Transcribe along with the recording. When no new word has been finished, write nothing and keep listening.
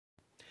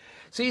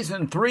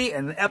Season 3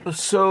 and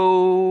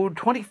episode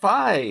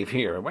 25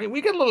 here.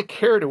 We got a little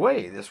carried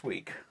away this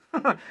week.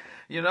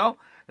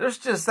 There's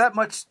just that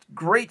much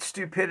great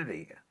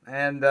stupidity.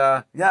 And,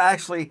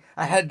 actually,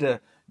 I had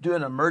to do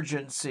an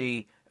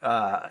emergency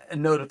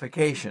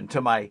notification to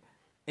my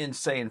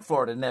insane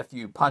Florida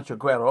nephew, Pancho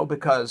Guerrero,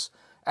 because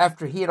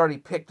after he had already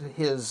picked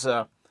his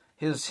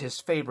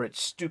favorite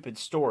stupid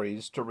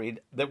stories to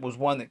read, there was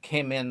one that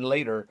came in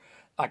later,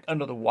 like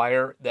under the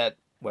wire, that,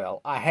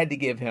 well, I had to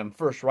give him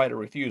first right of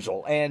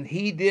refusal, and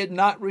he did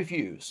not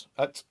refuse.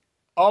 That's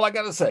all I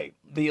got to say.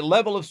 The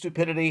level of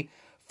stupidity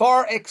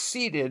far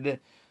exceeded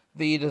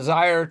the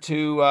desire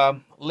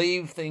to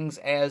leave things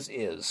as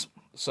is.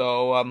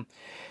 So,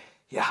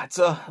 it's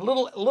a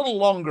little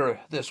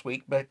longer this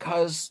week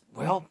because,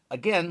 well,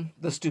 again,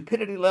 the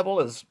stupidity level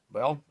is,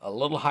 well, a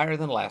little higher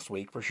than last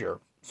week for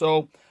sure.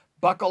 So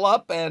buckle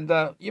up, and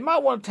you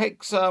might want to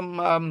take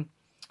some,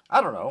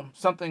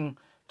 something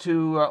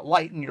to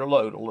lighten your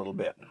load a little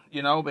bit,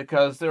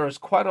 because there is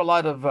quite a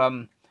lot of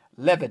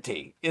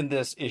levity in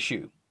this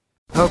issue.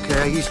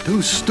 Okay, he's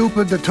too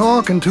stupid to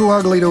talk and too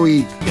ugly to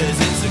eat. 'Cause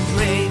it's a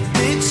great,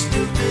 big,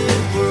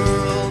 stupid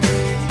world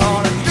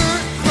on a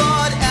dirt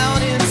clod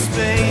out in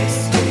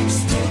space.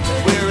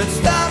 Where it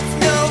stops,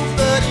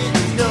 nobody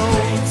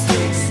knows.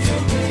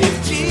 If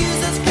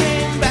Jesus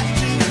came back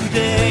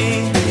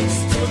today,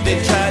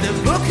 they'd try to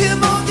book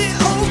him on the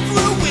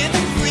Oprah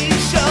Winfrey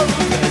Show.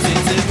 'Cause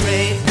it's a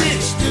great, big,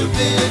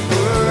 stupid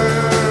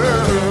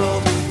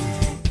world.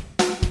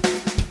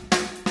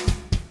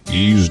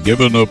 He's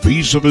given a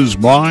piece of his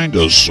mind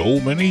to so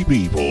many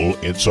people,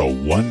 it's a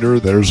wonder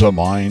there's a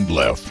mind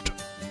left.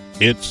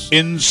 It's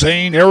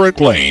Insane Eric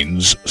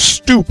Lane's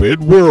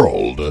Stupid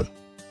World.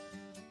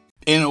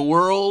 In a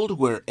world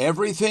where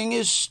everything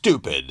is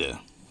stupid.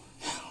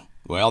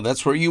 Well,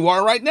 that's where you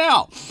are right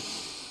now.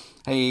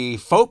 Hey,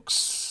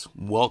 folks,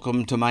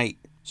 welcome to my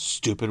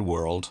stupid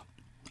world.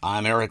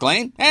 I'm Eric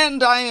Lane,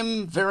 and I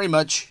am very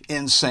much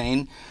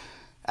insane.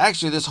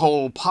 Actually, this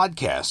whole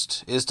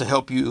podcast is to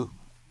help you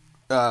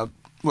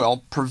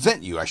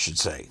prevent you, I should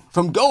say,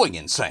 from going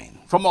insane,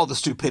 from all the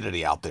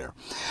stupidity out there.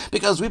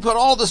 Because we put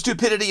all the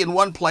stupidity in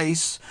one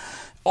place,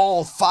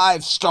 all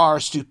 5-star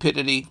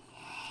stupidity,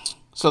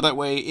 so that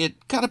way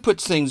it kind of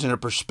puts things in a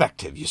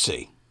perspective, you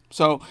see.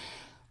 So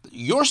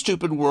your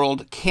stupid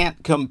world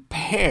can't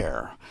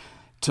compare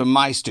to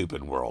my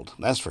stupid world,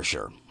 that's for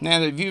sure.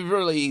 And if you've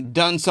really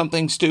done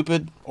something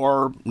stupid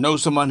or know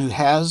someone who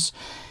has,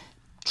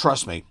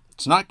 trust me,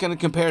 it's not going to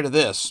compare to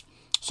this.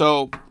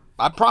 So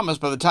I promise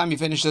by the time you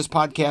finish this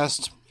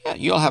podcast,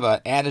 you'll have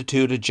an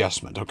attitude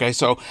adjustment, okay?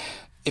 So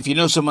if you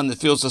know someone that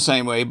feels the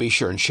same way, be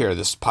sure and share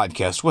this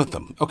podcast with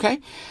them, okay?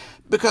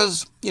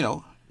 Because,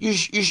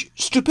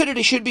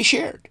 stupidity should be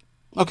shared,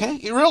 okay?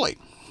 Really.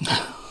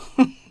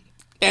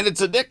 And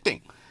it's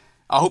addicting.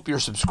 I hope you're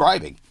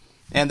subscribing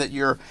and that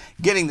you're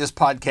getting this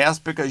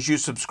podcast because you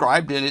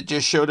subscribed and it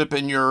just showed up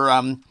in your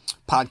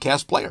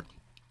podcast player.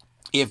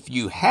 If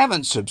you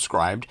haven't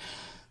subscribed,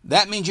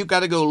 that means you've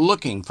got to go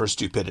looking for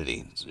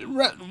stupidity.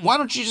 Why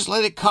don't you just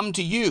let it come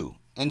to you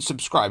and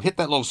subscribe? Hit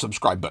that little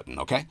subscribe button,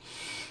 okay?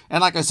 And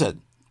like I said,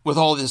 with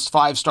all this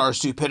 5-star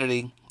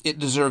stupidity, it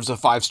deserves a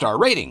 5-star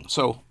rating.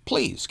 So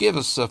please give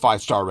us a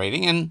 5-star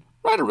rating and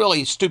write a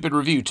really stupid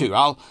review too.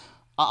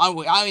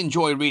 I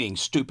enjoy reading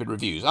stupid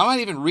reviews. I might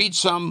even read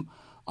some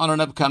on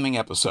an upcoming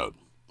episode.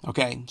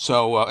 Okay,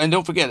 so, and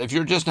don't forget, if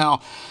you're just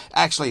now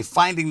actually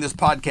finding this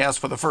podcast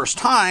for the first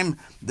time,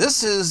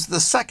 this is the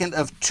second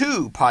of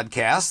 2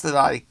 podcasts that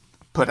I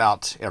put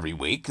out every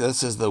week.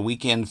 This is the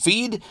weekend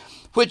feed,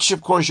 which,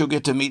 of course, you'll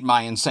get to meet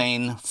my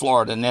insane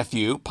Florida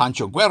nephew,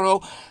 Pancho Guerrero,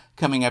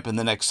 coming up in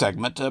the next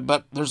segment.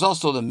 But there's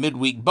also the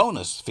midweek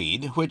bonus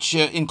feed, which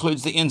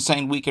includes the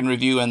Insane Weekend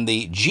Review and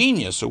the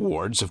Genius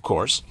Awards, of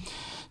course.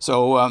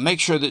 So make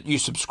sure that you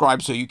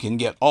subscribe so you can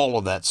get all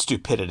of that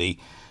stupidity.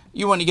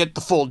 You want to get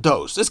the full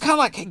dose. It's kind of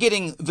like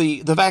getting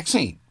the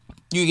vaccine.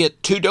 You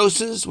get 2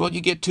 doses. Well,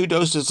 you get 2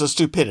 doses of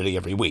stupidity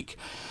every week.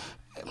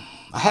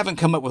 I haven't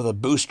come up with a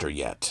booster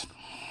yet.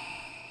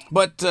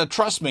 But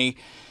trust me,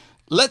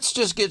 let's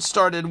just get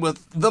started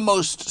with the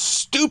most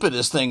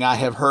stupidest thing I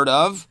have heard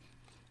of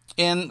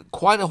in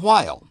quite a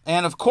while.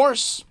 And of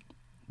course,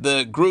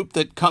 the group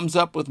that comes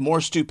up with more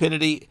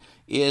stupidity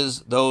is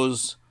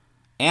those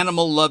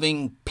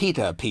animal-loving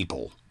PETA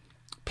people.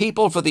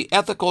 People for the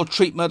ethical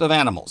treatment of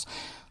animals.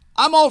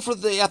 I'm all for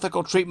the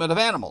ethical treatment of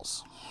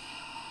animals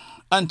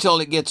until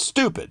it gets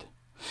stupid.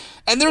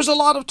 And there's a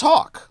lot of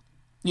talk,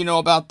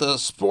 about the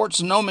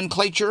sports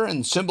nomenclature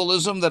and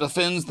symbolism that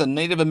offends the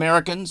Native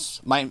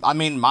Americans. My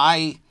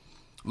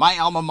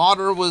alma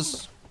mater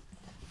was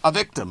a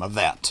victim of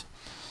that.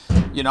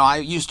 I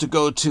used to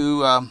go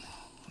to,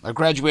 I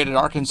graduated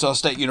at Arkansas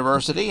State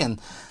University,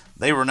 and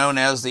they were known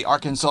as the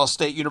Arkansas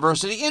State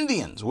University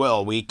Indians.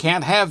 Well, we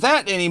can't have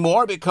that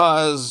anymore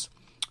because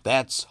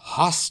that's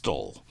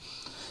hostile.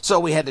 So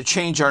we had to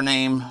change our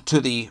name to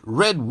the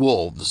Red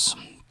Wolves.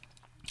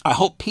 I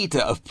hope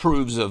PETA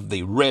approves of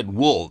the Red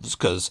Wolves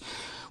because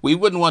we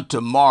wouldn't want to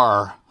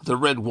mar the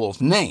Red Wolf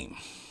name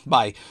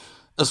by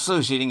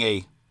associating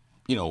a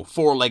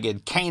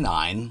four-legged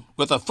canine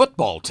with a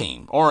football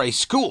team, or a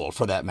school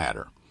for that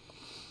matter.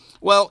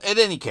 Well, in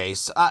any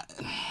case,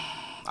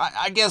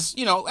 I guess,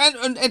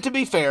 and to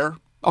be fair,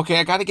 okay,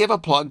 I got to give a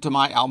plug to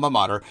my alma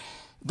mater.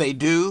 They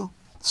do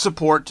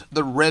support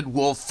the Red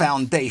Wolf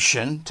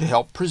Foundation to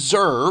help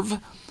preserve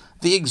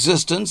the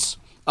existence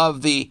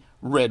of the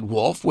red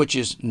wolf, which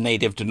is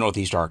native to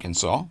Northeast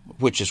Arkansas,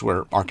 which is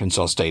where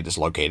Arkansas State is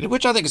located,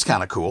 which I think is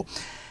kind of cool.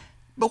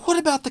 But what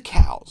about the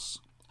cows?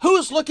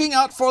 Who's looking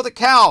out for the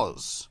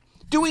cows?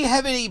 Do we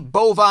have any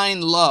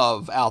bovine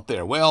love out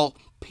there? Well,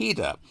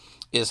 PETA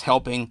is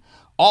helping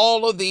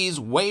all of these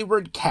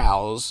wayward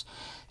cows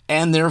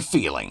and their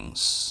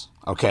feelings.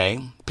 Okay?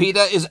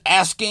 PETA is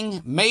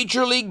asking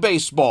Major League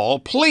Baseball,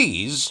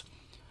 please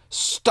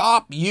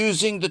stop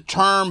using the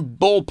term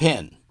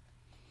bullpen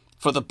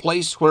for the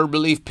place where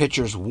relief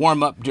pitchers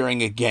warm up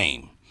during a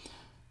game.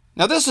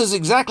 Now, this is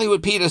exactly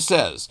what PETA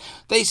says.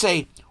 They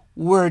say,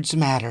 words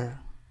matter,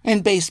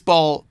 and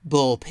baseball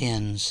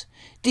bullpens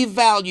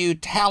devalue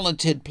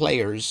talented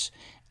players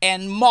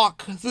and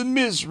mock the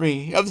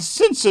misery of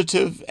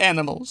sensitive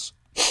animals.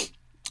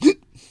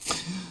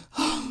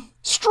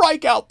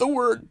 Strike out the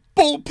word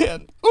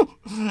bullpen.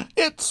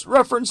 It's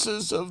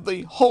references of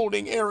the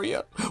holding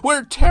area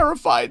where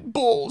terrified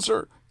bulls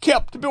are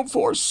kept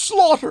before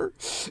slaughter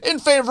in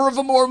favor of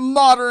a more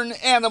modern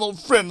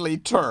animal-friendly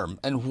term.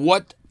 And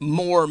what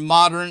more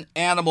modern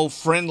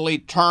animal-friendly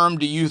term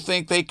do you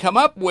think they come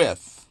up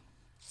with?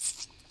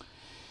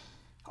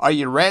 Are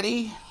you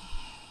ready?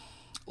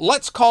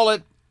 Let's call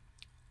it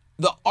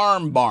the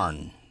arm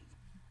barn.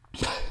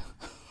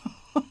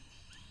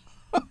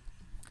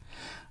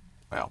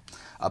 Well,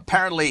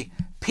 apparently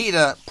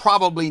PETA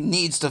probably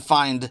needs to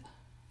find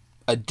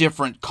a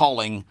different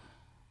calling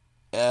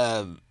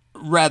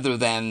rather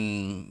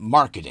than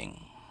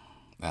marketing.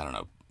 I don't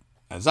know.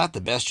 Is that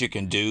the best you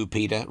can do,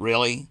 PETA?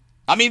 Really?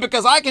 I mean,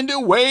 because I can do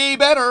way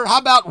better. How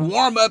about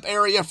warm-up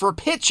area for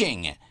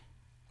pitching?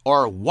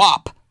 Or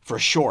WAP for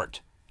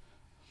short.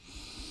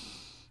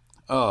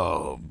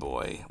 Oh,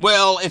 boy.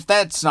 Well, if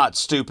that's not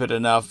stupid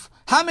enough,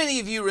 how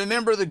many of you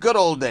remember the good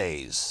old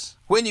days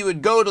when you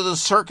would go to the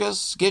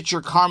circus, get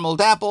your carameled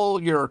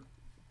apple, your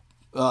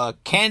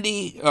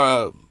candy,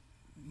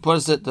 what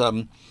is it?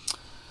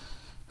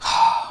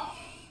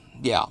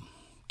 Yeah,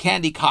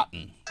 candy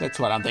cotton. That's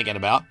what I'm thinking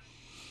about.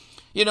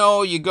 You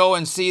know, you go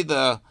and see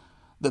the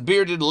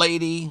bearded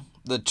lady,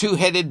 the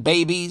two-headed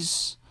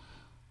babies,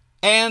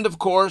 and, of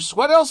course,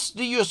 what else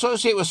do you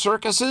associate with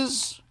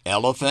circuses?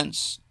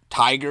 Elephants,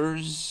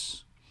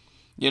 tigers,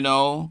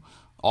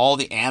 all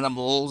the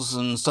animals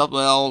and stuff.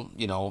 Well,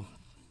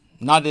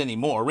 not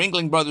anymore.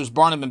 Ringling Brothers,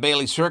 Barnum and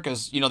Bailey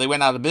Circus, they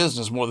went out of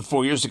business more than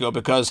 4 years ago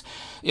because,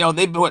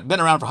 they've been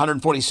around for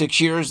 146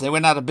 years. They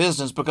went out of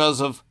business because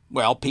of,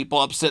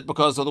 people upset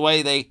because of the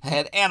way they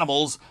had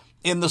animals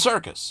in the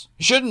circus.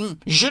 You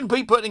shouldn't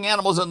be putting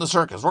animals in the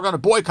circus. We're going to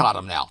boycott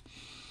them now.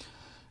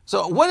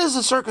 So what is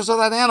the circus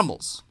without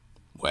animals?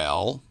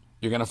 Well,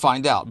 you're going to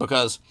find out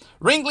because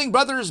Ringling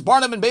Brothers,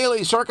 Barnum and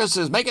Bailey Circus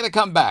is making a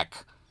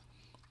comeback,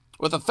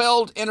 with a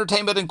Feld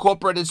Entertainment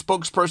Incorporated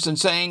spokesperson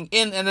saying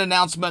in an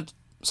announcement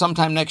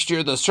sometime next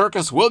year, the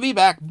circus will be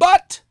back,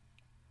 but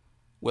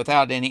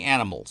without any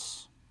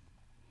animals.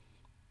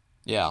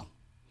 Yeah.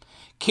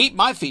 Keep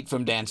my feet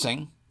from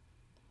dancing.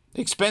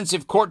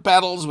 Expensive court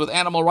battles with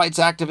animal rights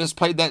activists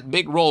played that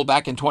big role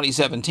back in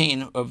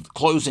 2017 of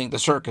closing the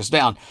circus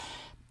down.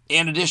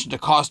 In addition to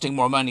costing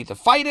more money to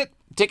fight it,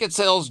 ticket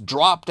sales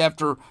dropped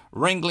after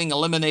Ringling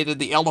eliminated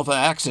the Elephant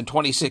Acts in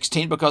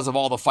 2016 because of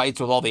all the fights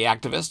with all the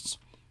activists.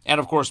 And,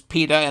 of course,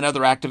 PETA and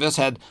other activists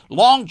had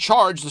long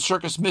charged the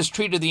circus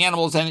mistreated the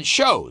animals, and it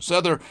shows.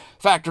 Other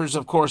factors,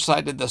 of course,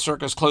 cited the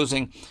circus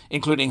closing,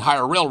 including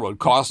higher railroad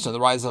costs and the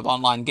rise of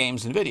online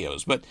games and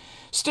videos. But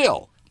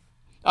still,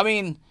 I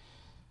mean,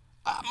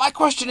 my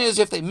question is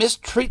if they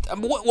mistreat...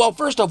 Well,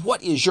 first off,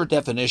 what is your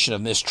definition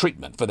of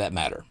mistreatment, for that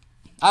matter?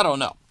 I don't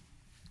know.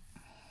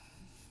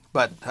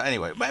 But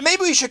anyway,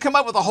 maybe we should come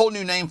up with a whole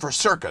new name for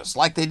circus,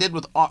 like they did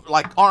with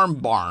Arm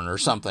Barn or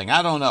something.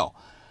 I don't know.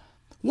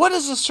 What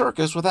is a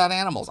circus without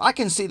animals? I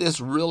can see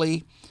this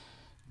really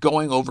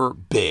going over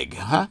big,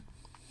 huh?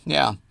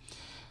 Yeah.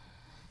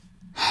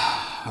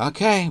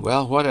 Okay,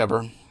 well,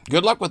 whatever.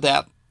 Good luck with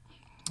that.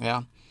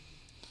 Yeah.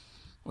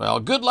 Well,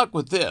 good luck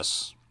with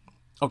this.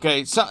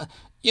 Okay, so,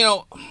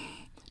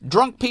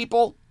 drunk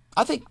people,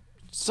 I think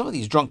some of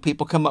these drunk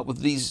people come up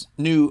with these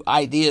new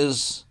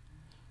ideas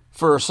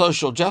for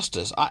social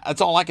justice.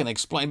 That's all I can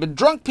explain. But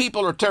drunk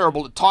people are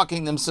terrible at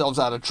talking themselves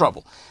out of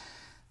trouble.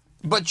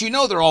 But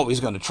they're always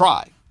going to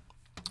try.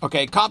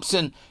 Okay, cops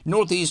in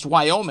northeast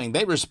Wyoming,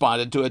 they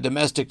responded to a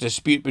domestic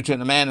dispute between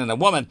a man and a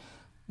woman.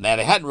 Now,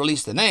 they hadn't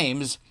released the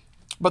names,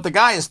 but the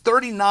guy is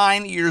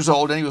 39 years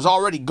old and he was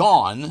already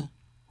gone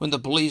when the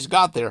police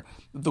got there.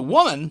 The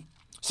woman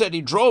said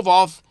he drove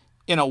off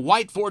in a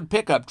white Ford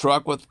pickup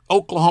truck with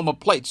Oklahoma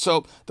plates,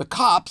 so the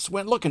cops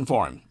went looking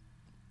for him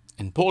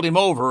and pulled him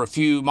over a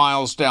few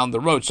miles down the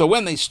road. So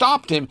when they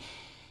stopped him,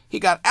 he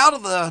got out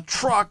of the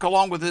truck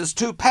along with his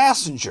two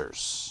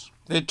passengers.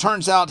 It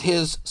turns out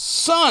his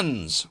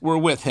sons were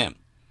with him.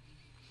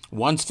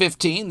 One's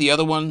 15, the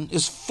other one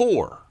is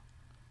 4.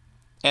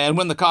 And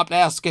when the cop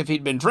asked if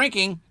he'd been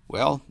drinking,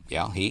 well,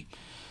 yeah, he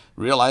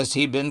realized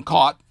he'd been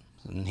caught,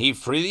 and he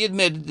freely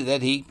admitted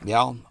that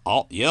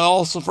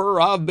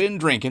sir, I've been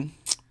drinking.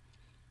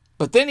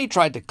 But then he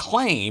tried to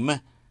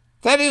claim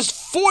that his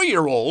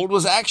 4-year-old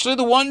was actually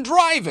the one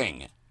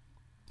driving.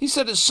 He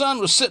said his son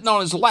was sitting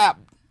on his lap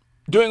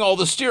doing all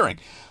the steering.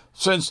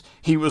 Since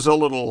he was a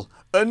little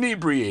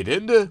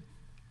inebriated,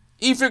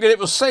 he figured it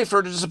was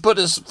safer to just put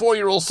his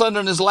 4-year-old son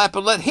on his lap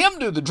and let him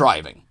do the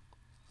driving.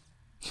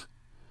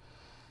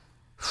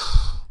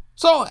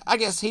 So I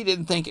guess he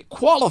didn't think it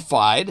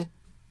qualified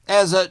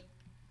as a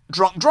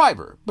drunk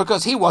driver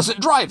because he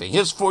wasn't driving.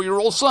 His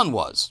 4-year-old son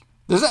was.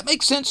 Does that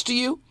make sense to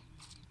you?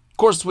 Of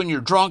course, when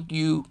you're drunk,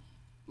 you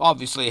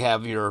obviously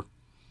have your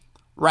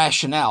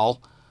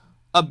rationale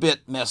a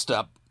bit messed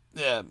up,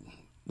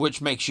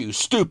 which makes you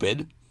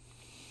stupid.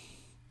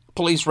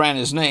 Police ran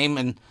his name,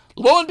 and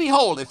lo and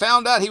behold, they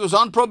found out he was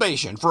on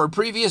probation for a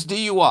previous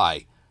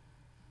DUI.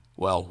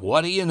 Well,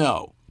 what do you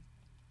know?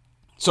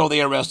 So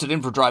they arrested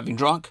him for driving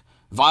drunk,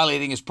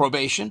 violating his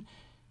probation,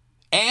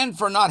 and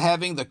for not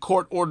having the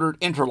court-ordered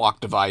interlock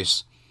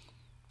device.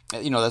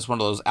 You know, that's one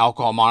of those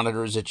alcohol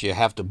monitors that you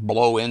have to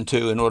blow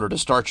into in order to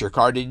start your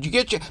car. Did you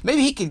get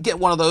maybe he could get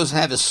one of those and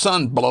have his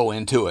son blow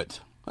into it.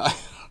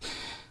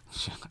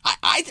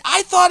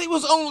 I thought it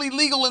was only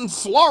legal in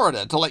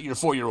Florida to let your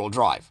 4-year-old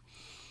drive.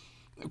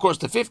 Of course,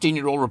 the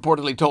 15-year-old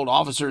reportedly told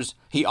officers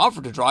he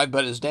offered to drive,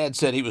 but his dad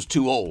said he was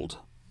too old.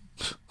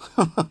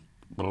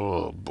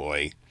 Oh,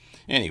 boy.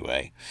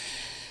 Anyway,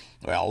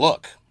 well,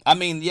 look, I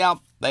mean, yeah,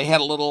 they had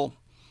a little,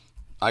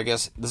 I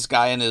guess this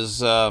guy and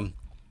his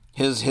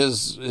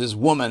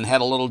woman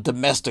had a little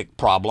domestic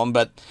problem,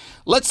 but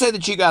let's say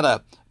that you got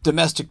a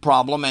domestic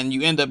problem and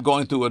you end up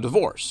going through a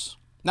divorce.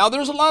 Now,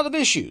 there's a lot of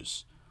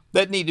issues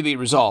that need to be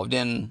resolved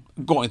in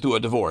going through a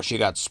divorce. You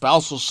got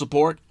spousal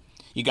support,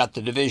 you got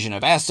the division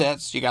of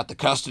assets, you got the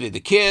custody of the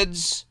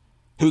kids,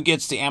 who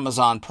gets the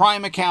Amazon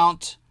Prime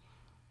account,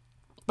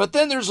 but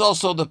then there's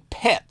also the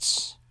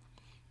pets,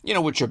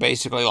 which are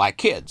basically like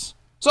kids.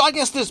 So I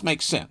guess this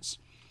makes sense.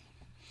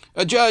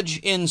 A judge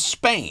in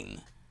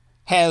Spain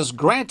has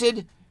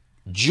granted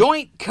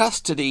joint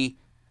custody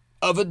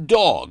of a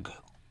dog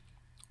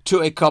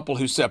to a couple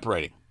who's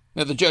separating.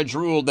 Now, the judge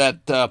ruled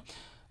that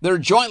they're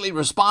jointly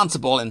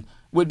responsible and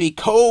would be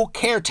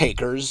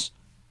co-caretakers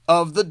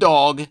of the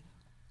dog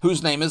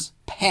whose name is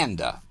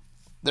Panda.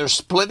 They're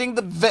splitting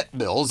the vet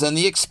bills and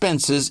the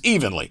expenses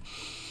evenly.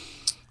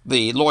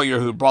 The lawyer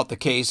who brought the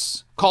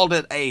case called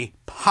it a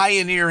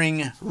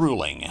pioneering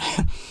ruling.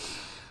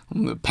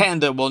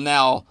 Panda will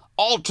now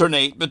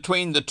alternate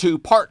between the two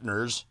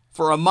partners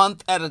for a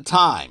month at a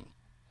time.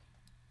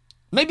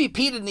 Maybe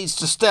PETA needs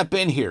to step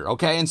in here,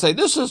 okay, and say,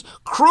 this is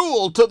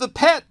cruel to the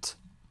pet.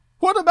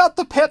 What about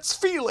the pet's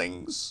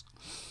feelings?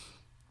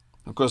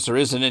 Of course, there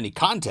isn't any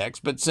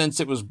context, but since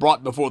it was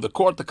brought before the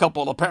court, the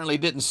couple apparently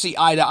didn't see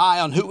eye to eye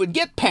on who would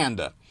get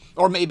Panda.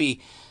 Or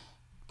maybe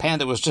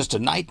Panda was just a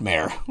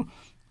nightmare,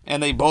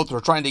 and they both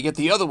were trying to get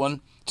the other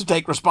one to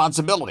take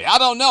responsibility. I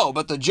don't know,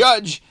 but the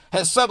judge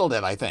has settled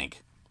it, I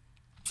think.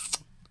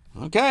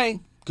 Okay,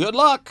 good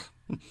luck.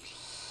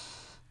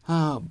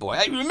 Oh, boy.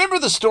 I remember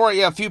the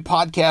story a few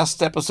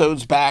podcast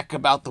episodes back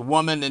about the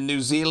woman in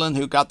New Zealand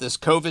who got this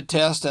COVID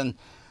test, and,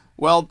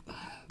 well,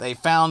 they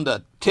found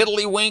a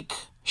tiddlywink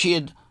she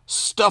had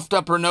stuffed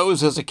up her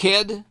nose as a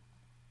kid.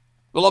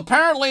 Well,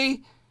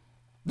 apparently,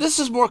 this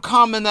is more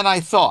common than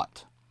I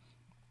thought.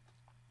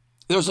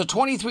 There's a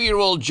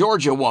 23-year-old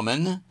Georgia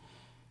woman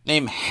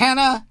named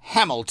Hannah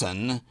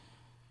Hamilton.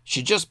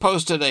 She just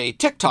posted a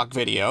TikTok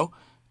video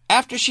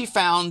after she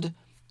found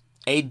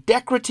a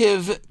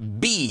decorative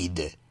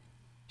bead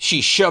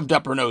she shoved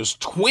up her nose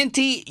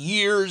 20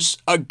 years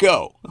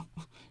ago.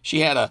 She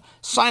had a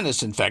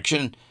sinus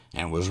infection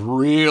and was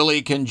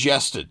really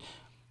congested.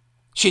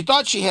 She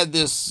thought she had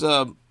this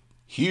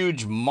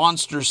huge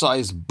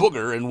monster-sized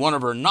booger in one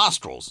of her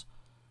nostrils.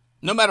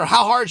 No matter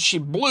how hard she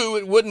blew,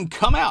 it wouldn't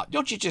come out.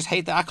 Don't you just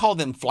hate that? I call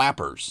them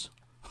flappers.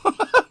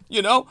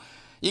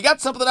 You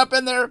got something up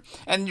in there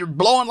and you're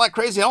blowing like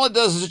crazy. And all it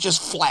does is it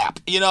just flap.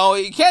 You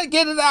can't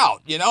get it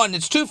out, and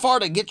it's too far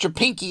to get your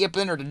pinky up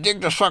in there to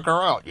dig the sucker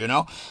out,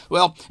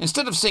 Well,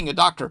 instead of seeing a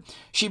doctor,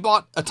 she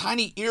bought a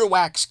tiny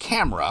earwax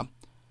camera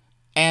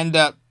and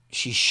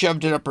she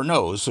shoved it up her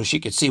nose so she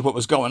could see what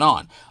was going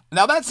on.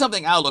 Now, that's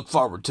something I look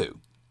forward to.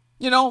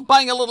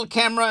 Buying a little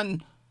camera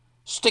and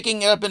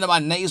sticking it up into my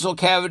nasal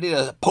cavity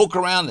to poke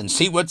around and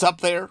see what's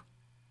up there.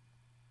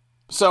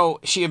 So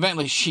she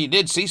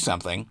did see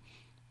something,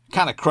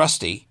 kind of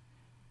crusty,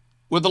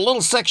 with a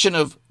little section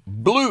of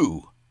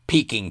blue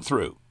peeking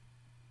through.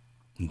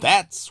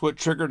 That's what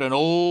triggered an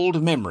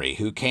old memory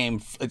it came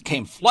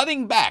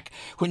flooding back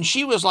when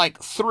she was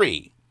like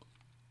 3.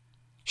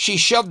 She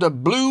shoved a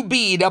blue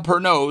bead up her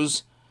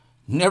nose,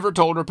 never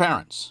told her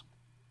parents.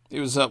 It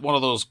was one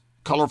of those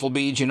colorful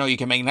beads, you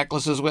can make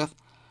necklaces with.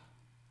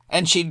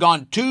 And she'd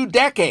gone 2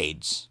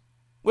 decades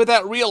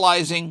without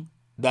realizing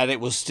that it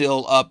was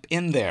still up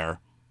in there.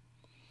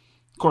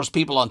 Of course,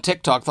 people on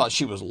TikTok thought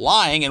she was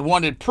lying and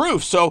wanted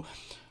proof, so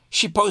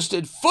she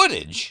posted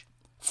footage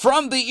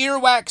from the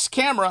earwax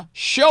camera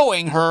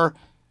showing her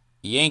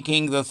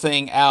yanking the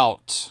thing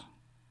out.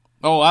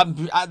 Oh,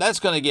 that's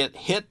going to get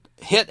hit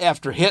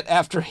after hit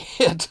after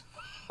hit.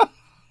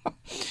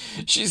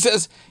 She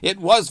says it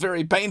was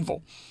very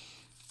painful.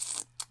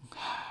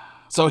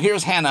 So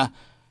here's Hannah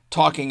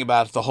talking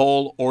about the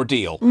whole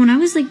ordeal. When I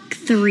was like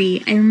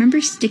 3, I remember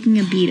sticking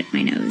a bead up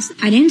my nose.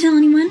 I didn't tell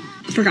anyone,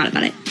 forgot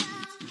about it.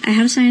 I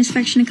had a sinus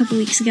infection a couple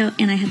weeks ago,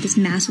 and I had this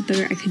massive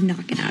booger. I could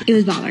not get out. It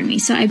was bothering me.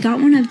 So I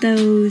got one of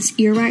those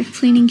earwax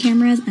cleaning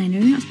cameras. I know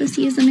you're not supposed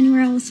to use them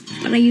anywhere else,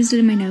 but I used it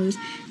in my nose.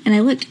 And I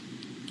looked,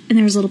 and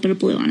there was a little bit of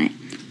blue on it.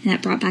 And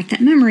that brought back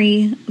that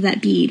memory of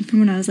that bead from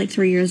when I was like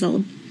 3 years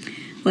old.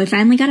 Well, I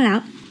finally got it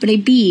out. But a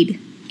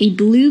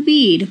blue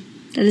bead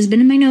that has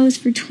been in my nose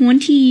for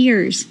 20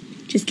 years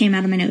just came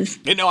out of my nose.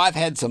 You know, I've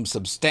had some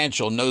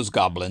substantial nose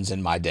goblins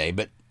in my day,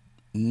 but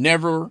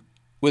never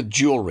with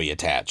jewelry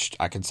attached.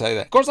 I can say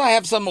that. Of course, I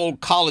have some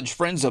old college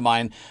friends of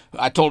mine.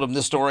 I told them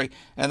this story,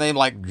 and they're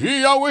like,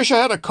 gee, I wish I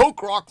had a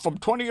Coke Rock from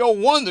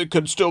 2001 that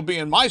could still be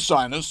in my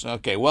sinus.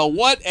 Okay, well,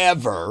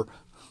 whatever.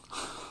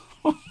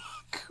 Oh,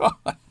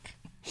 God.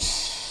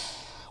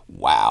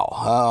 Wow.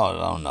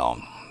 Oh,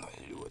 no.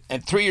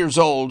 At 3 years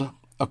old,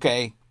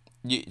 okay,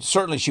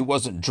 certainly she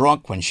wasn't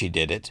drunk when she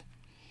did it.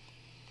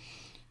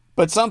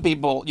 But some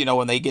people, you know,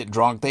 when they get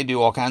drunk, they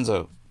do all kinds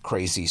of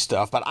crazy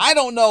stuff. But I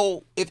don't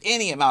know if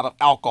any amount of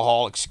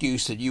alcohol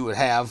excuse that you would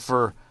have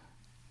for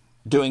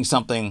doing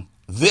something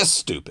this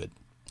stupid.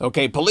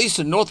 Okay, police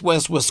in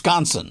northwest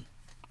Wisconsin.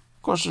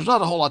 Of course, there's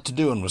not a whole lot to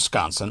do in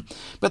Wisconsin.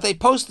 But they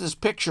post this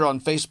picture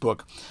on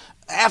Facebook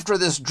after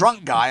this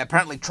drunk guy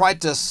apparently tried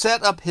to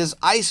set up his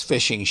ice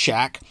fishing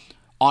shack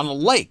on a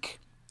lake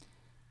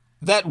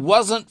that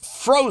wasn't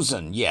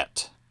frozen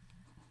yet.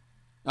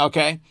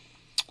 Okay?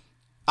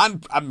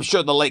 I'm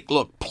sure the lake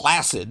looked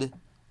placid,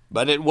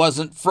 but it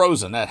wasn't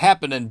frozen. That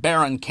happened in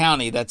Barron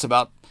County. That's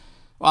about,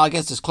 well, I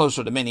guess it's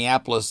closer to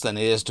Minneapolis than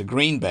it is to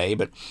Green Bay.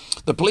 But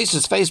the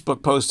police's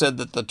Facebook post said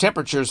that the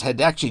temperatures had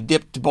actually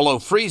dipped below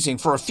freezing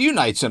for a few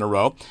nights in a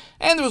row,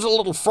 and there was a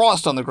little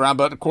frost on the ground,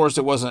 but of course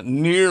it wasn't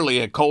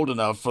nearly cold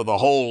enough for the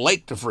whole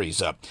lake to freeze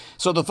up.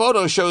 So the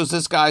photo shows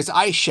this guy's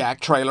ice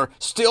shack trailer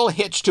still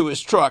hitched to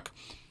his truck.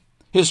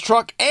 His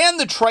truck and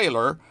the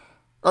trailer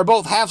are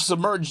both half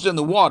submerged in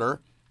the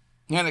water,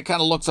 and it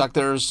kind of looks like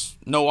there's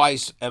no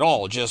ice at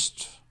all,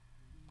 just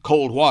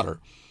cold water.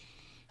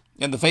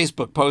 In the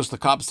Facebook post, the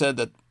cop said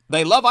that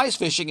they love ice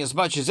fishing as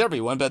much as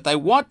everyone, but they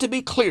want to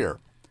be clear.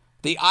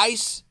 The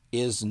ice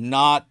is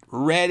not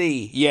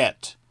ready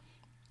yet.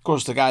 Of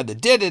course, the guy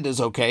that did it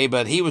is okay,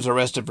 but he was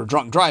arrested for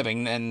drunk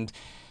driving, and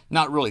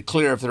not really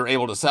clear if they're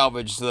able to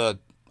salvage the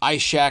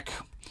ice shack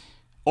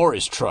or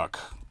his truck.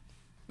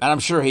 And I'm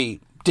sure he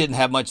didn't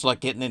have much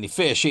luck getting any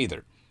fish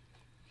either.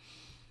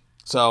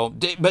 So,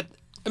 but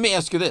let me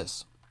ask you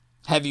this.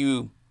 Have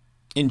you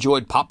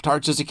enjoyed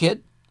Pop-Tarts as a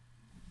kid?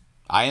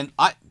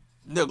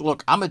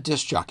 Look, I'm a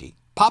disc jockey.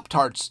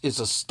 Pop-Tarts is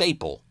a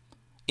staple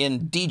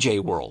in DJ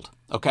world,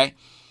 okay?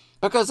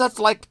 Because that's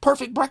like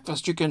perfect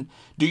breakfast. You can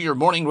do your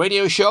morning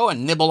radio show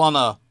and nibble on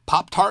a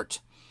Pop-Tart.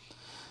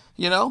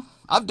 You know,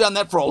 I've done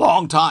that for a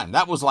long time.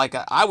 That was like,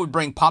 I would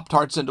bring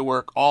Pop-Tarts into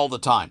work all the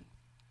time.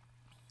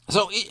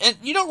 So, and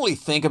you don't really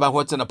think about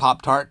what's in a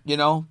Pop-Tart, you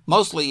know?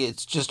 Mostly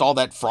it's just all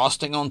that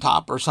frosting on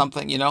top or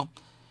something, you know?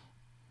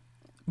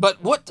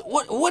 But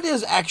what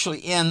is actually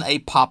in a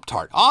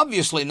Pop-Tart?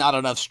 Obviously not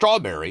enough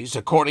strawberries,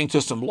 according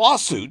to some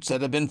lawsuits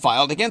that have been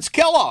filed against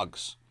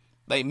Kellogg's.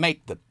 They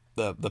make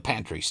the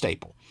pantry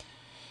staple.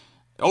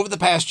 Over the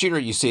past year,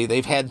 you see,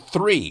 they've had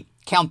 3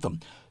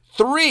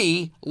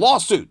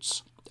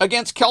 lawsuits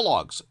against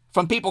Kellogg's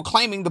from people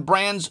claiming the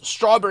brand's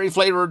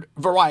strawberry-flavored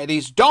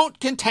varieties don't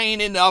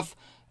contain enough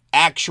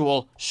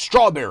actual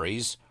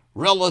strawberries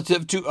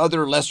relative to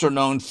other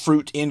lesser-known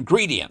fruit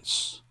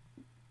ingredients.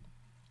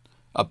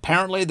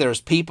 Apparently,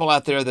 there's people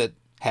out there that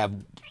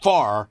have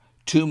far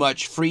too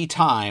much free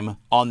time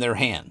on their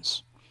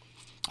hands.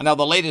 Now,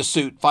 the latest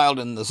suit filed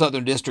in the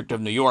Southern District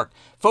of New York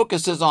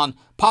focuses on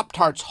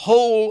Pop-Tart's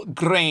whole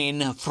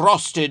grain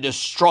frosted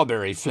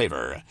strawberry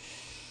flavor.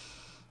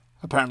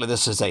 Apparently,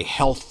 this is a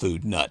health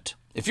food nut.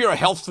 If you're a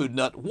health food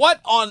nut, what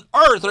on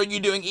earth are you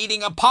doing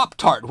eating a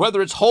Pop-Tart,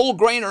 whether it's whole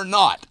grain or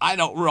not? I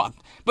don't know.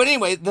 But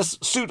anyway, this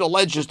suit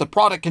alleges the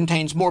product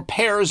contains more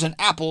pears and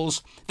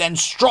apples than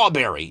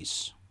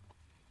strawberries.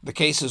 The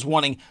case is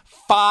wanting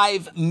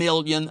 $5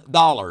 million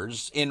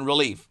in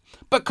relief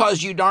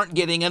because you aren't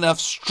getting enough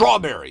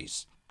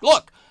strawberries.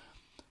 Look,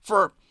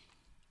 for,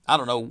 I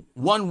don't know,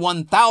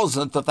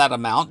 1/1000th of that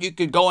amount, you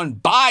could go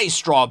and buy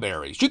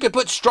strawberries. You could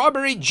put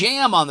strawberry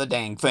jam on the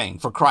dang thing,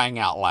 for crying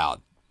out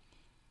loud.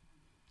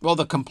 Well,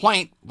 the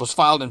complaint was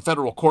filed in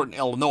federal court in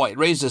Illinois. It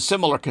raises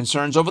similar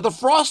concerns over the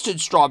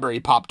frosted strawberry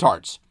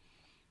Pop-Tarts.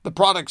 The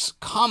product's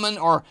common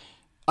or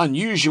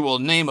unusual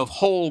name of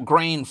whole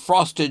grain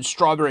frosted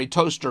strawberry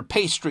toaster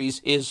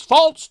pastries is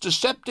false,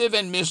 deceptive,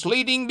 and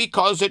misleading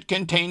because it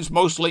contains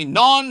mostly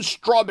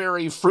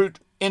non-strawberry fruit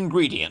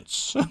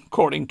ingredients,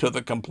 according to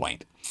the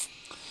complaint.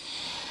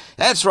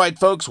 That's right,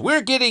 folks.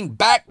 We're getting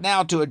back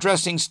now to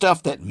addressing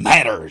stuff that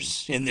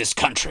matters in this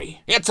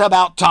country. It's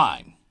about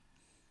time.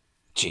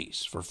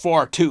 Jeez, for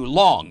far too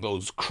long,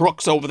 those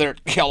crooks over there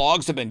at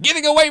Kellogg's have been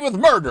getting away with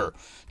murder.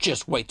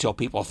 Just wait till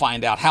people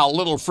find out how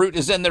little fruit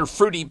is in their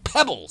Fruity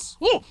Pebbles.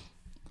 Woo!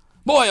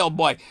 Boy, oh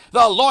boy,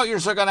 the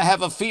lawyers are going to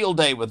have a field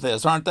day with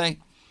this, aren't they?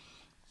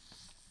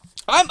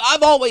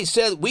 I've always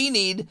said we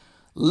need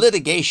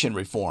litigation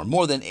reform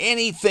more than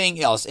anything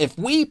else. If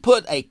we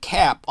put a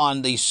cap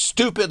on these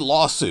stupid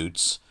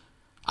lawsuits,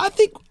 I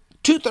think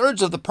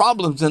 2/3 of the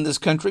problems in this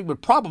country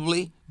would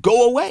probably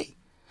go away.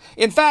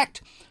 In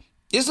fact,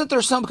 isn't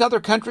there some other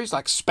countries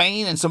like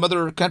Spain and some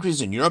other countries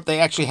in Europe, they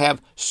actually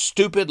have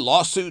stupid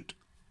lawsuit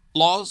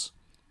laws?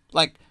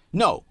 Like,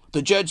 no,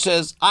 the judge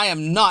says, I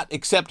am not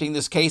accepting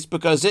this case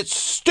because it's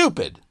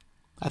stupid.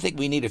 I think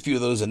we need a few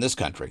of those in this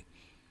country.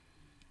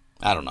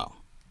 I don't know.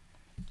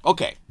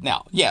 Okay,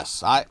 now,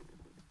 yes, I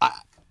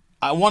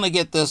want to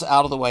get this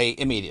out of the way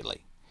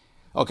immediately.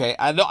 Okay,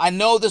 I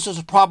know this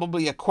is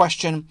probably a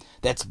question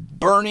that's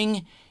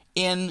burning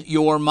in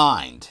your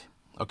mind,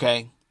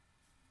 okay?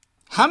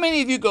 How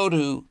many of you go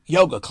to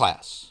yoga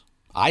class?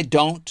 I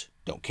don't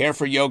care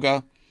for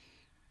yoga.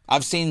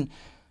 I've seen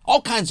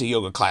all kinds of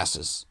yoga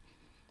classes.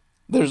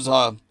 There's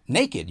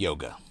naked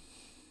yoga.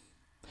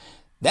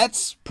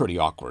 That's pretty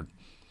awkward.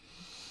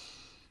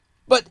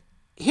 But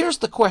here's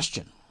the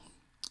question.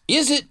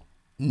 Is it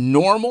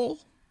normal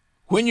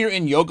when you're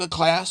in yoga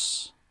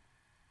class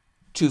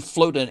to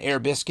float an air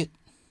biscuit?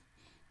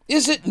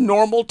 Is it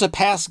normal to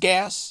pass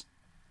gas?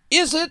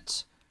 Is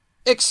it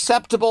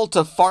acceptable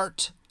to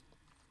fart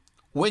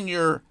when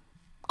you're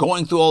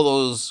going through all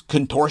those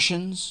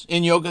contortions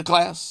in yoga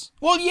class?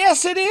 Well,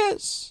 yes, it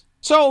is.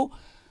 So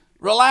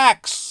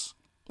relax,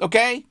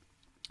 okay?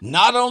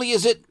 Not only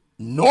is it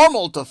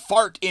normal to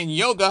fart in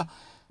yoga,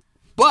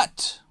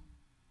 but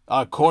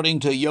according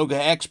to yoga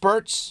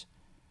experts,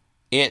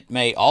 it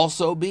may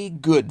also be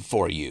good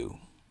for you.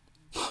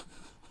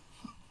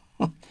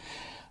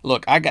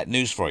 Look, I got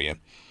news for you.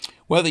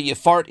 Whether you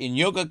fart in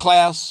yoga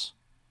class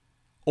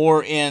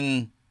or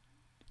in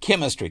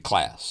chemistry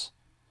class,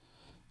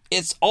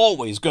 it's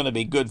always going to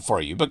be good for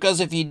you. Because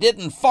if you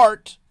didn't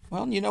fart,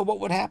 well, you know what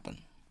would happen.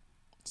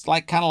 It's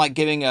like kind of like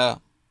giving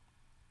an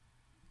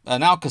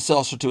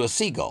Alka-Seltzer to a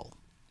seagull.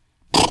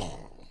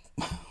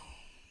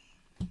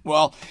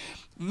 Well,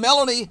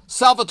 Melanie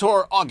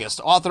Salvatore August,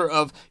 author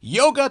of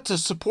Yoga to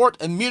Support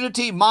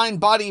Immunity, Mind,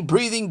 Body,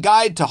 Breathing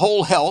Guide to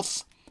Whole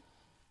Health,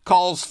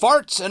 calls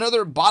farts and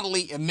other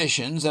bodily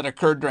emissions that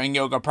occur during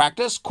yoga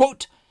practice,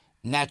 quote,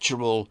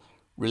 natural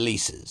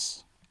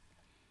releases.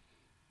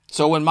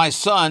 So when my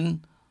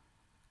son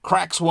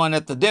cracks one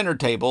at the dinner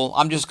table,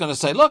 I'm just going to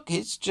say, look,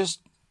 it's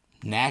just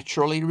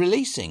naturally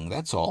releasing,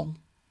 that's all.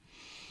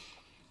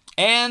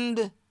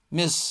 And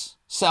Miss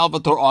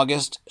Salvatore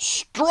August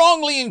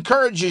strongly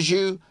encourages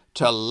you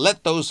to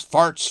let those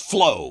farts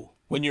flow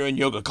when you're in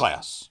yoga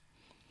class.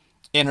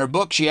 In her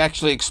book, she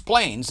actually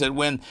explains that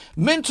when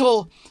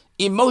mental,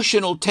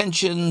 emotional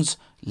tensions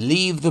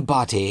leave the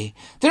body,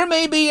 there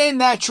may be a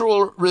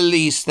natural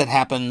release that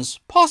happens,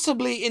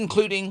 possibly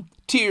including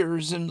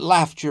tears and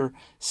laughter,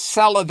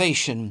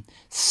 salivation,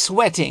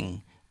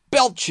 sweating,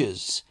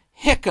 belches,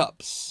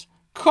 hiccups,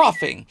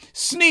 coughing,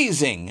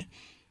 sneezing,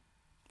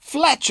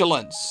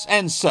 flatulence,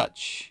 and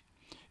such.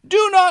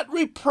 Do not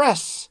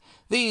repress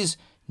these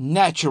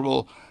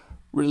natural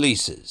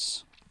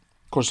releases.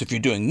 Of course, if you're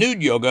doing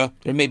nude yoga,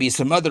 there may be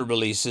some other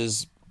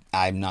releases.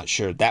 I'm not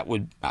sure. That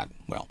would,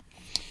 well.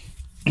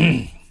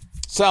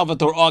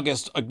 Salvatore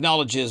August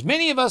acknowledges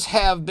many of us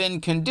have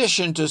been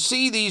conditioned to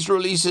see these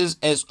releases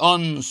as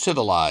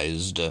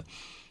uncivilized.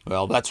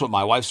 Well, that's what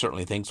my wife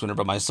certainly thinks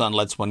whenever my son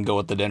lets one go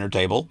at the dinner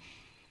table.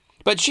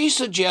 But she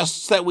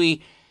suggests that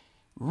we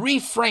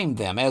reframe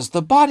them as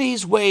the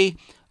body's way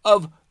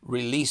of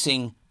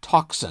releasing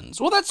toxins.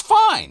 Well, that's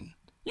fine.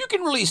 You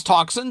can release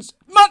toxins,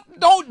 but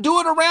don't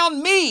do it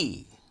around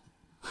me.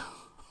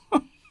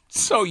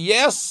 So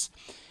yes,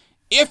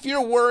 if you're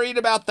worried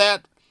about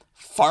that,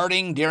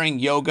 farting during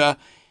yoga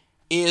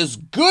is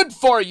good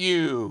for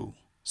you.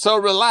 So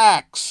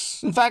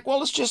relax. In fact, well,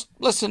 let's just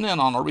listen in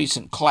on a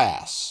recent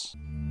class.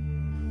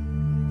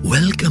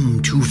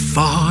 Welcome to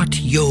Fart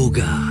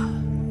Yoga.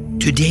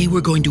 Today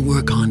we're going to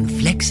work on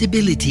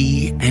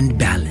flexibility and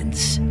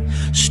balance.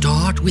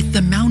 Start with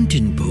the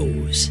mountain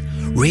pose.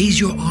 Raise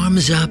your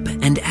arms up,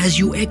 and as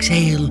you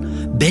exhale,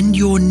 bend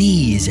your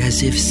knees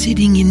as if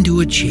sitting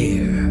into a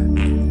chair.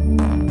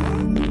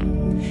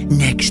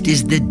 Next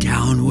is the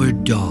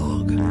downward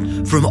dog.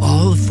 From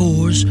all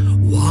fours,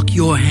 walk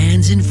your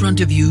hands in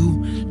front of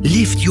you,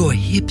 lift your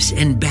hips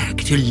and back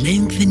to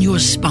lengthen your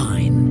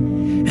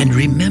spine, and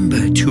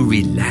remember to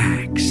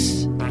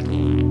relax.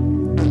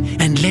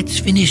 And let's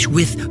finish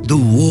with the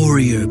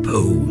warrior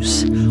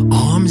pose.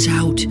 Arms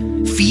out,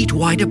 feet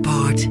wide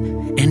apart,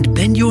 and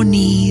bend your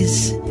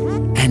knees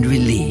and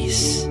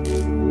release.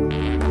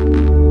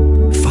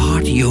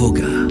 Fart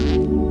yoga.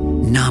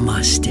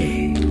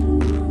 Namaste.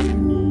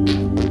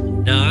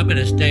 No, I'm going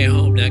to stay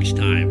home next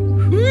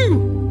time.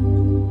 Whew.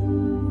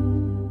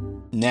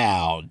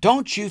 Now,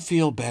 don't you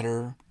feel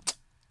better?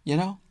 You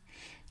know,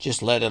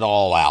 just let it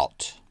all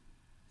out.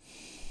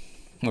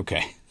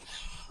 Okay.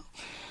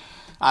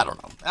 I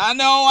don't know.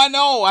 I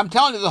know. I'm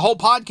telling you, the whole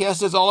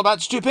podcast is all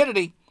about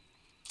stupidity.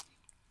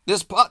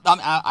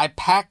 I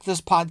packed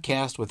this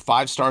podcast with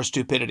 5-star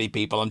stupidity,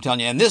 people. I'm telling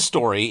you. And this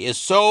story is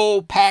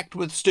so packed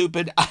with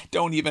stupid, I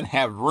don't even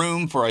have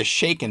room for a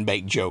shake and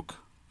bake joke.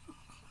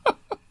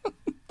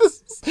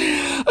 This is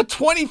a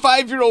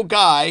 25-year-old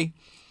guy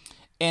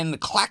in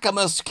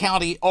Clackamas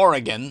County,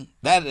 Oregon.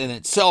 That in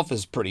itself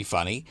is pretty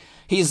funny.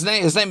 His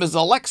name is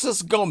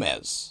Alexis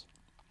Gomez.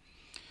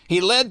 He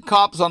led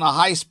cops on a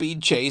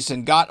high-speed chase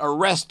and got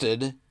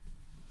arrested,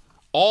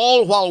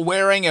 all while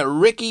wearing a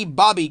Ricky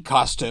Bobby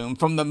costume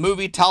from the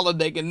movie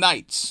Talladega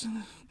Nights.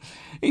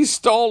 He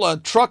stole a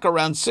truck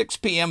around 6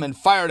 p.m. and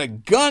fired a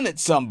gun at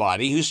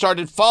somebody who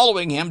started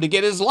following him to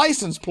get his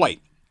license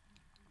plate.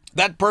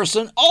 That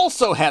person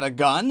also had a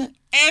gun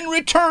and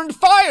returned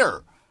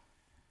fire.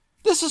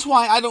 This is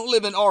why I don't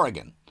live in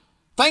Oregon.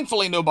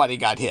 Thankfully, nobody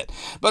got hit.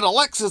 But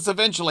Alexis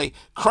eventually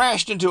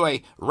crashed into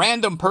a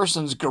random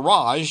person's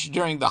garage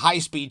during the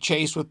high-speed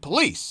chase with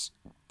police.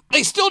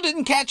 They still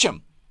didn't catch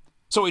him.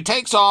 So he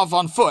takes off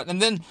on foot, and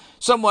then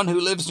someone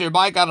who lives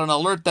nearby got an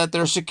alert that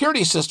their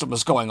security system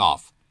was going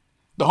off.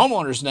 The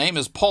homeowner's name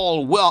is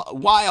Paul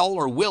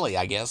Willie,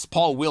 I guess.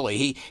 Paul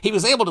Willie. He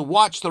was able to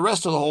watch the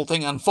rest of the whole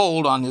thing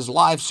unfold on his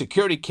live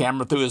security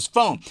camera through his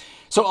phone.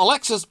 So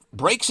Alexis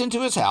breaks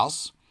into his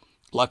house.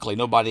 Luckily,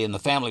 nobody in the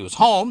family was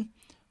home.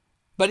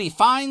 But he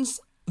finds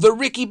the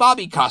Ricky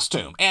Bobby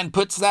costume and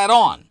puts that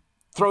on.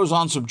 Throws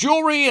on some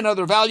jewelry and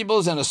other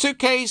valuables in a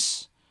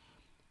suitcase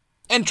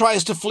and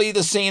tries to flee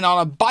the scene on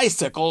a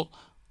bicycle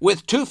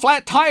with 2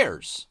 flat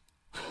tires.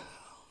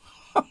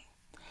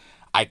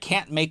 I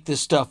can't make this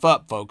stuff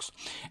up, folks.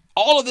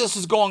 All of this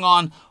is going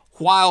on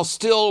while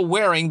still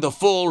wearing the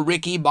full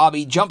Ricky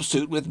Bobby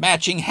jumpsuit with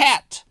matching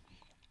hat.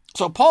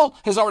 So Paul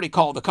has already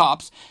called the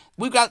cops.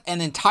 We've got an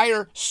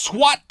entire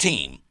SWAT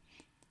team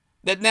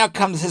that now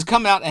has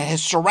come out and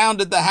has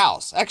surrounded the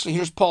house. Actually,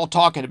 here's Paul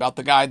talking about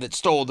the guy that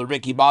stole the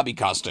Ricky Bobby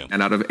costume.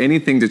 And out of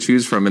anything to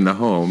choose from in the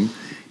home,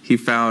 he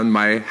found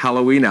my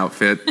Halloween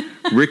outfit,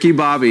 Ricky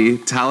Bobby,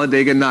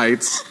 Talladega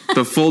Nights,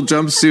 the full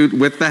jumpsuit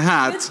with the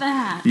hat. With the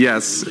hat.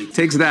 Yes.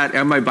 Takes that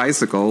and my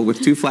bicycle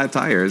with 2 flat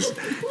tires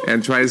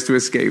and tries to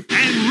escape.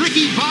 And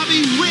Ricky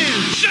Bobby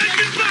wins.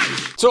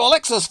 So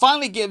Alexis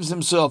finally gives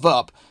himself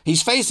up.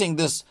 He's facing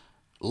this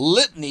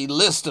litany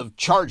list of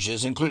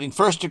charges, including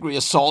first-degree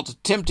assault,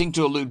 attempting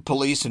to elude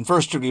police, and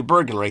first-degree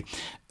burglary.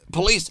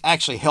 Police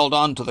actually held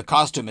on to the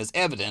costume as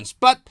evidence,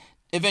 but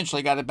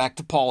eventually got it back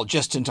to Paul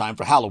just in time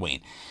for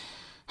Halloween.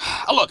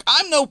 Look,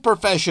 I'm no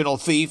professional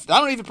thief. I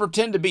don't even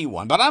pretend to be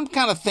one, but I'm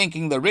kind of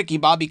thinking the Ricky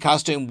Bobby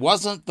costume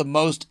wasn't the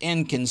most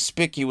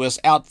inconspicuous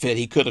outfit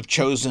he could have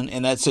chosen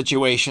in that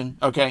situation,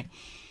 okay?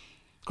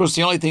 Of course,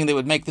 the only thing that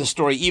would make this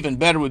story even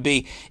better would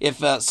be if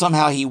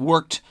somehow he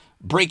worked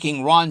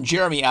breaking Ron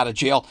Jeremy out of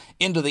jail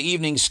into the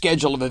evening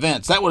schedule of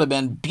events. That would have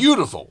been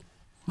beautiful.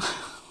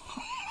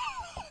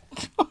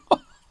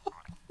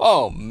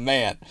 Oh,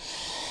 man.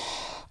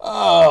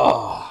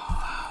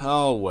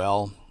 Oh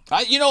well.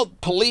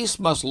 Police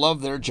must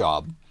love their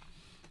job.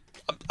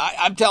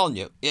 I'm telling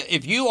you,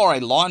 if you are a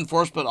law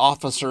enforcement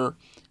officer,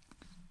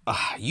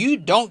 you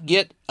don't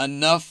get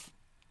enough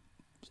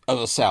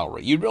of a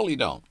salary. You really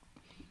don't.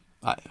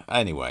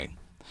 Anyway,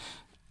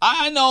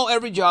 I know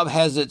every job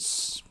has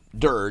its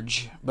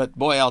dirge, but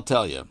boy, I'll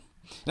tell you.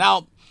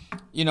 Now,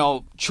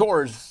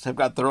 chores have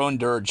got their own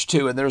dirge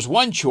too, and there's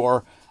one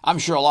chore I'm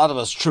sure a lot of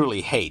us truly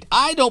hate.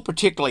 I don't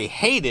particularly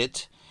hate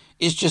it.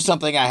 It's just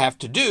something I have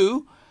to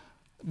do,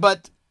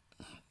 but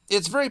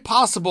it's very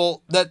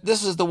possible that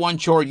this is the one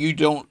chore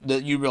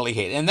that you really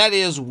hate, and that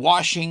is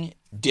washing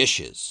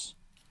dishes.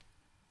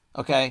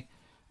 Okay?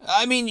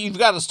 I mean, you've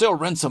got to still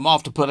rinse them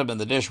off to put them in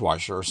the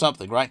dishwasher or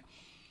something, right?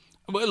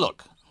 But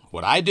look,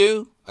 what I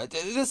do,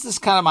 this is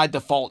kind of my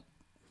default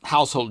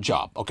household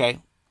job, okay?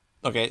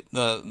 Okay,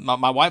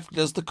 my wife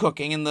does the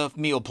cooking and the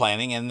meal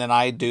planning, and then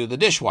I do the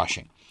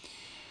dishwashing.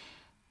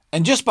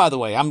 And just by the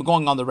way, I'm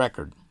going on the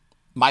record.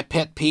 My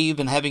pet peeve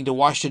in having to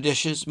wash the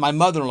dishes, my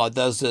mother-in-law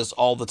does this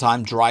all the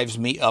time, drives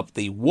me up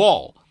the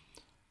wall.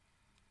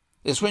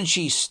 It's when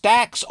she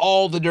stacks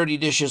all the dirty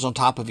dishes on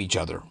top of each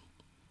other.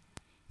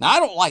 Now, I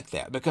don't like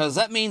that because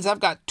that means I've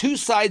got 2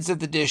 sides of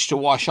the dish to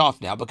wash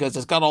off now because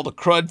it's got all the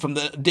crud from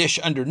the dish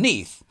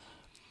underneath.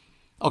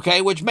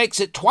 Okay, which makes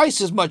it twice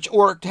as much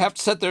work to have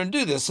to sit there and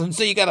do this. And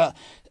so you gotta,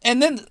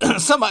 and then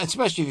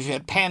especially if you've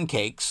had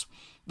pancakes,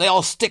 they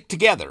all stick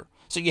together.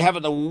 So you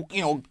have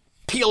to,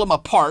 peel them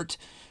apart.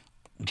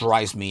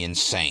 Drives me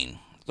insane.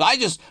 So I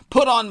just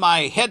put on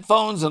my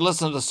headphones and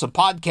listen to some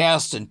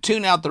podcasts and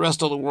tune out the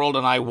rest of the world,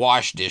 and I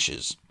wash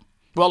dishes.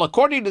 Well,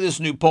 according to this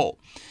new poll,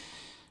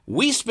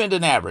 we spend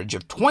an average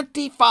of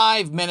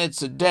 25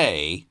 minutes a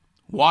day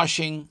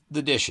washing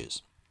the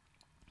dishes.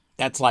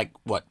 That's like,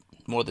 what,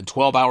 more than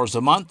 12 hours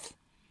a month?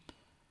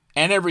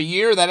 And every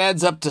year that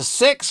adds up to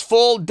 6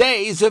 full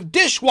days of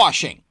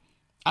dishwashing.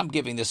 I'm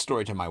giving this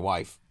story to my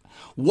wife.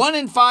 1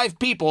 in 5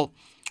 people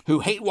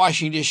who hate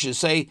washing dishes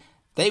say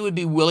they would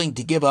be willing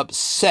to give up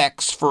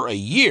sex for a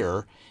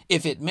year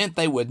if it meant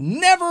they would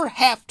never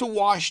have to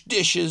wash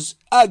dishes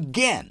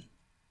again.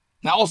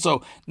 Now,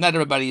 also, not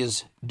everybody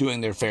is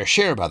doing their fair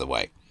share, by the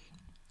way.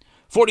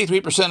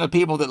 43% of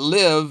people that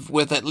live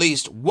with at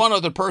least one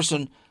other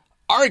person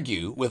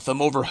argue with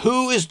them over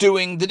who is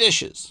doing the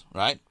dishes,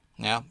 right?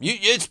 Now,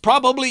 it's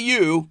probably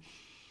you.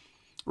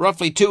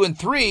 Roughly 2 in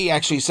 3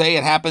 actually say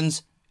it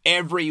happens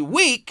every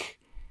week.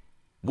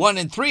 1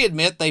 in 3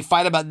 admit they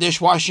fight about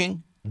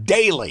dishwashing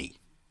daily.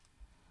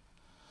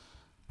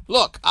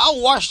 Look, I'll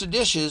wash the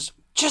dishes,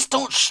 just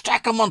don't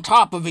stack them on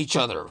top of each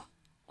other.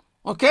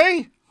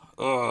 Okay?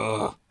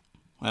 Well,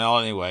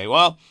 anyway,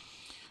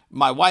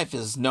 my wife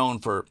is known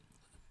for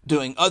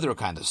doing other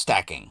kind of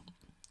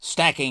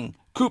stacking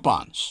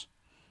coupons.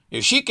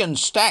 If she can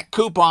stack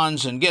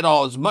coupons and get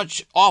as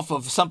much off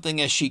of something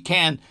as she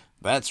can,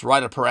 that's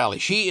right up her alley.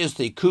 She is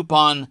the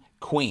coupon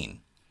queen.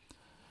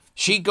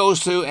 She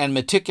goes through and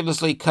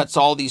meticulously cuts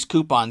all these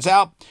coupons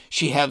out.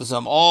 She has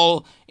them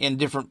all in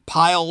different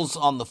piles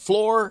on the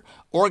floor,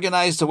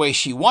 organized the way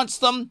she wants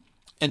them,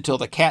 until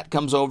the cat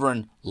comes over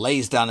and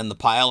lays down in the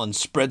pile and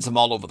spreads them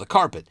all over the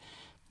carpet.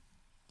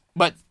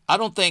 But I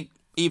don't think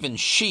even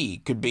she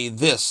could be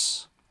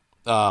this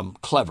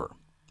clever.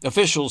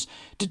 Officials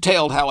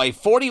detailed how a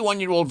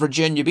 41-year-old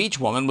Virginia Beach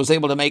woman was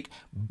able to make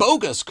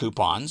bogus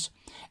coupons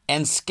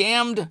and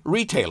scammed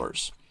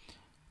retailers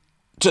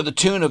to the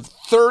tune of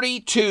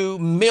 $32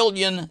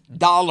 million.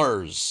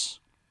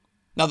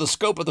 Now, the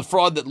scope of the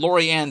fraud that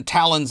Lori Ann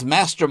Tallons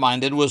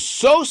masterminded was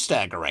so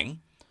staggering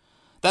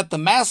that the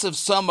massive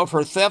sum of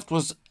her theft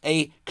was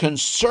a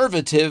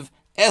conservative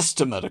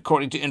estimate,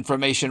 according to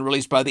information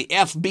released by the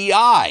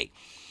FBI.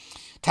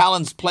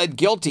 Tallons pled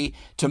guilty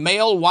to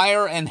mail,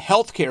 wire, and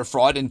healthcare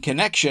fraud in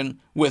connection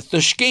with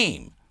the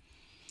scheme.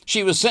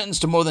 She was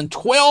sentenced to more than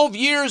 12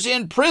 years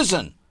in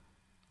prison.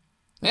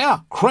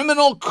 Yeah,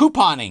 criminal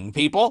couponing,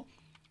 people.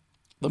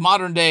 The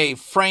modern-day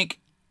Frank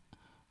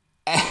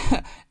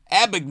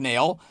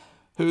Abagnale,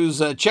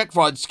 whose check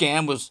fraud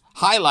scam was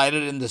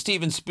highlighted in the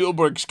Steven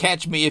Spielberg's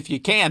Catch Me If You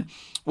Can,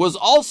 was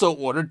also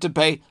ordered to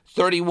pay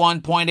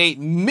 $31.8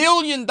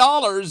 million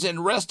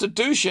in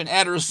restitution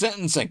at her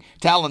sentencing.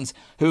 Tallons,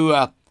 who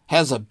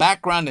has a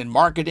background in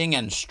marketing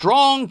and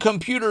strong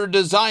computer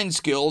design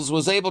skills,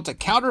 was able to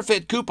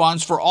counterfeit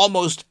coupons for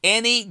almost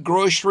any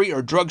grocery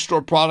or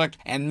drugstore product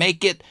and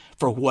make it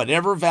for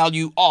whatever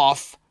value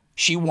off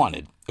she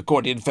wanted,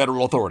 according to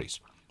federal authorities.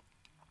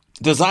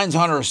 Designs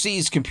on her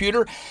seized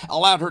computer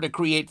allowed her to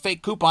create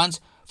fake coupons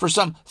for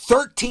some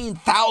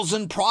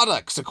 13,000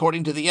 products,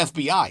 according to the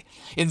FBI.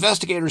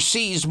 Investigators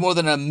seized more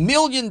than $1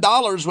 million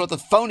worth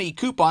of phony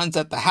coupons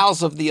at the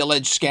house of the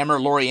alleged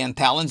scammer Lori Ann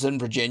Tallons in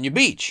Virginia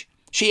Beach.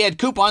 She had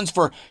coupons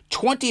for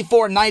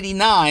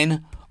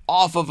 $24.99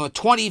 off of a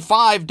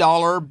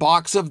 $25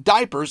 box of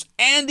diapers,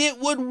 and it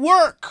would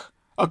work,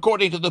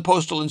 according to the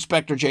postal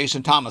inspector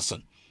Jason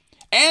Thomason.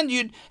 And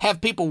you'd have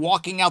people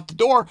walking out the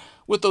door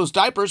with those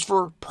diapers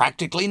for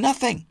practically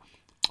nothing.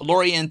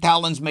 Lori Ann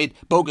Tallons made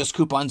bogus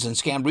coupons and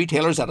scammed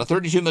retailers out of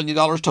 $32 million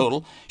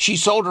total. She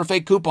sold her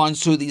fake coupons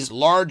to these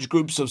large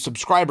groups of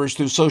subscribers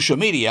through social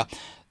media,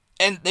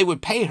 and they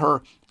would pay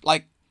her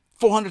like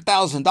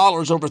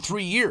 $400,000 over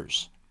 3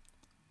 years.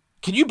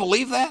 Can you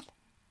believe that?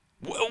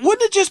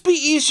 Wouldn't it just be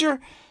easier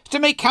to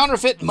make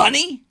counterfeit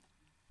money?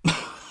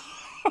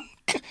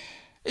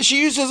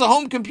 She uses a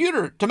home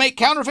computer to make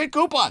counterfeit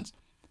coupons.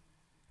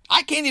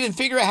 I can't even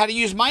figure out how to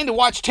use mine to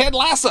watch Ted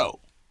Lasso.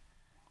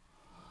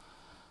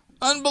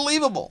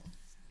 Unbelievable.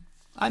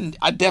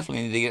 I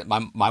definitely need to get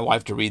my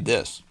wife to read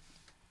this.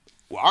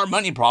 Our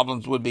money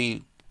problems would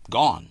be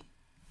gone.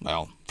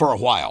 Well, for a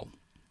while.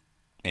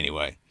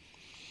 Anyway.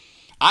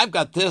 I've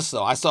got this,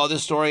 though. I saw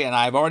this story, and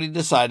I've already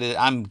decided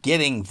I'm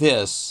getting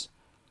this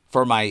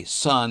for my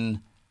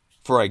son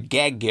for a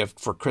gag gift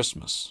for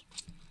Christmas.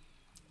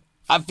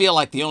 I feel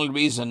like the only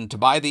reason to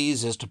buy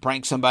these is to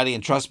prank somebody,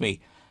 and trust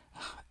me,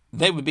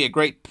 they would be a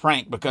great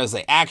prank because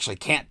they actually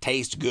can't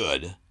taste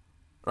good,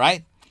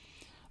 right?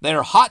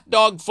 They're hot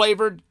dog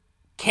flavored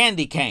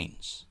candy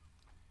canes.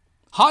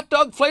 Hot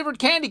dog flavored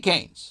candy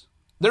canes.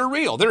 They're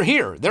real. They're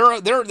here.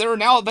 They're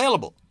now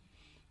available.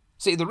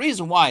 See, the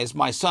reason why is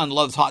my son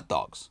loves hot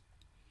dogs.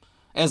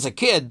 As a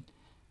kid,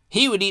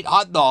 he would eat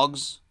hot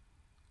dogs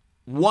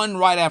one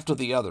right after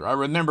the other. I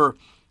remember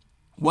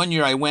one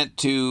year I went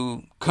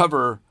to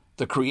cover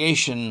the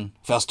Creation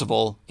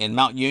Festival in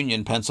Mount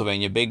Union,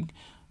 Pennsylvania, big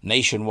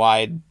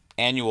nationwide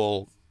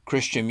annual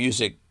Christian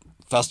music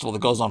festival that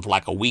goes on for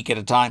like a week at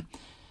a time.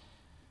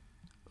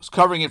 It was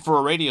covering it for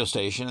a radio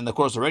station, and of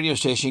course the radio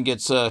station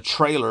gets a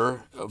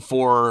trailer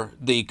for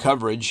the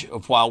coverage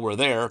of while we're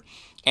there,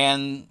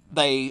 and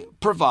they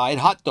provide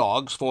hot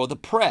dogs for the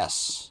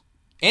press.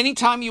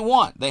 Anytime you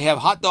want, they have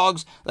hot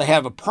dogs. They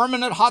have a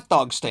permanent hot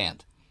dog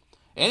stand.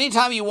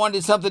 Anytime you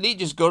wanted something to eat,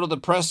 just go to the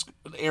press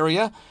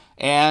area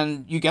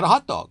and you get a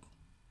hot dog.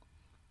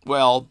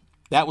 Well,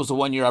 that was the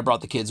one year I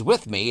brought the kids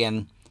with me,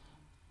 and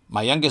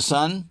my youngest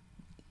son,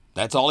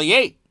 that's all he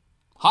ate.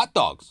 Hot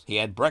dogs. He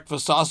had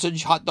breakfast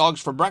sausage, hot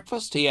dogs for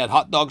breakfast. He had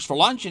hot dogs for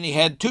lunch, and he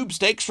had tube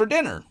steaks for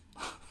dinner.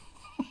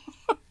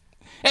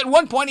 At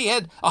one point, he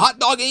had a hot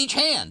dog in each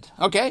hand.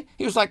 Okay?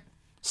 He was like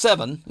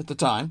 7 at the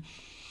time.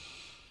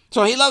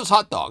 So he loves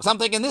hot dogs. I'm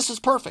thinking, this is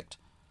perfect.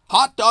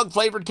 Hot dog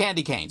flavored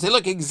candy canes. They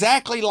look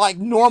exactly like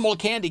normal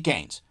candy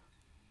canes.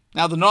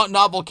 Now, the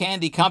novel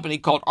candy company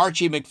called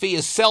Archie McPhee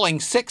is selling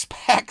 6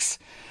 packs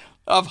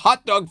of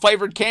hot dog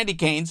flavored candy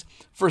canes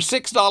for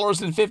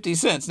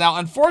 $6.50. Now,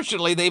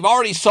 unfortunately, they've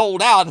already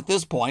sold out at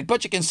this point,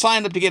 but you can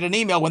sign up to get an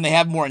email when they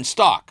have more in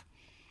stock.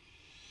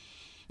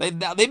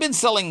 They've been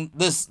selling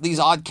these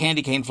odd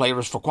candy cane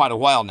flavors for quite a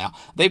while now.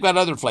 They've got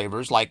other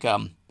flavors like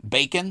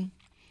bacon,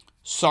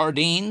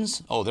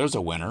 sardines. Oh, there's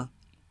a winner.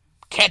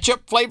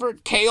 Ketchup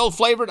flavored, kale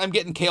flavored. I'm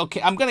going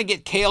to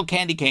get kale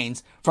candy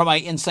canes from my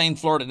insane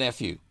Florida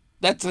nephew.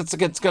 It's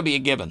going to be a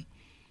given.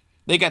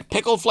 They got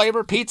pickle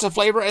flavor, pizza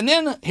flavor, and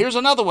then here's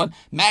another one,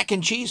 mac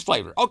and cheese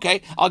flavor.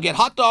 Okay, I'll get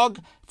hot dog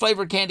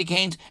flavored candy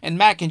canes and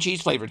mac and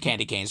cheese flavored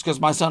candy canes because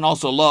my son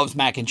also loves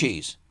mac and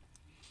cheese.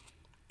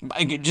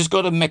 Just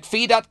go to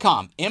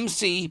McPhee.com,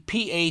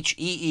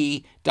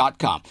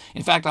 MCPHEE.com.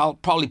 In fact, I'll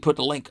probably put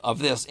a link of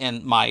this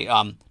in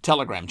my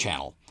Telegram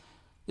channel.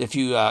 If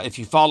you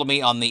follow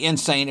me on the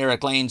Insane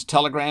Eric Lane's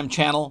Telegram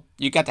channel,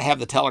 you got to have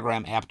the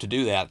Telegram app to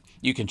do that.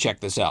 You can check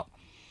this out.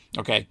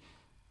 Okay.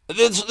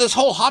 This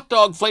whole hot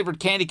dog flavored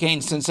candy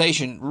cane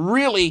sensation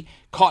really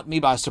caught me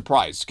by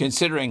surprise,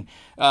 considering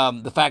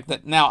the fact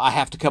that now I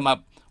have to come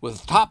up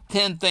with top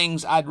 10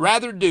 things I'd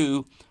rather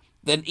do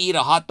than eat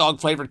a hot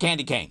dog flavored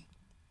candy cane.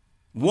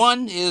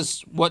 One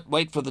is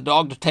wait for the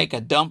dog to take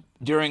a dump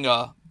during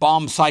a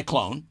bomb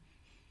cyclone.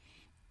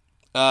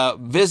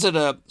 Visit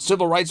a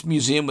civil rights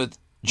museum with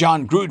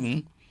John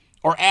Gruden,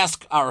 or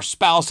ask our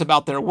spouse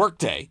about their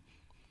workday.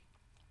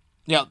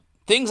 Yeah,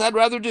 things I'd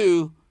rather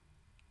do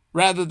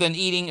rather than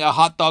eating a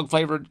hot dog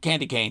flavored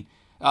candy cane,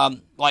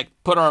 like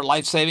put our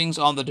life savings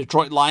on the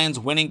Detroit Lions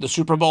winning the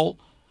Super Bowl,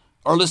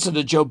 or listen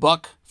to Joe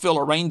Buck fill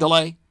a rain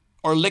delay,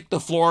 or lick the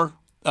floor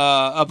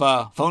of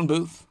a phone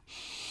booth.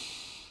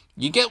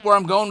 You get where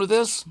I'm going with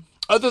this?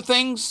 Other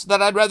things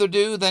that I'd rather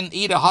do than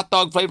eat a hot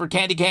dog flavored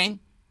candy cane: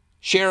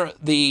 share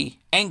the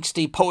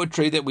angsty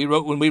poetry that we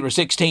wrote when we were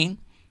 16,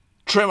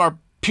 trim our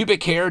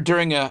pubic hair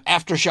during an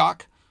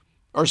aftershock,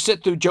 or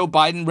sit through Joe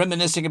Biden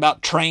reminiscing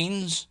about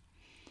trains.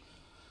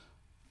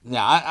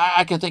 Now,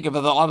 I can think of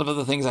a lot of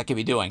other things I could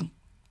be doing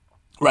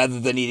rather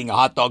than eating a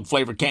hot dog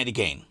flavored candy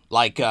cane,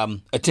 like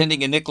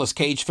attending a Nicolas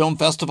Cage film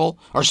festival,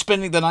 or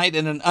spending the night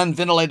in an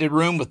unventilated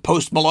room with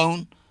Post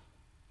Malone,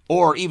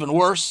 or even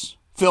worse,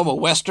 film a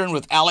Western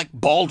with Alec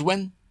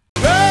Baldwin.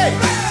 Hey,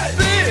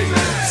 big,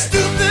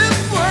 stupid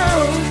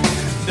world.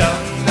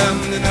 Dum,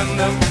 dum, dum,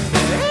 dum.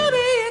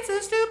 Baby, it's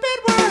a stupid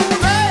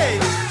world. Hey,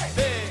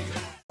 big.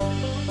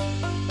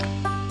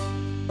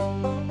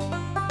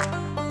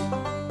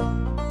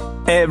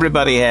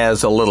 Everybody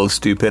has a little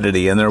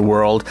stupidity in their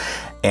world,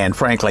 and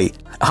frankly,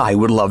 I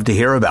would love to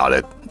hear about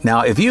it.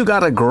 Now, if you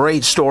got a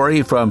great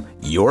story from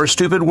your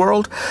stupid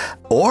world,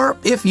 or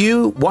if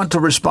you want to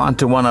respond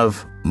to one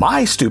of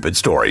my stupid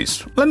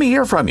stories, let me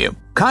hear from you.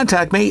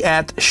 Contact me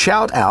at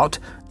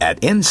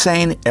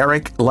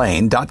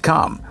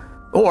shoutout@insaneericlane.com.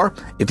 Or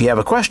if you have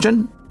a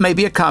question,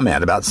 maybe a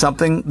comment about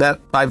something that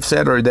I've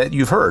said or that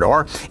you've heard,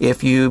 or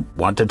if you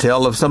want to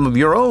tell of some of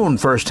your own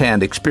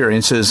firsthand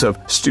experiences of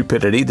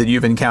stupidity that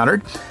you've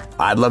encountered,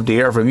 I'd love to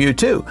hear from you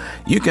too.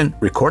 You can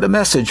record a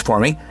message for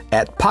me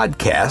at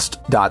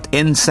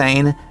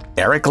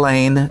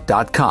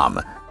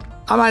podcast.insaneericlane.com.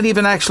 I might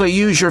even actually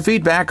use your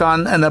feedback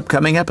on an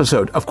upcoming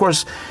episode. Of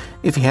course,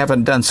 if you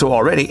haven't done so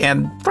already,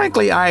 and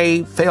frankly,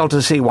 I fail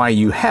to see why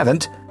you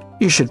haven't,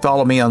 you should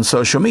follow me on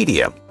social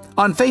media,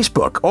 on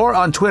Facebook or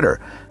on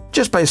Twitter,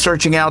 just by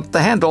searching out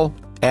the handle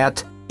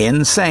at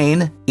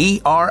Insane,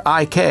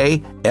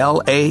 ERIKLANE.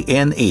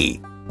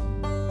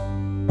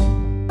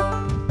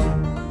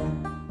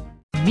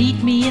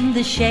 Meet me in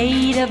the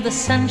shade of the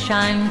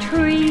sunshine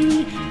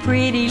tree,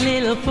 pretty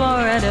little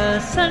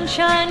Florida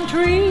sunshine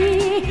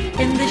tree,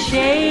 in the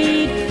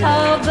shade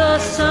of the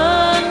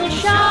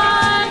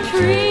sunshine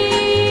tree.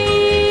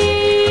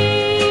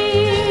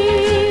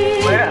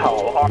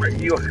 Well, are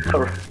you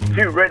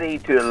ready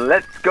to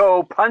let's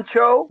go,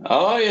 Pancho?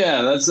 Oh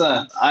yeah, that's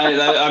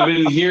I've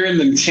been hearing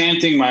them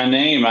chanting my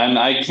name, and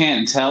I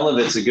can't tell if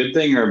it's a good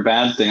thing or a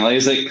bad thing. Like,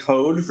 is it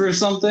code for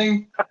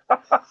something?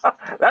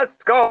 Let's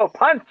go,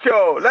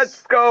 Pancho.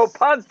 Let's go,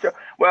 Pancho.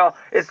 Well,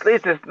 at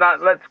least it's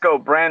not let's go,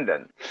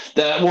 Brandon.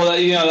 That's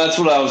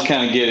what I was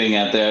kind of getting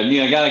at there.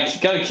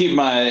 Gotta keep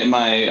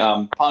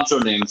my poncho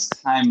names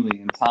timely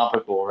and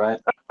topical, right?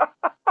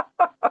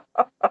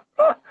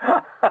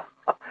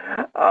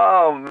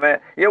 Oh man,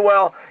 yeah.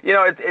 Well,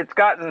 it's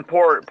gotten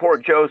poor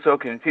Joe so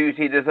confused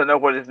he doesn't know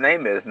what his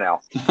name is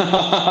now.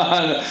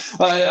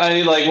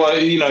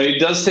 It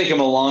does take him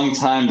a long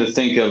time to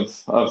think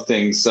of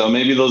things. So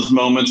maybe those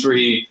moments where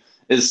he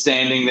is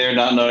standing there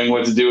not knowing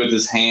what to do with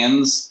his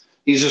hands,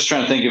 he's just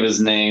trying to think of his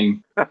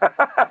name.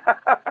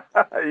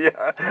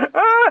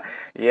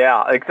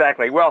 Yeah,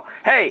 exactly. Well,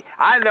 hey,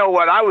 I know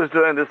what I was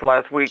doing this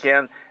last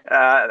weekend.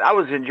 I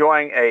was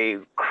enjoying a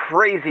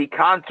crazy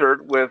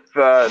concert with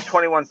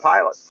 21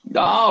 Pilots.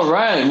 All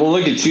right. Well,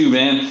 look at you,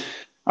 man.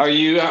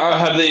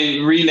 Have they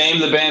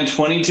renamed the band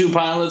 22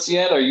 Pilots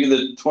yet? Are you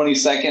the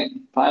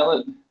 22nd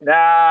pilot?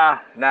 No.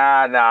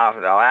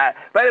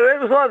 But it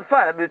was a lot of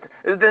fun. I mean,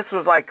 this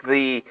was like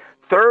the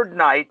third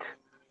night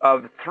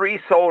of 3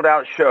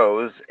 sold-out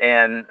shows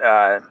in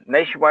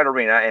Nationwide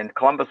Arena in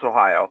Columbus,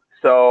 Ohio.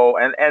 So,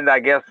 and I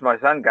guess my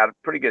son got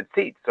pretty good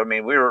seats. So, I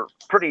mean, we were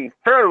fairly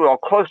well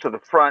close to the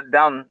front,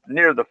 down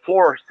near the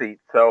floor seat.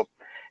 So,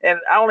 and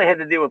I only had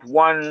to deal with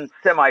one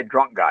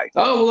semi-drunk guy.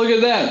 Oh, well, look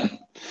at that.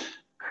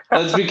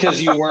 That's because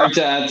you weren't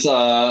at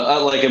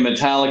like a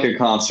Metallica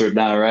concert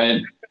now,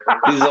 right?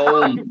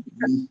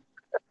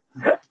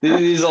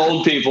 These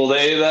old people,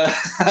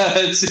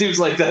 it seems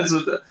like that's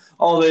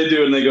all they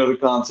do when they go to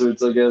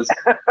concerts, I guess.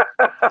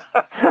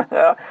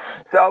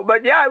 So,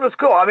 but yeah, it was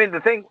cool. I mean,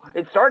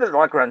 it started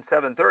like around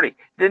 7:30.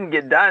 Didn't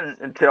get done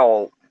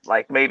until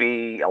like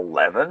maybe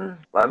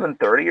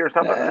 11:30 or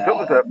something. Yeah, it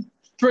was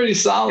pretty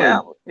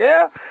solid.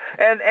 Yeah.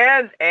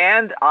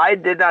 And I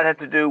did not have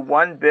to do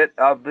one bit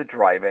of the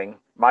driving.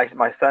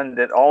 My son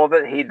did all of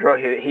it. He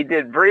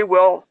did very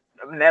well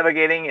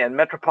navigating in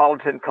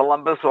metropolitan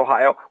Columbus,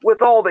 Ohio,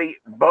 with all the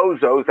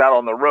bozos out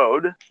on the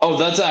road. Oh,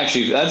 that's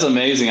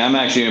amazing. I'm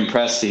actually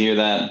impressed to hear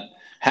that.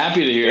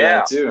 Happy to hear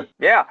that too.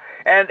 Yeah,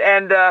 and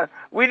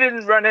we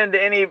didn't run into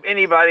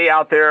anybody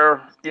out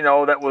there,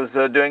 that was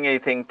doing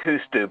anything too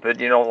stupid.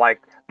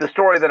 Like the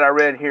story that I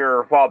read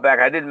here a while back.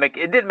 It didn't make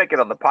it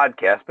on the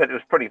podcast, but it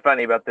was pretty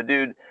funny about the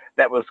dude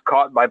that was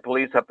caught by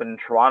police up in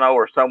Toronto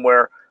or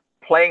somewhere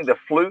playing the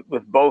flute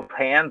with both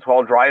hands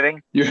while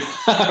driving. You're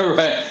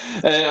right.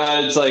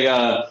 It's like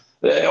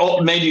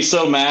it made you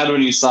so mad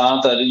when you saw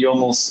it that you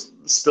almost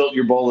spilt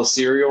your bowl of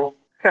cereal.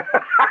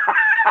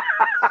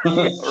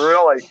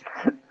 Really?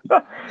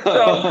 So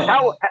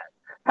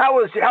how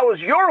was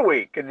your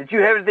week? Did you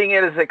have anything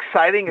as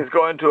exciting as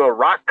going to a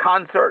rock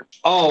concert?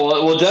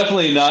 Oh, well,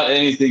 definitely not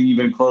anything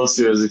even close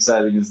to as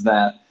exciting as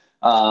that.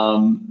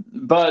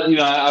 But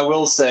I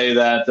will say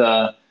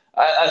that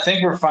I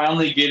think we're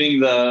finally getting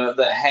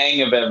the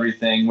hang of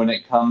everything when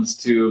it comes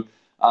to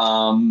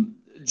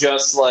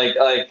just like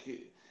I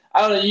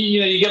don't know,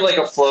 you get like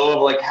a flow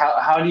of like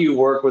how do you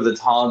work with a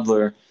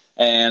toddler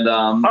and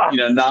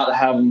not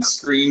have them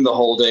scream the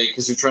whole day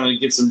because you're trying to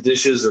get some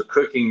dishes or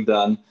cooking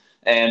done.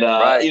 And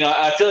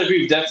I feel like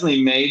we've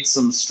definitely made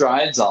some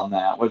strides on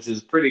that, which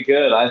is pretty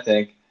good, I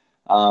think.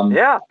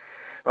 Yeah.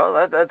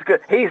 Well, that's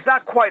good. He's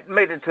not quite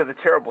made it to the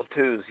terrible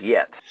twos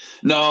yet.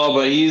 No,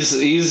 but he's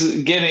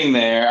getting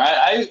there.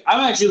 I'm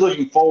actually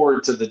looking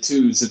forward to the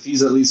twos if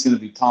he's at least going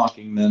to be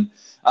talking then.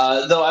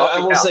 Though I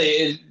will say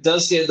it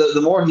does get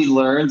the more he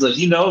learns, like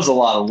he knows a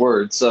lot of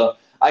words, so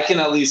I can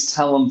at least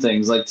tell him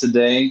things. Like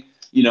today,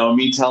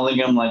 me telling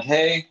him like,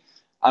 "Hey,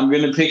 I'm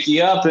going to pick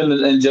you up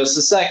in just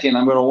a second.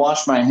 I'm going to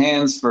wash my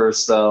hands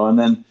first, though," and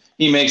then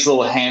he makes a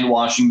little hand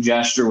washing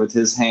gesture with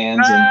his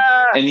hands,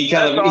 and he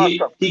kind of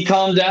awesome. he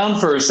calmed down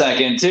for a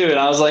second too, and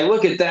I was like,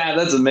 "Look at that,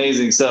 that's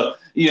amazing." So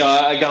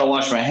I got to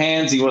wash my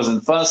hands. He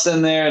wasn't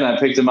fussing there, and I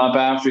picked him up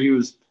after. He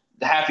was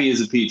happy as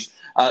a peach.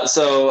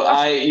 So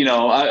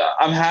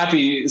I'm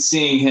happy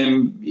seeing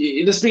him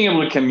just being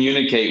able to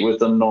communicate with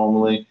them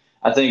normally.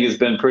 I think has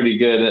been pretty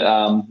good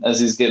as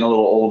he's getting a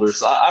little older.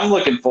 So I'm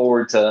looking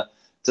forward to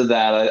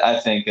that. I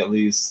think at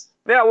least.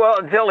 Yeah, well,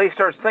 until he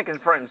starts thinking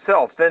for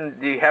himself, then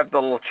you have the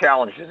little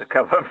challenges that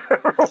come up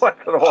every once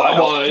in a while.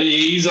 Well,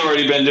 he's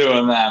already been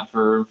doing that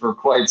for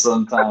quite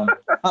some time.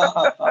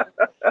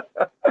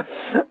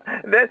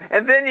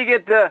 Then you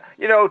get to,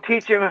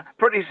 teach him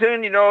pretty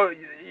soon, you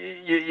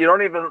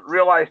don't even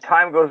realize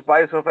time goes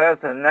by so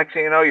fast, and the next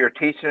thing you know, you're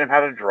teaching him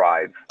how to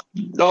drive.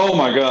 Oh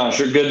my gosh,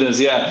 your goodness,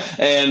 yeah.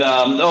 And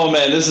oh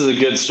man, this is a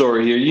good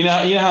story here. You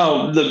know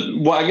how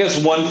I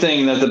guess one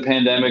thing that the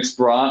pandemic's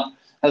brought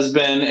has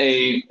been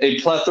a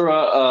plethora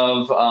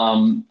of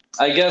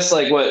I guess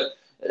like what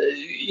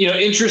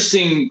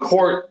interesting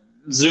court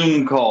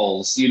Zoom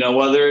calls,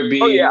 whether it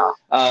be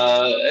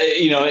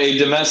a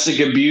domestic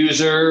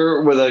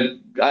abuser with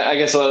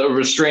a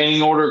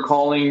restraining order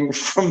calling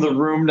from the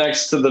room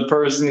next to the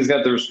person he's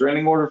got the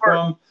restraining order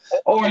from.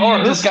 Or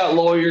you just got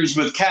lawyers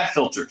with cat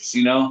filters,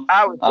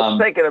 I was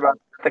just thinking about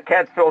the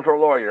cat filter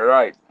lawyer,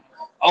 right?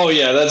 Oh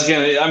yeah, that's a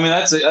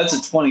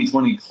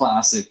 2020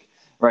 classic.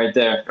 right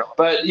there.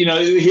 But,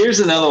 here's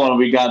another one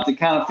we got that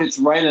kind of fits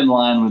right in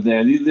line with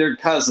there. They're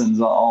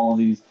cousins, all of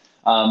these.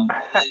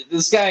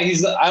 This guy,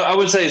 I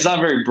would say he's not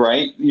very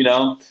bright,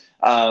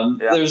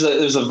 There's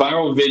a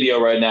viral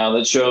video right now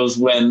that shows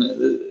when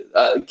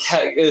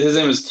his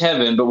name is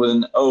Kevin, but with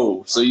an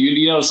O. So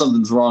you know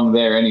something's wrong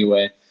there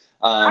anyway.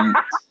 Kevin.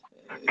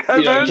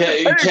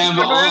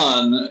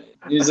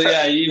 He's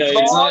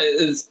it's not.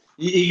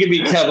 He could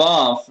be Kev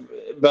off,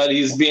 but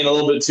he's being a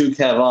little bit too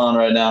Kev on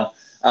right now.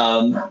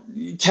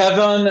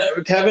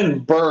 Kevin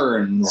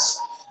Burns,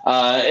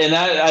 and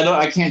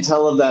I can't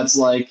tell if that's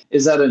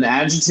is that an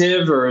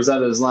adjective or is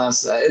that his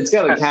last? It's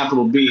got a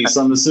capital B,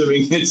 so I'm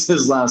assuming it's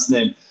his last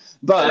name.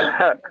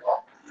 But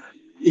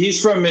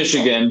he's from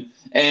Michigan,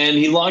 and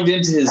he logged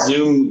into his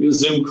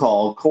Zoom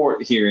call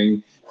court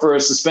hearing for a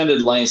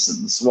suspended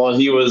license while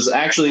he was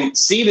actually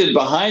seated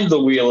behind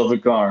the wheel of a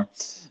car.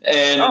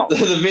 And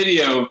the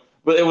video,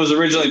 it was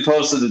originally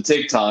posted to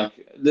TikTok.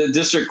 The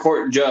district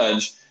court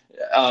judge,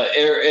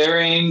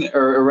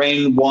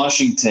 Elaine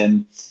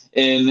Washington,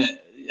 and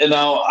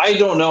now I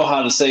don't know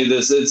how to say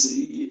this. It's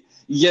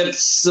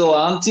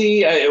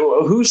Ypsilanti.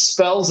 Who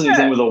spells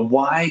anything with a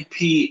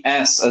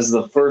YPS as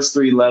the first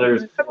three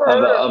letters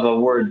of a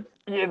word?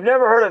 You've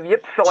never heard of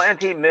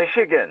Ypsilanti,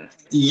 Michigan?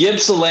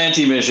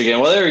 Ypsilanti, Michigan.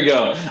 Well, there you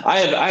go. I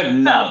have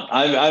not.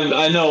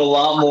 I know a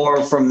lot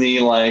more from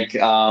the what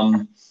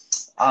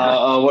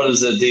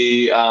is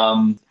it?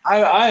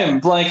 I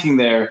am blanking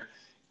there.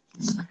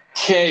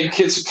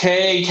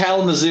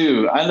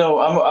 Kalamazoo. I know.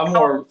 I'm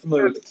more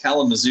familiar with the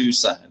Kalamazoo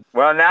side.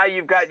 Well, now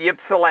you've got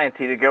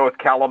Ypsilanti to go with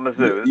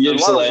Kalamazoo.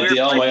 Ypsilanti.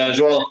 Oh my gosh.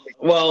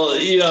 Well,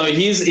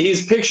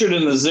 he's pictured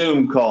in the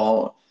Zoom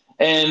call,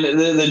 and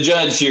the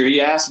judge here, he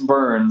asked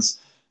Burns,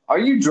 "Are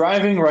you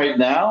driving right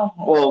now?"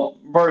 Well,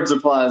 Burns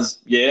replies,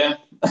 "Yeah,"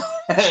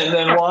 and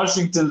then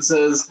Washington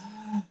says,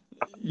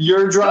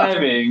 "You're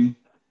driving.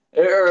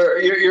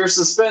 You're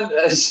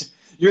suspended,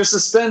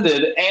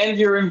 and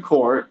you're in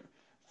court."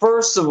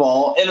 First of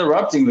all,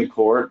 interrupting the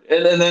court,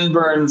 and then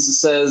Burns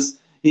says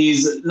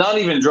he's not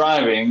even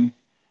driving.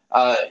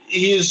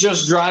 He is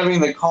just driving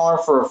the car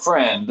for a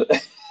friend.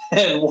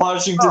 And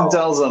Washington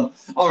tells him,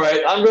 "All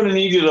right, I'm going to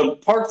need you to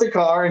park the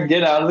car and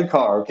get out of the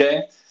car,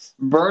 okay?"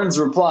 Burns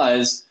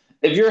replies,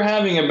 "If you're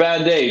having a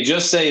bad day,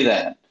 just say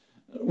that."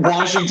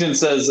 Washington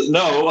says,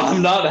 "No,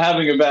 I'm not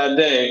having a bad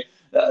day.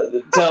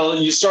 Till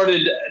you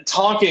started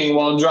talking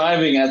while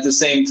driving at the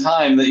same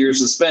time that you're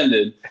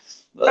suspended."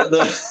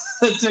 The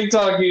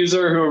TikTok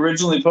user who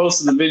originally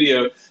posted the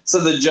video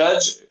said the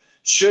judge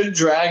should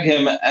drag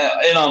him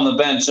in on the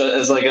bench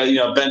as a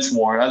bench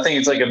warrant. I think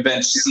it's like a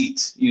bench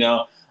seat, in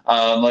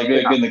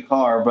the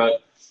car.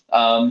 But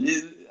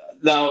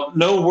now,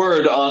 no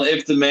word on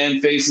if the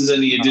man faces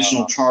any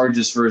additional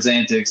charges for his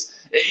antics.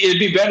 It'd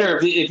be better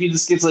if he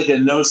just gets a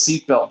no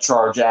seatbelt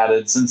charge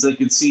added, since they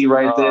could see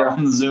right there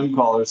on the Zoom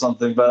call or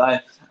something.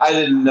 But I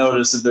didn't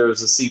notice if there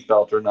was a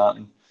seatbelt or not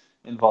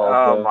involved.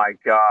 Oh my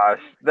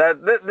gosh,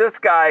 this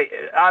guy!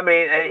 I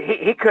mean,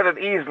 he could have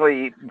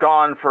easily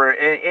gone for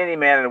any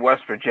man in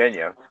West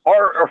Virginia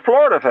or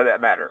Florida for that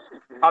matter.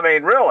 I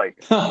mean, really,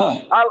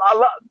 I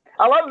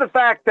love the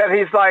fact that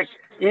he's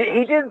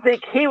he didn't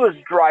think he was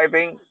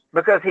driving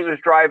because he was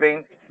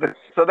driving,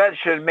 so that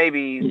should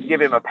maybe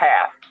give him a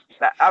pass.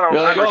 I don't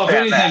know. If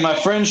anything, my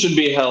friend should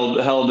be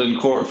held in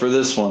court for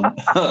this one.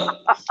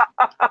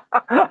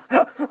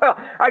 Well,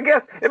 I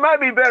guess it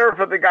might be better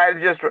for the guy to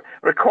just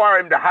require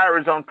him to hire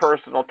his own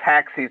personal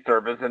taxi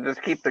service and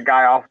just keep the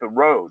guy off the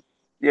road,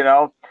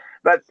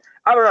 But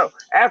I don't know.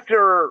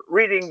 After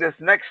reading this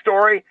next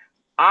story,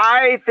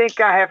 I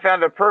think I have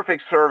found a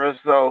perfect service,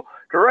 though,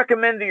 to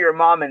recommend to your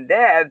mom and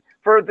dad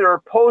for their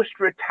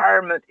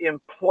post-retirement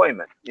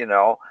employment, it'd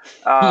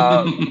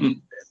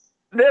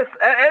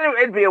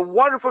be a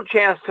wonderful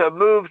chance to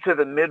move to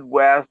the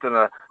Midwest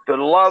and the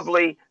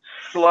lovely,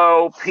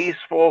 slow,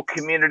 peaceful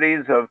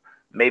communities of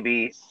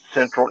maybe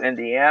central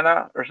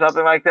Indiana or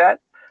something like that.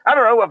 I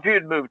don't know if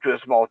you'd move to a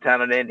small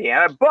town in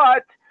Indiana,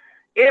 but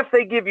if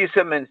they give you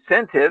some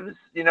incentives,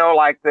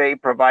 like they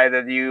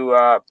provided you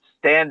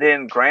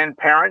stand-in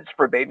grandparents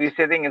for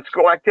babysitting and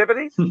school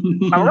activities, I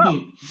don't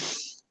know.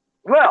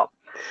 Well,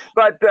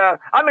 but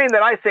I mean,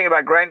 the nice thing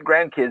about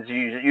grandkids,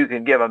 you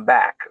can give them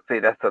back. See,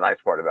 that's the nice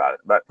part about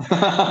it. But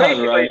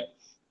basically, right.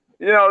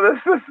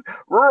 This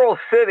rural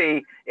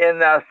city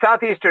in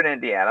southeastern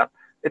Indiana,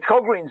 it's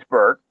called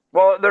Greensburg.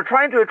 Well, they're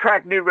trying to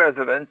attract new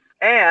residents,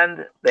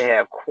 and they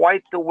have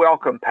quite the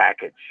welcome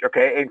package.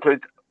 Okay, it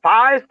includes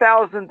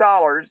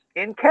 $5,000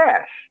 in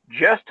cash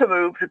just to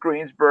move to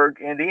Greensburg,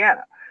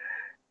 Indiana.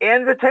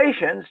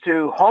 Invitations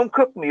to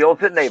home-cooked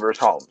meals at neighbors'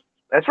 homes.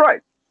 That's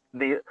right.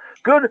 The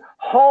good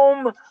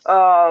home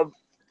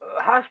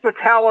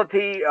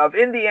hospitality of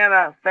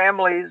Indiana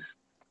families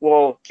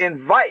will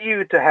invite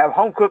you to have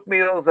home-cooked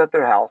meals at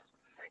their house.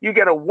 You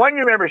get a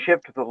one-year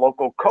membership to the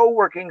local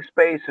co-working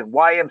space and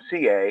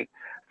YMCA,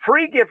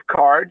 free gift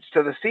cards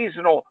to the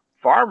seasonal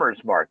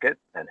farmers market,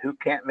 and who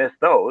can't miss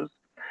those,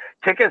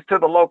 tickets to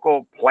the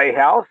local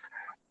playhouse,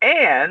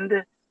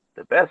 and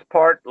the best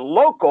part,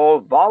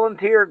 local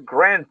volunteer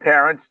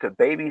grandparents to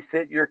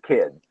babysit your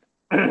kids.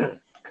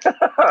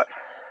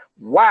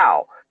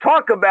 Wow.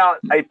 Talk about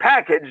a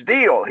package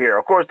deal here.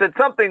 Of course, it's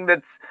something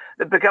that's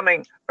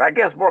becoming, I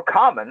guess, more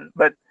common,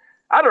 but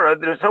I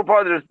don't know. So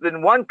far, there's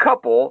been one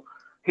couple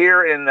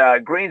here in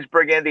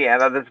Greensburg,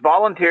 Indiana, that's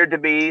volunteered to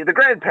be the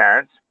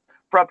grandparents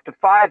for up to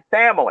 5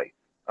 families.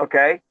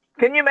 Okay.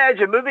 Can you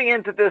imagine moving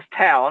into this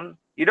town?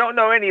 You don't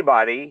know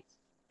anybody,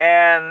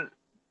 and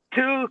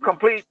 2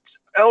 complete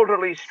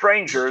elderly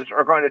strangers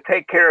are going to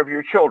take care of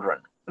your children.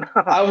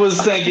 I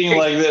was thinking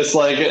like this,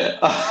 like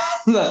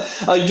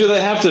do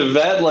they have to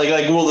vet?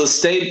 Like, will the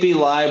state be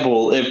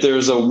liable if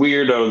there's a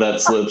weirdo that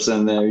slips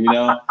in there? You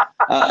know,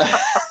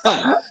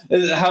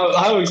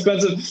 how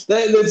expensive?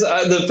 That's,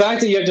 the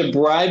fact that you have to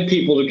bribe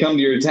people to come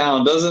to your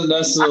town doesn't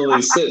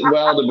necessarily sit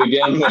well to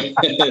begin with.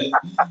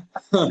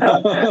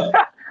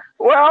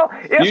 Well,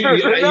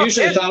 I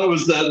usually thought it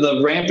was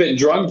the rampant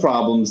drug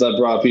problems that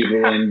brought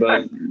people in,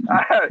 but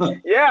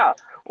yeah.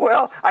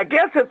 Well, I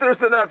guess if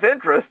there's enough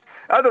interest,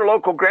 other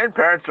local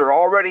grandparents are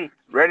already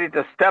ready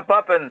to step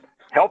up and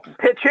help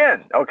pitch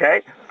in.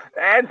 Okay,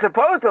 and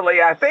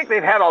supposedly, I think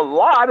they've had a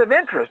lot of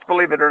interest.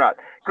 Believe it or not,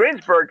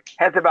 Greensburg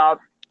has about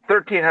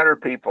 1,300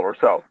 people or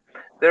so.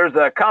 There's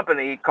a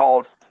company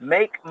called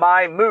Make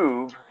My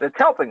Move that's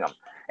helping them,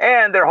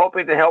 and they're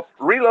hoping to help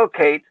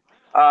relocate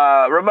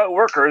remote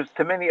workers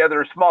to many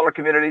other smaller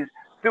communities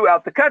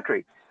throughout the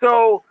country.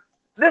 So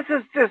this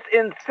is just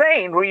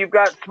insane where you've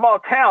got small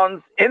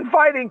towns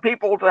inviting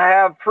people to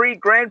have free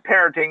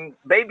grandparenting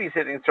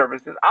babysitting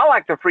services. I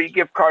like the free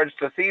gift cards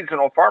to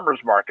seasonal farmers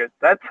markets.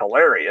 That's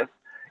hilarious,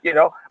 you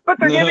know, but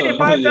they're giving you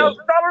 $5,000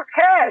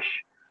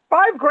 cash,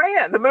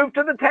 $5,000 to move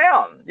to the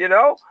town, you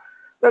know.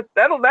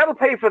 That'll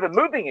pay for the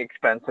moving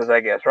expenses, I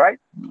guess, right?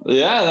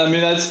 Yeah, I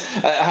mean, that's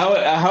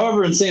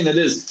however insane that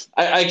is.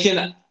 I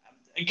can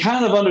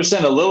kind of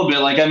understand a little bit.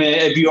 Like, I mean,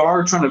 if you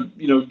are trying to,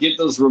 you know, get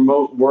those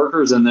remote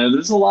workers in there,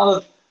 there's a lot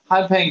of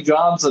high-paying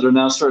jobs that are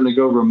now starting to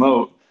go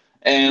remote.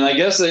 And I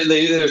guess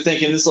they're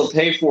thinking this will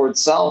pay for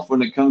itself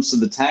when it comes to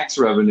the tax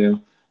revenue.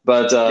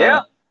 But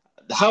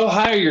how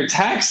high are your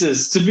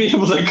taxes to be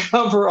able to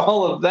cover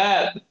all of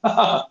that?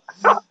 Oh,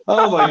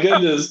 my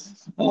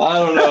goodness. I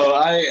don't know.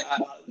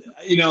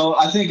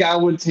 I think I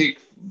would take,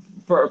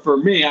 for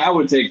me, I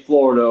would take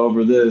Florida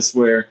over this,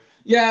 where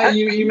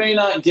you may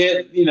not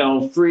get, you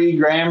know, free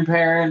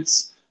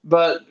grandparents,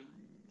 but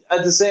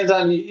at the same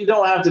time, you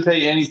don't have to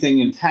pay anything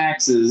in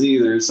taxes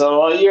either.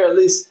 So you're at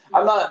least,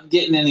 I'm not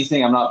getting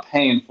anything I'm not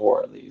paying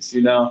for, at least,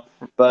 you know.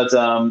 But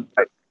however,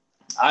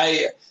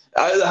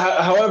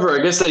 I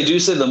guess they do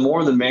say the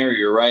more the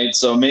merrier, right?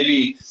 So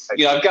maybe,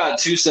 you know, I've got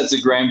 2 sets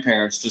of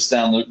grandparents just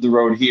down the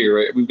road here,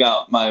 right? We've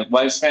got my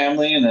wife's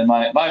family and then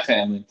my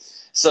family.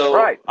 So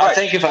I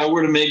think if I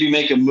were to maybe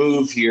make a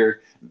move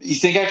here, you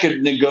think I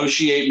could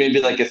negotiate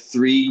maybe like a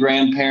 3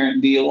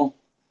 grandparent deal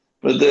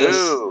with this?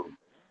 Ooh.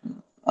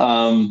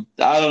 I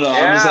don't know.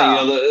 I'm just saying,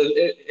 you know,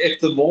 if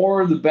the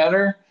more the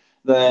better,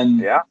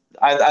 then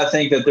I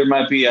think that there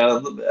might be a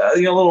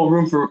little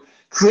room for.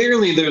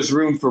 Clearly, there's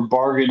room for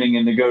bargaining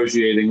and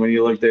negotiating when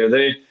you look there.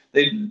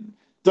 They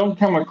don't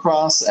come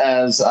across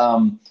as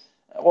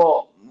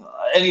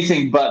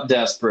anything but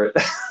desperate.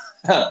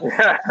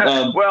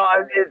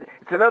 Well,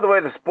 it's another way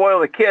to spoil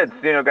the kids.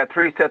 You know, got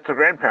 3 sets of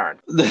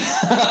grandparents.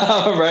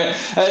 Right.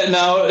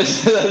 Now,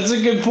 that's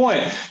a good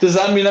point. Does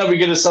that mean that we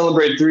get to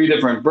celebrate 3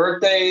 different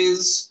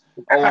birthdays,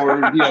 or,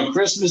 you know,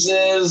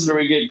 Christmases, or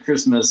we get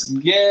Christmas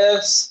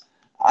gifts?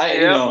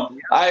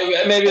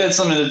 Maybe that's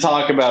something to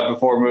talk about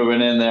before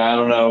moving in there. I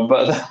don't know,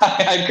 but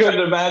I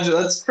couldn't imagine.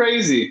 That's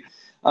crazy.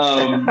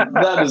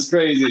 That is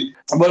crazy.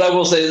 But I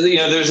will say, you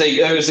know, there's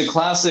a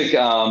classic,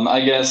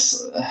 I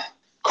guess,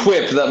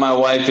 quip that my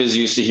wife is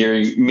used to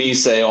hearing me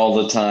say all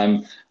the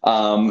time.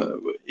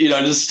 You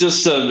know, just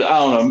to, I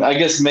don't know, I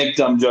guess make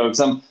dumb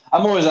jokes. I'm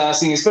always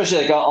asking,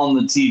 especially like on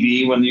the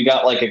TV when you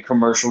got like a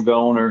commercial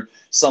going or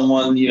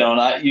someone, you know, and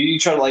I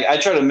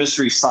try to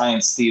mystery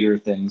science theater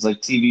things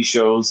like TV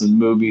shows and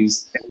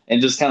movies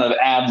and just kind of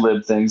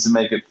ad-lib things to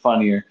make it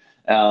funnier.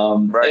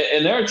 And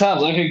there are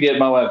times I could get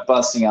my wife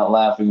busting out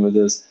laughing with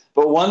this,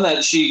 but one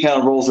that she kind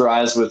of rolls her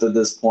eyes with at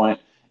this point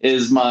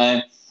is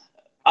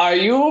 "Are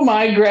you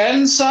my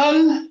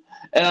grandson?"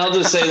 And I'll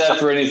just say that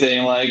for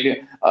anything,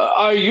 like,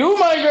 "Are you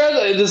my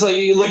grandson?" Just like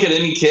you look at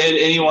any kid,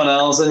 anyone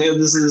else, and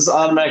this is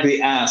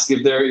automatically ask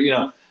if they're, you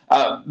know.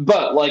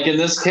 But like in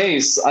this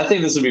case, I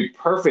think this would be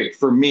perfect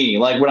for me.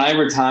 Like when I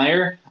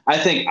retire, I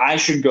think I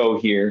should go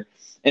here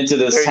into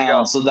this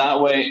town, so that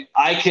way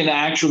I can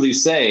actually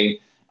say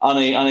on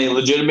a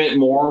legitimate,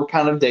 more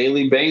kind of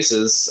daily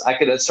basis, I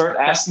could start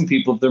asking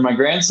people if they're my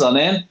grandson,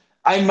 and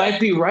I might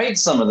be right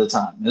some of the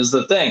time. Is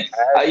the thing,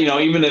 you know,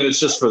 even if it's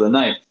just for the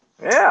night.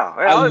 Yeah,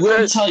 I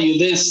will tell you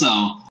this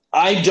though.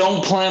 I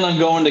don't plan on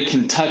going to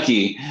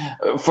Kentucky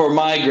for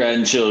my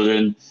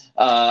grandchildren.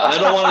 I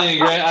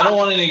don't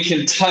want any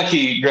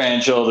Kentucky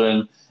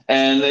grandchildren,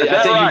 and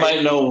I think you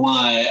might know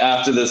why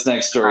after this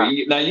next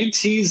story. Now, you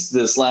teased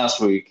this last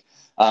week,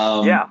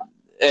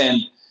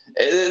 and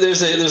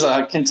There's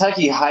a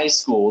Kentucky high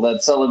school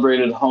that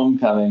celebrated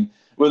homecoming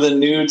with a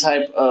new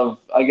type of,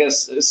 I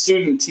guess,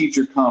 student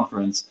teacher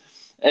conference,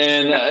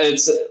 and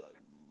it's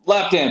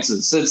lap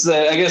dances.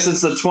 I guess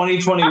it's the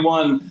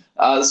 2021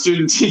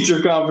 student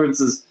teacher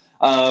conferences.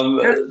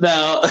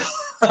 Now,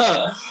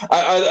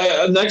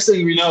 next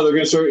thing we know, they're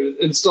going to start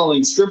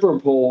installing stripper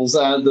poles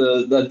at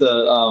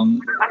the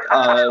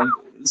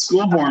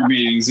school board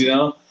meetings. Is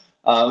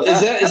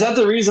that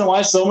the reason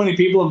why so many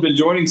people have been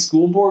joining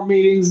school board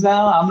meetings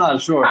now? I'm not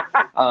sure.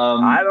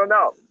 I don't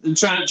know.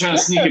 Trying to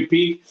sneak a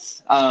peek.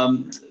 I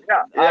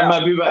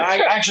might be, but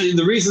actually,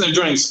 the reason they're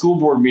joining school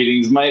board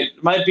meetings might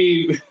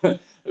be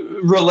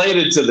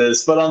related to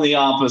this, but on the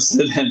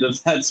opposite end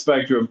of that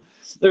spectrum.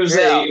 There's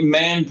a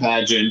man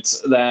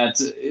pageant that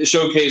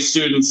showcased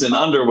students in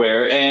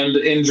underwear and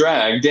in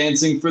drag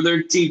dancing for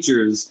their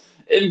teachers,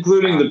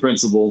 including the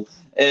principal,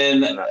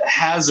 in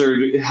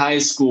Hazard High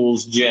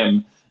School's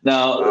gym.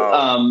 Now,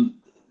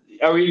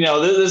 are we?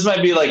 This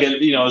might be like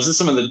is this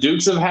some of the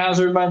Dukes of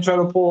Hazard might try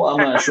to pull? I'm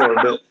not sure,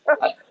 but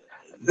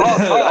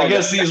I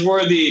guess these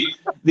were the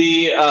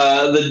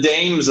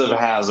dames of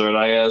Hazard,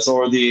 I guess,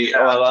 or I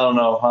don't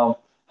know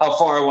how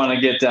far I want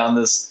to get down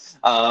this.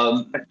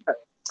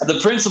 The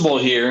principal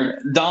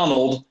here,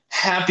 Donald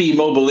Happy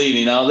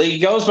Mobilini. Now, he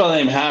goes by the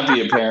name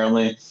Happy,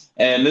 apparently,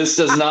 and this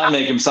does not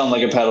make him sound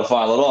like a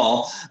pedophile at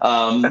all.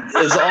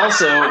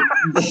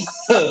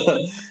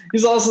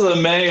 He's also the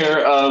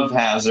mayor of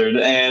Hazard,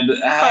 and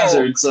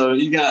Hazard. So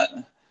you got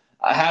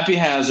Happy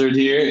Hazard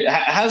here.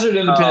 Hazard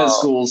Independent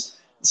Schools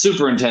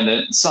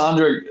superintendent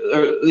Sandra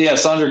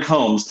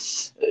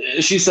Combs.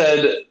 She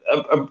said,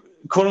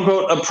 quote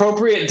unquote,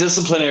 appropriate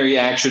disciplinary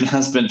action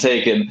has been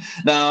taken.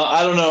 Now,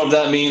 I don't know if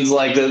that means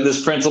like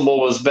this principal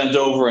was bent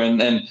over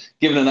and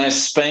given a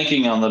nice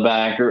spanking on the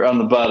back or on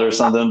the butt or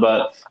something,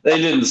 but they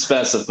didn't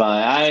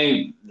specify.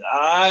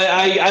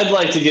 I'd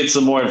like to get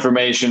some more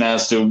information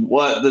as to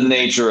what the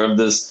nature of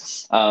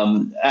this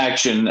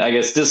action, I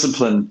guess,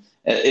 discipline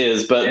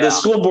is. But the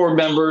school board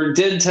member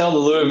did tell the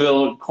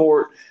Louisville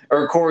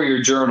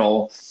Courier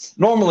Journal,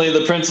 normally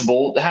the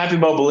principal, Happy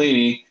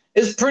Mobilini,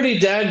 is pretty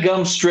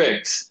dadgum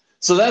strict.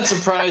 So that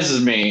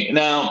surprises me.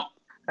 Now,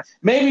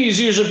 maybe he's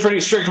usually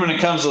pretty strict when it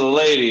comes to the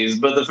ladies,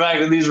 but the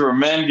fact that these were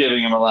men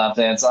giving him a lap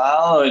dance, I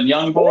don't know, and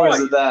young boys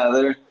at that.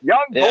 They're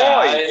young boys,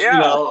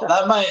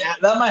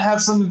 that might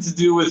have something to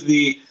do with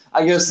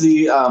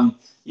loosening up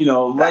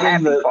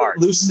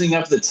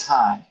the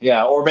tie,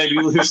 or maybe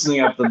loosening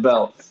up the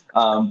belt.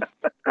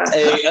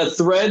 A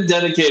thread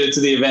dedicated to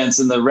the events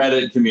in the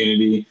Reddit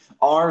community,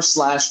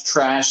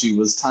 r/trashy,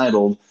 was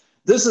titled,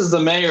 "This is the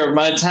mayor of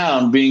my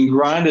town being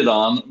grinded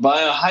on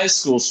by a high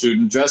school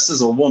student dressed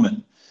as a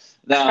woman."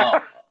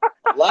 Now,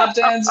 lap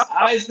dance,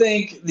 I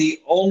think the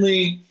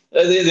only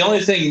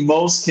thing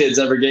most kids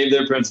ever gave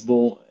their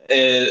principal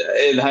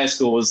in high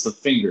school was the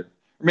finger,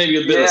 or maybe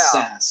a bit of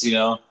sass,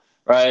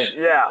 right?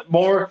 Yeah.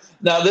 More.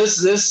 Now, this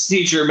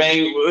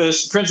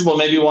principal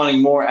may be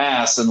wanting more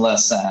ass and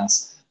less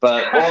sass.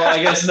 But,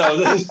 I guess, no.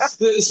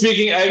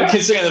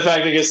 Considering the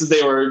fact, I guess, that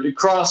they were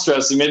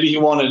cross-dressing, maybe he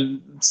wanted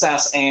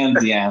sass and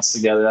the ass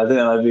together. I think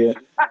that might be it.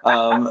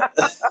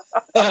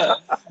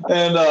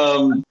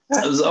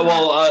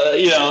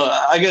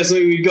 I guess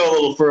we go a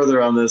little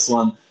further on this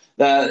one.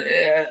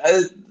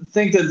 I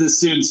think that the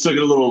students took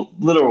it a little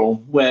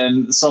literal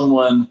when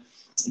someone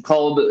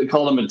called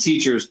him a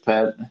teacher's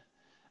pet.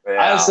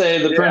 Yeah, I'd say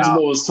the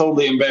principal was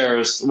totally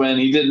embarrassed when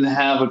he didn't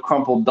have a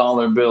crumpled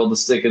dollar bill to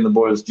stick in the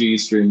boy's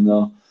G-string,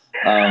 though.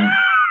 I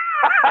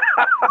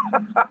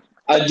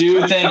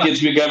do think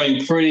it's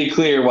becoming pretty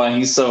clear why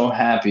he's so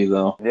happy,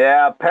 though.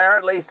 Yeah,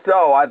 apparently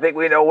so. I think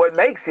we know what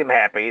makes him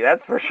happy,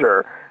 that's for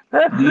sure.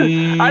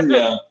 I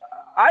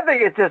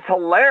think it's just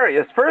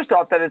hilarious. First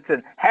off, that it's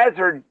in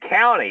Hazard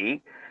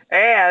County,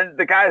 and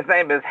the guy's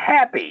name is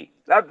Happy.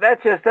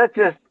 That's just.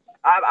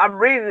 I'm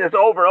reading this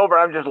over and over.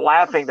 I'm just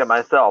laughing to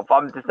myself.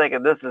 I'm just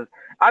thinking this is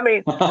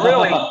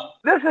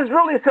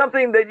really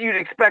something that you'd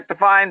expect to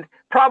find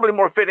probably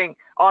more fitting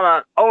on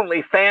an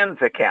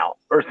OnlyFans account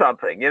or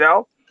something,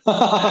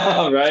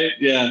 Right?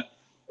 Yeah.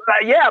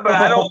 But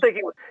I don't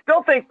think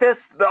the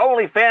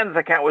OnlyFans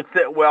account would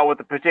sit well with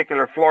a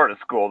particular Florida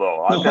school,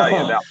 though. I'll tell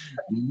you that.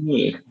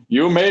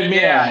 You made me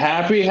a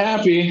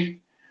happy.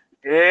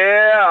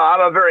 Yeah, I'm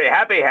a very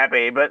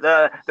happy, but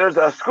there's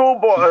a school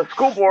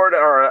board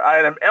or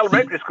an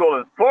elementary school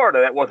in Florida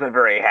that wasn't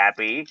very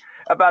happy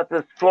about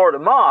this Florida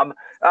mom.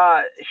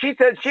 She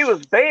said she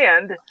was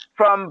banned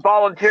from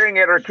volunteering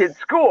at her kid's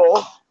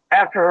school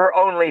after her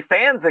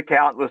OnlyFans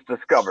account was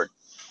discovered.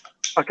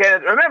 Okay,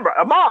 remember,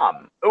 a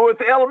mom with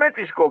the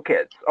elementary school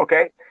kids,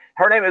 okay?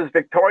 Her name is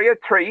Victoria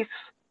Treese.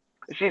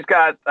 She's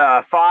got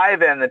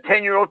 5 and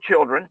 10-year-old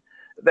children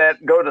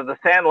that go to the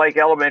Sand Lake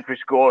Elementary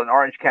School in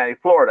Orange County,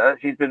 Florida.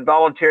 She's been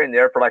volunteering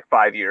there for like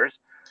 5 years,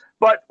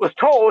 but was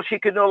told she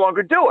could no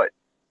longer do it.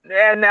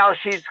 And now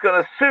she's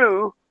going to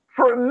sue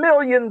for $1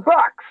 million.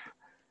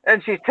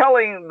 And she's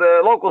telling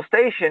the local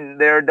station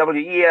there,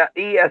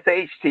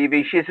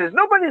 WESH-TV, she says,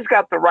 nobody's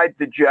got the right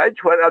to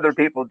judge what other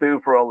people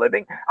do for a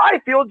living. I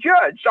feel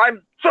judged.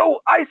 I'm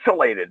so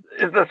isolated.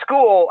 The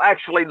school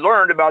actually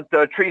learned about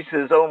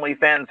Teresa's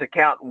OnlyFans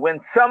account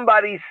when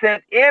somebody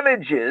sent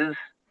images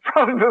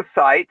from the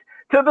site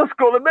to the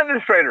school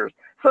administrators.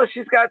 So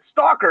she's got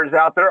stalkers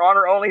out there on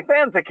her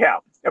OnlyFans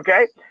account.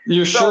 Okay?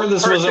 You're sure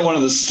this wasn't one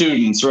of the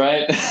students,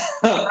 right?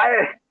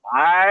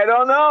 I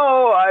don't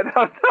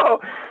know.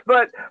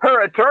 But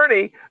her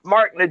attorney,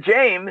 Mark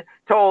Najim,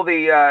 told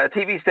the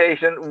TV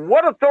station,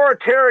 what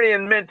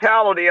authoritarian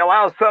mentality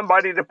allows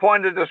somebody to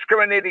point a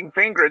discriminating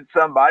finger at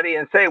somebody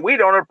and say, we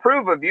don't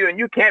approve of you and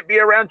you can't be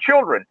around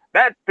children?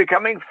 That's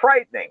becoming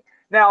frightening.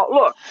 Now,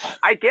 look,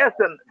 I guess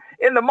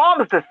in the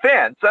mom's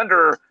defense,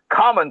 under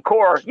Common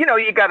Core,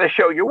 you got to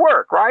show your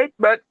work, right?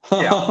 But,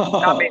 yeah,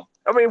 I mean,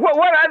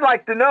 what I'd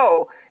like to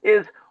know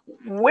is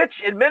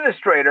which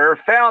administrator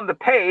found the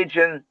page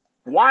and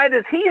why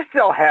does he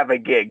still have a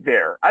gig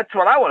there? That's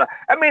what I want to.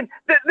 I mean,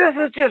 this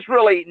is just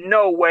really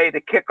no way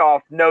to kick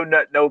off No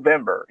Nut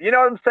November. You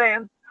know what I'm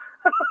saying?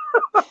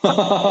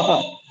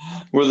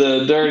 With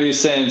a dirty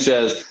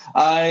Sanchez.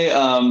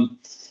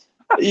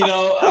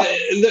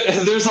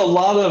 There's a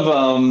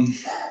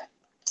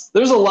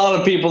lot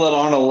of people that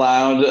aren't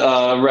allowed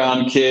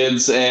around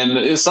kids,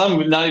 and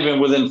some not even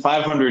within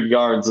 500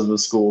 yards of the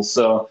school.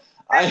 So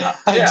I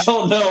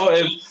don't know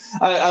if.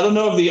 I don't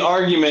know if the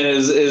argument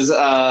is it's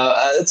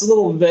a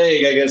little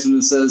vague, I guess, when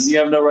it says you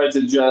have no right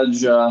to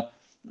judge.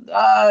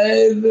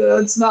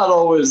 It's not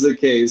always the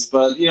case,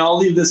 but I'll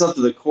leave this up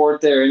to the court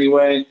there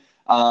anyway.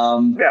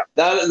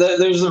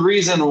 There's a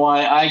reason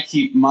why I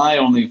keep my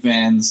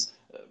OnlyFans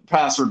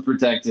password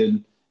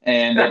protected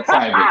and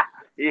private.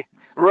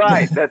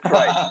 Right, that's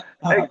right,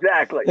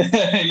 exactly.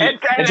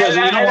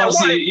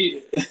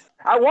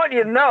 I want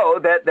you to know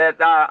that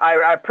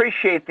I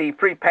appreciate the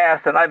free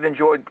pass, and I've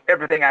enjoyed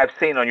everything I've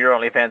seen on your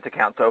OnlyFans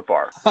account so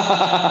far.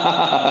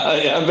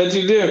 Yeah, I bet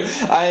you do.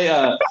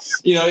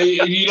 You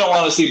don't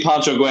want to see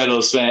Pancho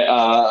Guedo's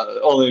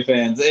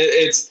OnlyFans.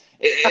 It's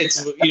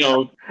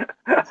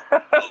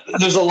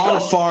there's a lot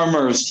of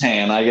farmer's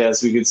tan, I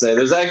guess we could say.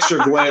 There's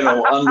extra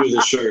Guedo under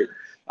the shirt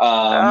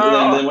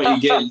than what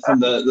you get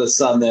from the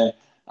sun there.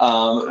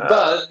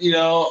 But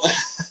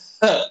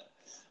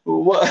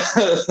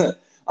what.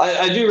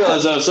 I do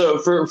realize though. So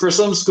for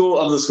some school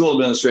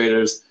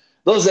administrators,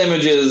 those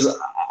images,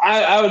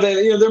 I would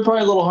they're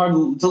probably a little hard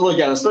to look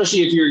at,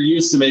 especially if you're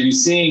used to maybe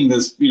seeing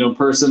this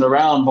person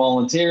around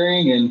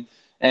volunteering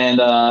and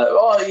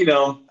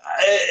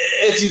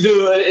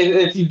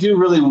if you do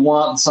really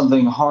want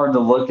something hard to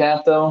look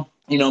at though,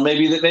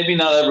 maybe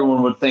not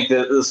everyone would think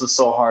that this was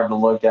so hard to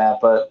look at,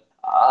 but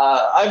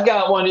I've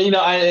got one.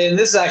 And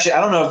this is actually,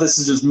 I don't know if this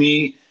is just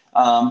me.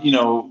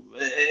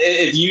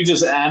 If you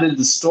just added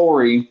the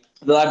story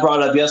that I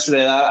brought up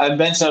yesterday, I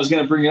mentioned I was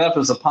going to bring it up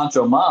as a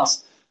Pancho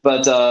Mas,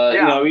 but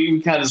we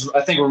kind of,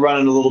 I think we're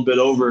running a little bit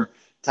over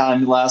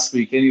time last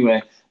week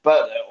anyway.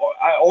 But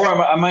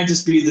I might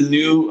just be the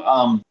new.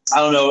 I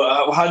don't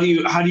know. How do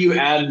you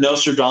add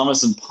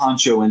Nostradamus and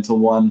Pancho into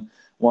one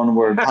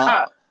word?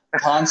 Panchodamus,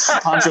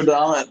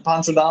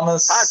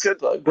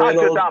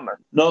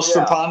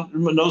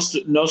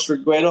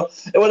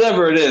 Nostradamus,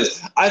 whatever it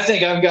is. I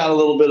think I've got a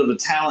little bit of a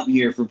talent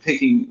here for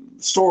picking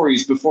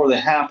stories before they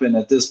happen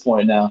at this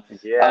point now.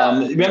 Yeah.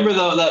 Remember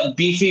that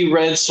beefy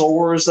red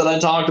sores that I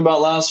talked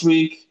about last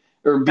week,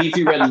 or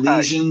beefy red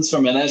lesions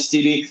from an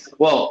STD?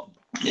 Well,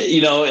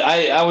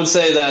 I would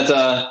say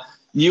that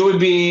you would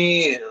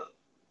be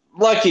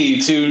lucky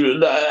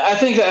to. I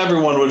think that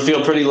everyone would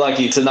feel pretty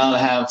lucky to not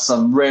have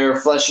some rare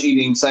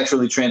flesh-eating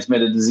sexually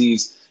transmitted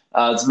disease.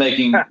 It's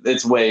making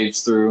its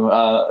waves through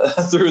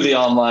the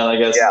online, I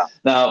guess. Yeah.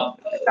 Now,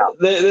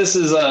 this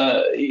is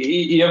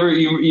you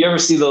ever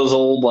see those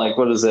old, like,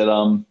 what is it?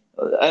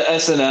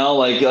 SNL,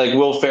 like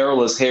Will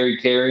Ferrell as Harry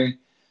Carey.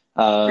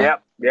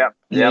 Yep.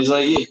 He's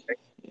like,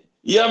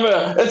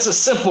 it's a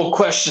simple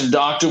question,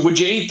 doctor. Would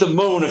you eat the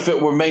moon if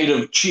it were made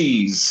of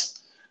cheese?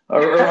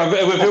 Or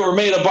if it were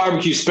made of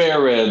barbecue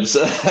spare ribs?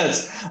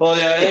 It's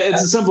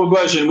a simple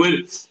question.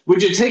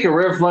 Would you take a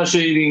rare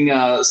flesh-eating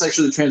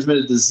sexually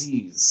transmitted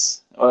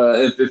disease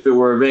if it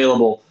were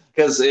available?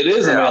 Because it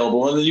is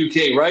available in the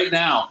UK right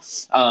now.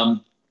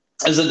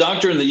 As a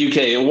doctor in the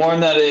UK,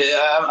 warned that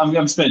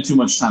I'm spending too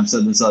much time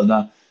setting this up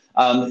now.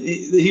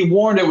 He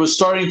warned it was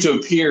starting to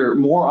appear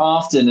more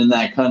often in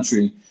that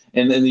country,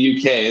 in the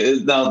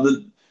UK. Now,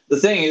 the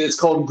thing is, it's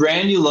called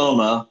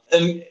granuloma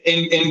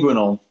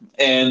inguinal,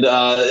 and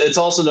it's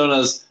also known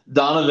as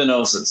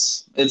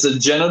donovanosis. It's a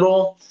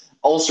genital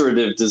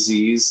ulcerative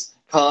disease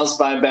caused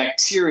by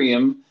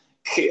bacterium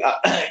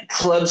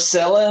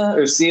Klebsiella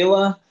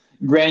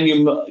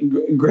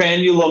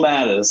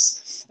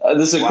granulomatis.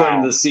 This is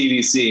according to the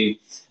CDC.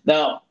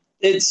 Now,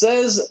 it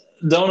says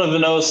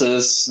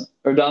donovanosis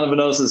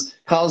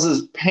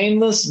causes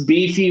painless,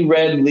 beefy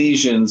red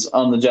lesions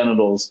on the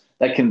genitals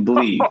that can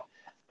bleed.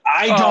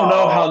 I don't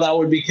know how that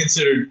would be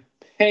considered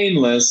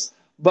painless,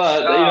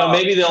 But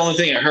maybe the only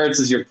thing it hurts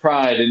is your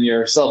pride and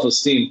your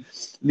self-esteem.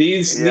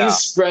 These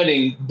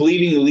spreading,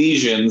 bleeding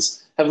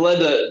lesions have led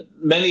to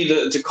many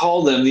to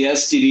call them the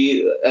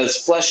STD as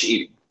flesh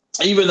eating,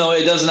 even though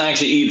it doesn't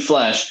actually eat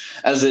flesh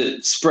as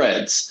it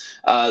spreads.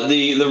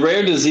 The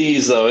rare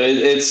disease, though,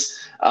 it's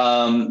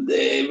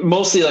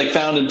mostly like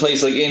found in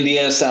places like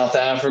India, South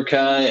Africa,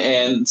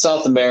 and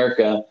South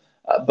America.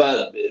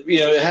 But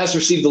it has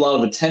received a lot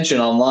of attention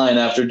online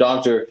after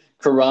Dr.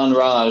 Karan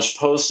Raj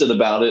posted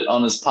about it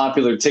on his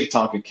popular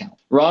TikTok account.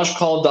 Raj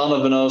called Donna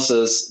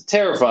Venosa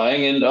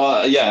terrifying and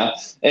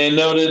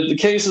noted the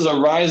cases are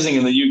rising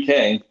in the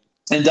UK.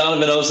 And Donna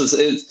Venosa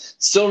is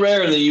still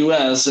rare in the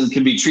US and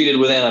can be treated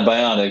with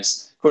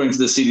antibiotics, according to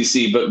the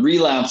CDC, but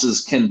relapses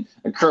can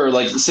occur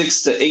like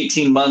 6 to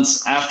 18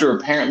 months after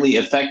apparently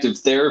effective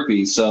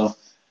therapy. So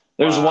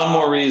there's one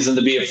more reason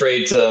to be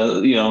afraid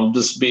to,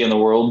 just be in the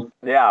world.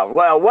 Yeah,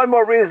 well, one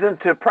more reason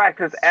to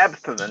practice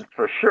abstinence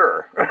for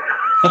sure.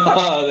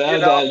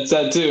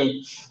 That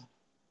too.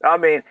 I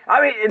mean,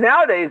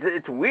 nowadays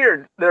it's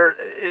weird.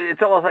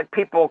 It's almost like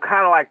people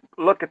kind of like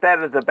look at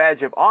that as a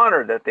badge of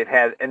honor that they've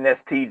had an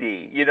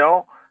STD,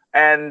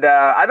 And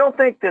I don't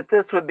think that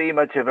this would be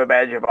much of a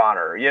badge of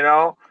honor,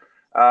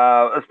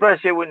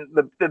 especially when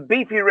the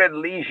beefy red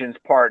lesions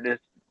part has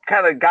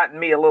kind of gotten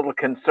me a little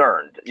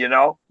concerned,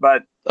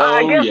 But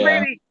I guess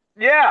maybe,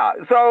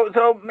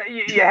 So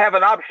you have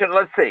an option.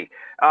 Let's see.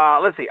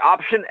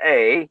 Option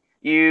A.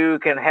 You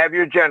can have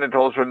your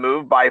genitals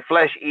removed by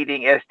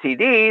flesh-eating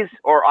STDs,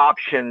 or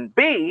option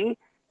B,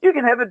 you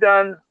can have it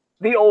done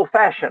the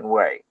old-fashioned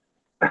way.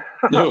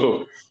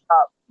 No.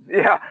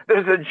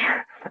 There's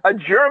a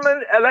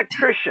German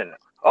electrician.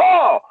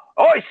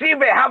 I see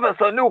we have us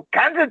a new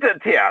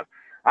candidate here.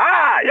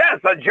 Ah, yes,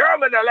 a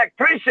German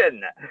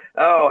electrician.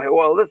 Oh,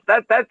 well,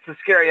 that's a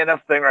scary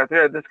enough thing right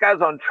there. This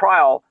guy's on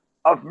trial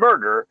of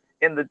murder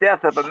in the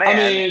death of a man.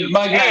 I mean,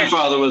 my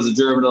grandfather was a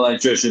German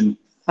electrician.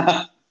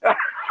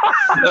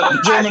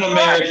 German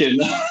American.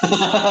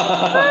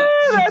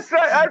 That's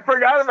right. I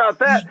forgot about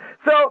that.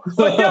 So,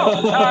 but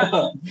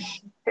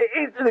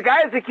the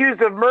guy is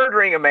accused of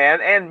murdering a man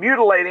and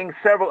mutilating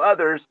several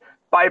others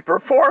by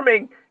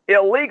performing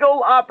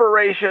illegal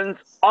operations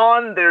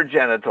on their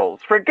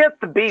genitals.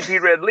 Forget the beefy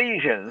red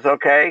lesions,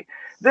 okay?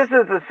 This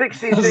is a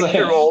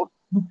 66-year-old.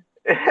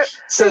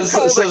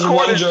 says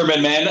one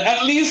German man.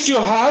 At least you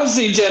have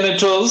the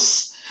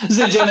genitals.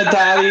 The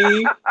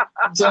genitalia.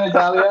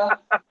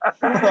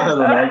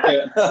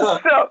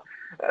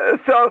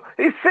 So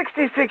he's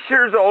 66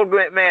 years old,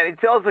 man. He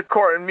tells the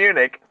court in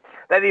Munich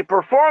that he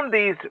performed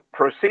these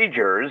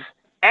procedures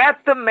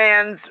at the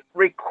man's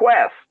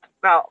request.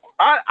 Now,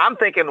 I'm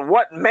thinking,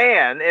 what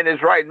man in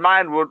his right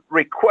mind would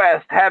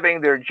request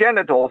having their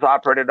genitals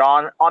operated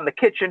on the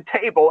kitchen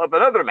table of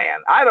another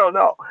man? I don't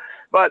know.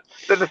 But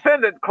the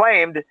defendant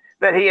claimed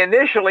that he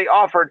initially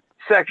offered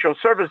sexual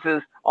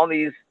services on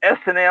these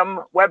S&M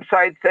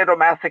websites,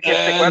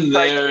 sadomasochistic websites.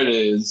 There it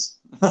is.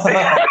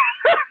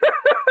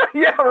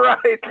 Yeah,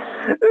 right.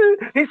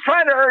 He's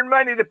trying to earn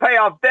money to pay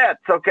off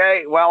debts,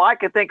 okay? Well, I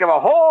could think of a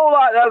whole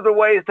lot of other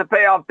ways to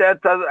pay off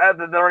debts other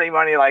than earning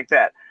money like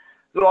that.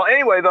 Well,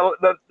 anyway,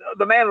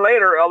 the man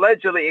later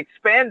allegedly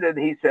expanded,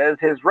 he says,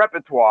 his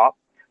repertoire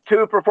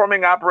to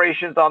performing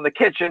operations on the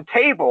kitchen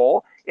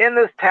table in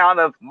this town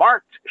of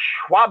Markt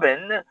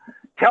Schwaben,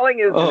 telling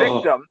his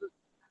victims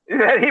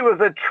that he was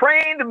a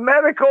trained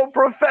medical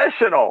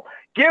professional.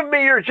 Give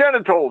me your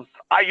genitals.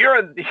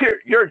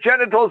 Your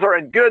genitals are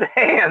in good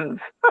hands.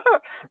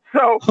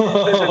 So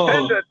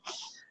the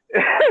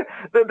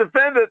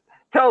defendant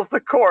tells the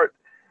court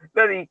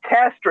that he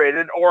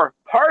castrated or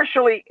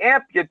partially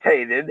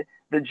amputated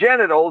the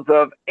genitals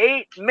of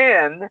 8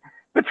 men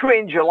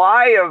between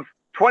July of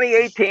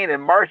 2018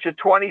 and March of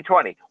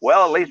 2020.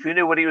 Well, at least we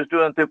knew what he was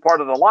doing through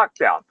part of the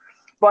lockdown.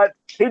 But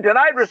he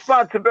denied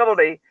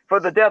responsibility for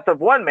the death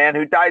of one man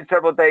who died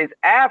several days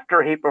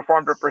after he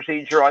performed a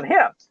procedure on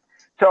him.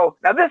 So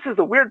now this is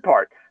the weird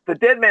part. The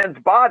dead man's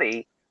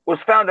body was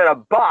found in a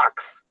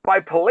box by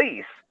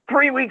police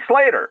 3 weeks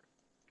later.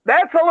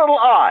 That's a little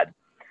odd.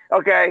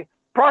 Okay.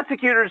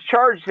 Prosecutors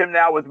charged him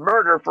now with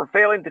murder for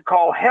failing to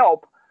call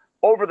help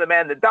over the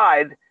man that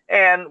died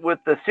and with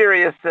the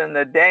serious and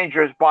the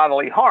dangerous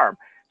bodily harm.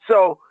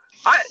 So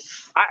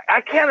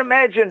I can't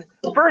imagine,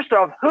 first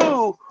off,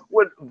 who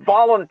would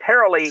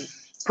voluntarily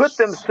put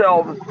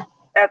themselves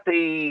at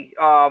the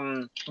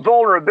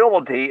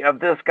vulnerability of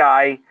this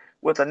guy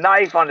with a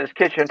knife on his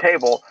kitchen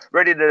table,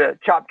 ready to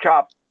chop,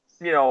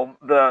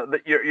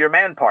 your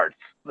man parts.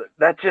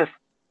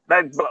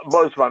 That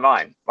blows my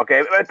mind.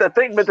 Okay, but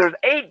there's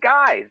 8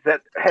 guys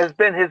that has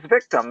been his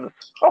victims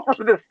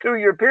over this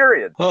 2-year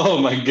period. Oh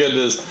my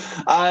goodness!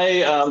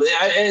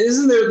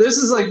 Isn't there? This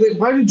is like,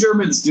 why do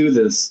Germans do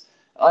this?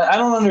 I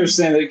don't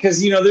understand it,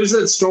 because there's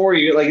that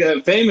story, like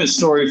a famous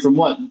story from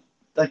what,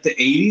 like the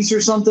 80s or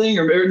something,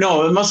 or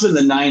no, it must have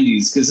been the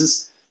 90s,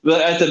 because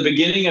at the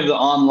beginning of the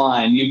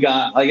online, you've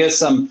got, I guess,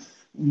 some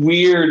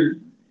weird,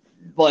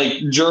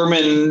 like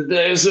German.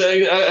 There's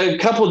a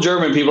couple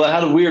German people that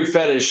had a weird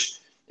fetish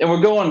and we're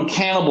going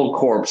Cannibal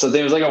Corpse. So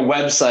there was like a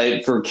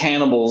website for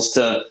cannibals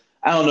to,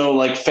 I don't know,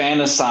 like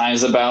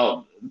fantasize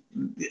about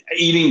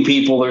eating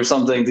people or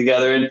something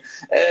together. And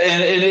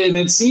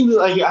it seems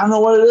like, I don't know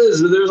what it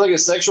is, but there's like a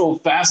sexual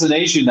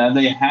fascination that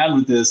they had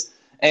with this.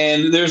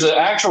 And there's an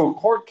actual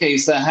court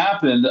case that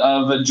happened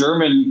of a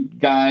German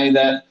guy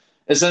that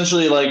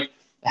essentially like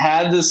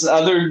had this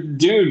other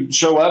dude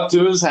show up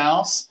to his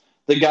house.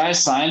 The guy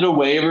signed a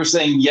waiver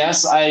saying,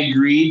 yes, I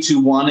agree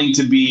to wanting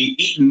to be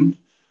eaten.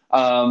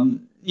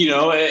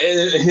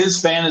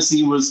 His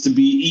fantasy was to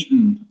be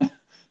eaten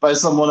by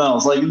someone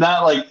else, like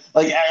not like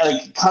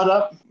cut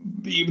up,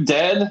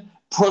 dead,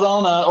 put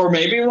on or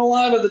maybe even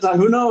alive at the time.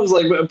 Who knows?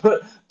 Like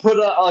put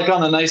like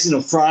on a nice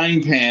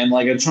frying pan,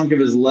 like a chunk of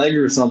his leg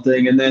or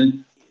something, and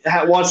then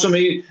watch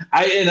somebody.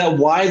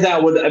 Why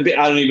that would be,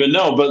 I don't even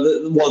know. But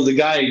the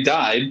guy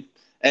died,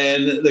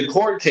 and the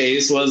court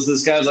case was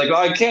this guy's like, oh,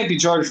 I can't be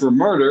charged for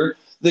murder.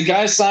 The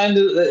guy signed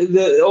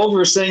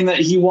over saying that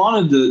he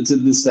wanted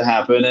this to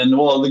happen, and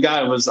the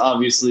guy was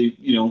obviously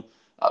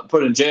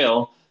put in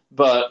jail,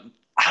 but.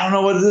 I don't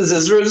know what it is.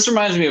 This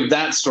reminds me of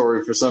that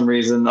story for some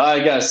reason. I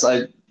guess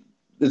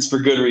it's for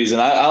good reason.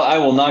 I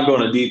will not go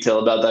into detail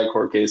about that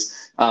court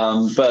case.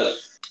 But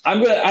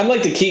I'd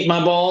like to keep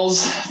my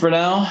balls for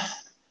now.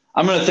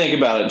 I'm gonna think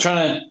about it.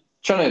 Trying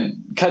to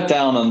cut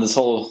down on this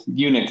whole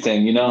eunuch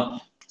thing.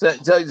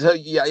 So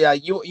yeah.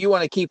 You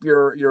want to keep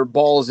your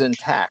balls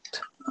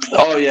intact.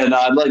 Oh yeah, no.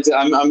 I'd like to.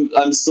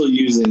 I'm still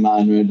using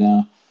mine right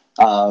now.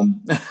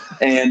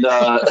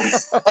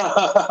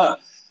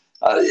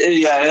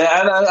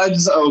 I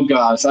just, oh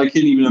gosh, I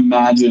can't even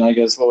imagine, I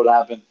guess, what would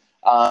happen.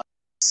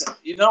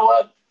 You know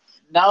what?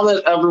 Now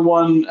that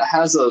everyone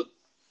has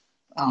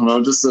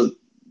just a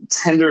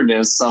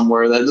tenderness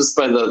somewhere, that just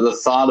by the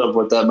thought of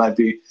what that might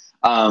be,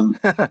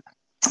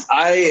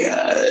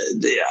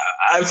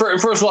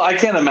 first of all, I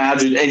can't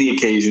imagine any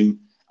occasion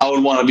I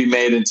would want to be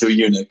made into a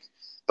eunuch.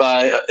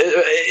 By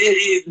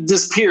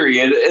just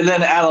period, and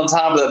then add on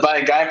top of that by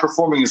a guy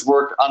performing his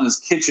work on his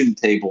kitchen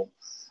table.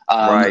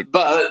 Right.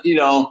 But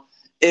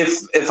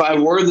if I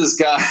were this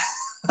guy,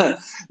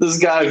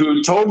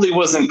 who totally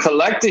wasn't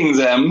collecting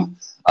them,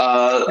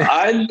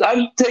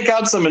 I'd take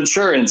out some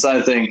insurance,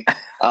 I think.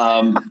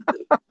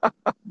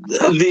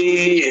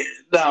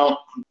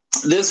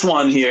 This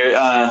one here,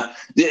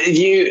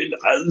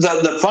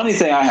 the funny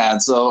thing I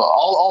had. So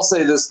I'll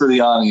say this for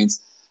the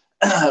audience.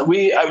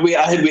 We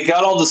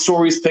got all the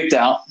stories picked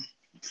out,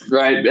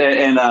 right,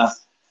 and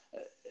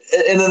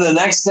then the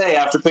next day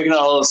after picking out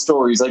all the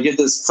stories, I get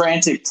this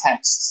frantic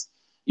text.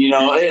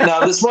 Now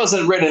this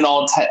wasn't written in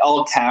all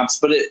caps,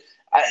 but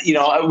when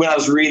I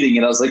was reading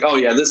it, I was like, oh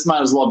yeah, this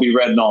might as well be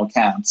read in all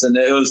caps, and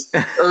it was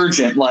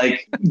urgent.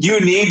 Like, you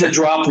need to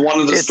drop one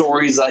of the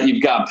stories that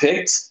you've got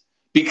picked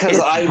because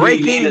I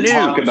really need to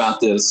talk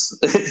about this.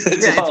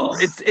 It's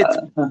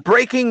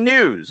breaking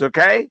news,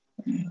 okay?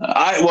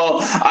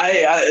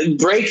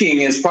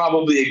 Breaking is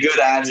probably a good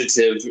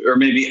adjective or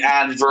maybe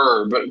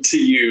adverb to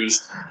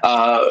use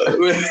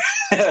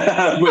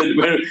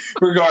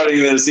regarding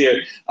this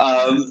here.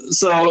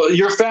 So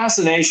your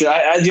fascination,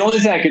 the only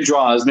thing I could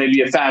draw is maybe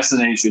a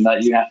fascination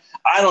that you have.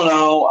 I don't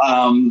know,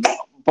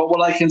 but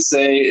what I can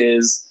say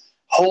is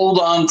hold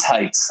on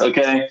tight,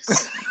 okay?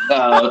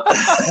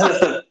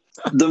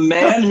 The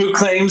man who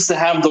claims to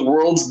have the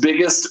world's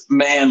biggest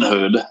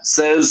manhood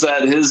says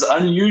that his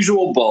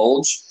unusual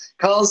bulge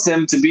caused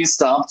him to be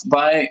stopped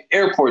by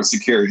airport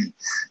security.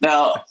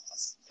 Now,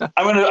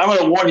 I'm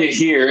gonna warn you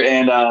here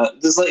and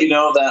just let you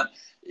know that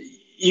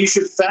you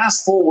should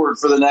fast forward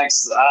for the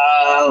next,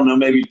 I don't know,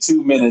 maybe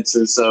 2 minutes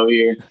or so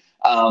here.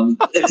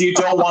 If you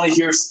don't want to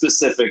hear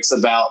specifics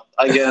about,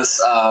 I guess,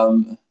 I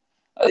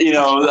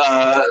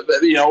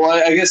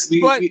guess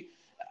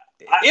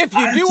if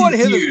you do want to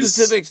hear the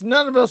specifics,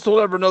 none of us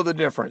will ever know the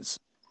difference.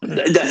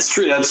 That's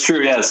true.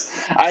 Yes,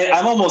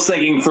 I'm almost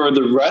thinking for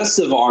the rest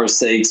of our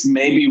sakes,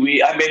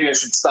 maybe I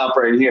should stop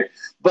right here.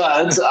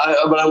 But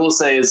what I will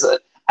say is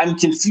I'm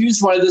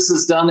confused why this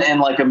is done in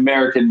like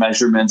American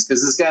measurements,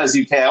 because this guy's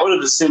UK. I would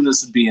have assumed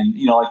this would be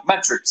in like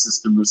metric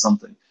system or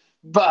something.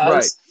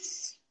 But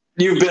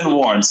you've been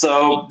warned.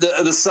 So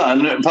the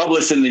Sun,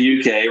 published in the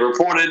UK,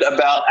 reported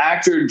about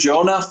actor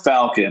Jonah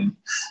Falcon.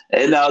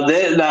 And now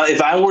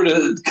if I were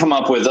to come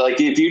up with,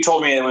 like, if you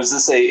told me it was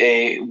this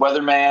a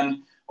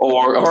weatherman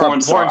or a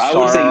porn star, I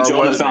would think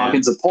Jonah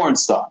Falcon's a porn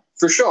star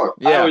for sure.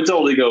 Yeah. I would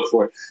totally go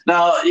for it.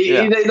 Now,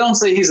 they don't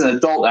say he's an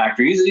adult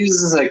actor. He's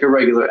just like a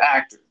regular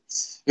actor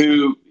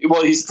who,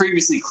 he's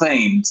previously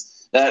claimed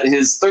that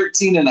his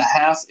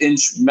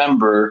 13.5-inch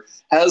member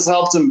has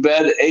helped him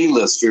bed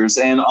A-listers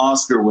and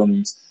Oscar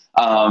winners.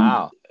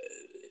 Wow.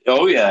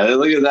 Oh yeah,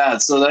 look at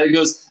that. So that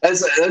goes.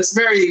 That's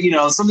very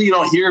something you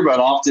don't hear about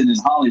often in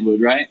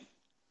Hollywood, right?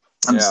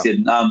 I'm just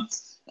kidding.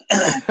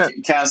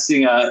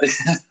 Casting. I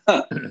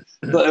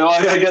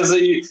guess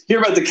you hear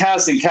about the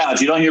casting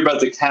couch. You don't hear about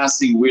the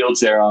casting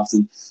wheelchair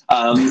often.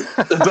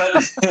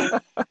 But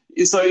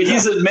so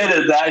he's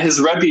admitted that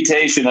his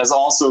reputation has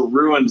also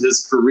ruined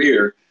his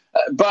career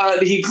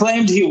But he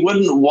claimed he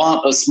wouldn't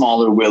want a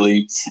smaller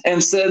willy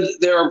and said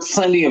there are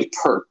plenty of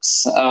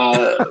perks.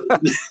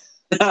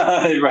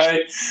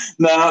 Right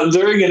now,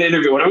 during an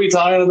interview, what are we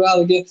talking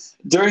about again?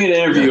 During an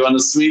interview on a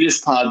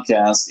Swedish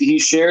podcast, he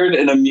shared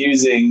an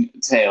amusing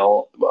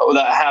tale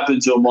that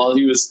happened to him while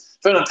he was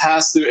trying to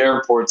pass through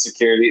airport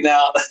security.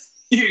 Now,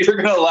 you're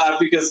going to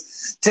laugh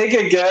because take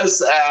a guess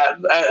at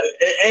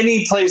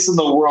any place in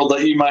the world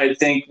that you might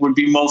think would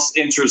be most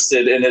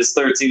interested in his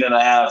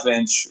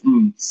 13.5-inch.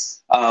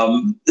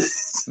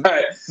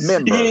 Right.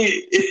 Member.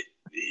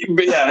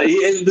 But yeah,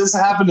 this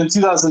happened in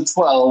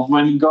 2012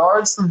 when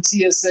guards from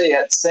TSA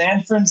at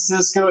San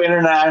Francisco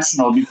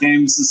International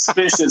became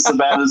suspicious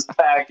about his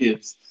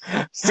package,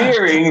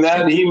 fearing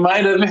that he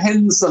might have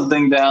hidden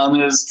something down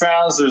in his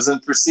trousers,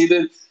 and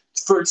proceeded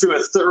to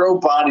a thorough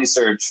body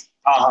search.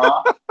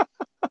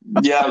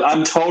 Yeah,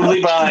 I'm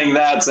totally buying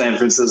that, San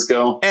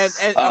Francisco. And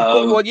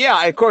well,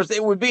 yeah, of course,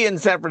 it would be in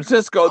San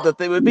Francisco that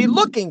they would be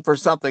looking for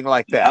something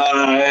like that.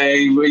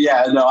 I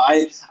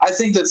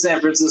think that San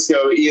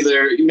Francisco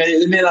either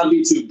it may not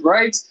be too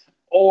bright,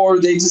 or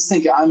they just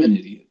think I'm an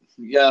idiot.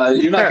 Yeah,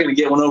 you're not going to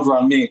get one over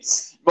on me.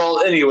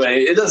 Well,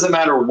 anyway, it doesn't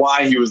matter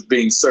why he was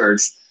being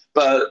searched.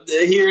 But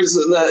here's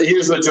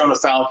what Jonah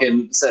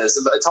Falcon says,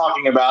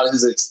 talking about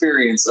his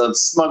experience of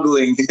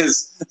smuggling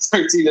his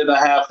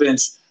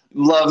 13.5-inch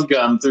love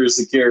gun through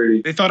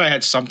security. They thought I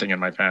had something in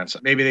my pants.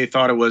 Maybe they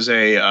thought it was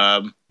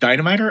a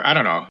dynamiter. I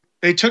don't know.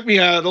 They took me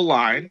out of the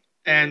line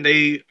and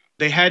they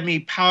had me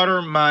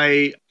powder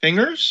my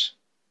fingers.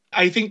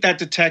 I think that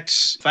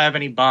detects if I have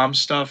any bomb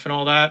stuff and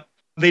all that.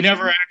 They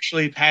never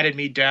actually patted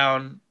me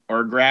down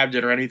or grabbed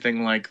it or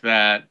anything like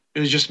that.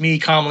 It was just me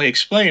calmly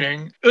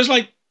explaining. It was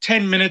like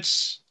 10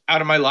 minutes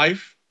out of my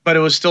life, but it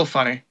was still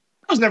funny.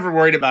 I was never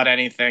worried about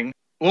anything.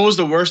 What was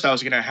the worst that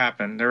was going to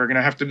happen? They were going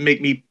to have to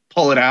make me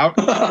pull it out.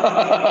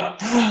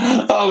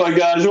 Oh my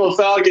gosh. Well,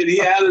 Falcon,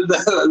 he added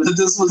that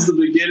this was the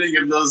beginning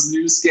of those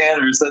new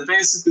scanners that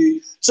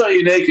basically show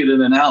you naked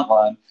in an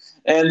outline.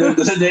 And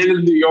the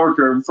native New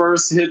Yorker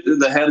first hit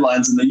the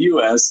headlines in the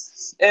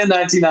U.S. in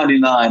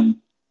 1999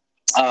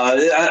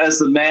 as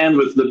the man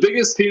with the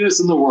biggest penis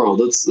in the world.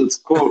 Let's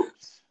quote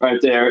right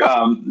there.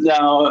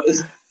 Now,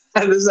 this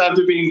is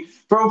after being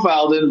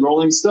profiled in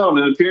Rolling Stone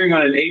and appearing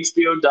on an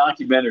HBO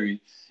documentary.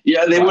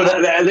 Yeah,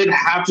 they'd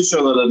have to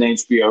show that on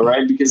HBO,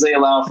 right? Because they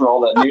allow for all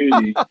that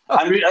nudity.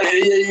 I mean,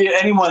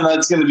 anyone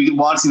that's going to be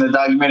watching the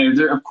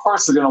documentary, of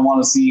course they're going to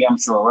want to see, I'm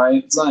sure,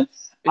 right? It's not,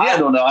 I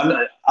don't know.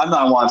 I'm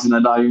not watching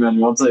that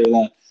documentary, I'll tell you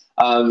that.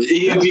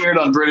 He appeared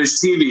on British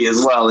TV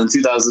as well in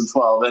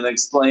 2012 and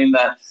explained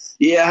that,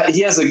 yeah,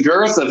 he has a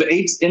girth of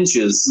 8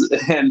 inches.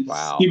 And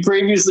he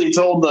previously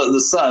told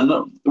the Sun,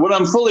 when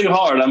I'm fully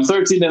hard, I'm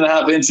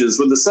 13.5 inches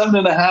with a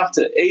 7.5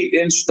 to 8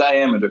 inch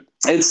diameter.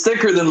 It's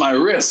thicker than my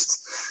wrist.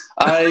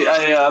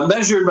 I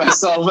measured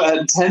myself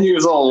at 10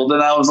 years old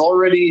and I was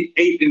already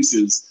 8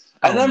 inches.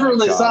 I never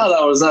really thought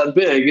I was that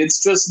big.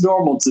 It's just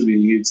normal to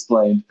me, he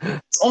explained.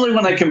 It's only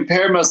when I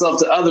compare myself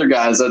to other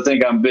guys I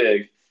think I'm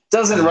big. It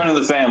doesn't run in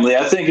the family.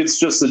 I think it's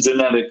just a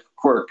genetic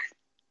quirk.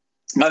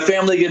 My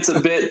family gets a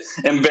bit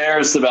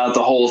embarrassed about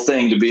the whole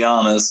thing, to be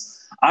honest.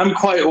 I'm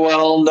quite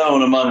well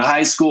known among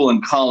high school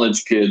and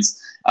college kids.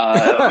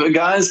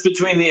 Guys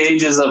between the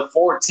ages of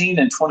 14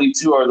 and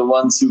 22 are the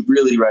ones who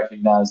really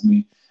recognize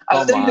me.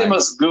 I think they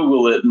must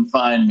Google it and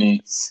find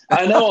me.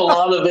 I know a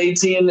lot of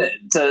 18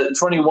 to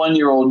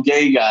 21-year-old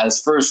gay guys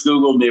first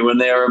Googled me when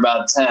they were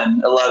about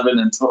 10,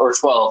 11, or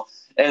 12,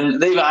 and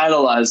they've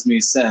idolized me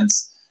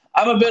since.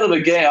 I'm a bit of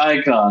a gay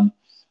icon.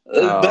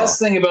 The best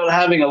thing about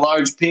having a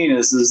large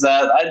penis is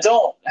that I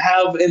don't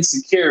have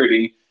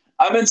insecurity.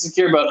 I'm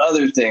insecure about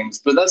other things,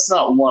 but that's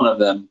not one of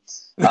them.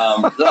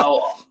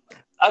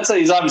 I'd say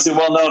he's obviously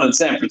well known in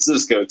San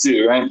Francisco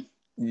too, right?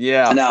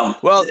 Yeah. Now,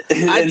 well,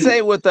 I'd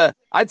say with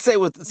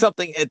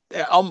something at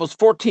almost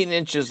 14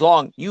 inches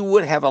long, you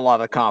would have a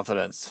lot of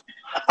confidence.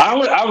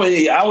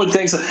 I would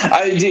think so.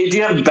 Do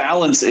you have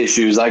balance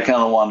issues? I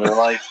kind of wonder.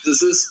 Like, does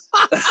this,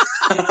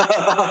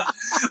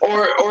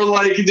 or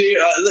like,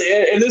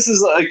 and this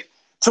is like,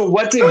 to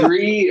what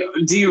degree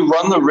do you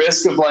run the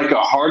risk of like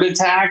a heart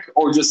attack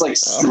or just like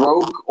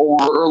stroke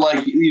or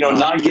like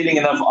not getting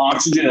enough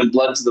oxygen and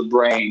blood to the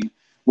brain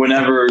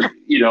whenever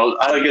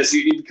I guess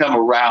you become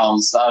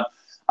aroused?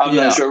 I'm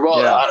not sure.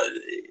 Well.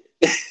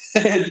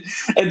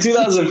 In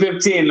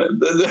 2015,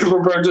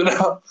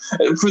 Roberto,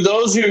 for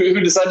those who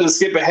decided to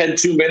skip ahead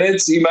 2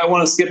 minutes, you might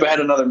want to skip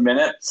ahead another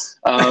minute.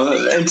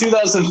 In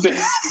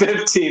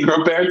 2015,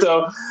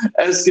 Roberto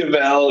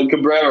Esquivel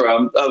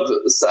Cabrera of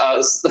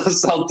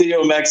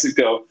Saltillo,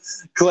 Mexico,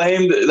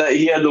 claimed that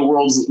he had the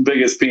world's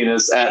biggest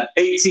penis at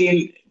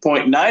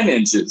 18.9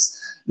 inches.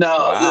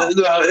 Now,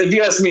 if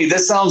you ask me,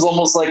 this sounds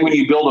almost like when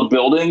you build a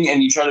building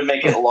and you try to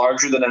make it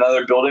larger than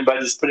another building by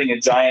just putting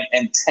a giant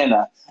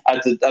antenna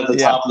at the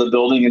top of the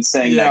building and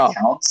saying that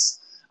counts.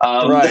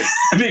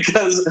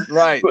 Because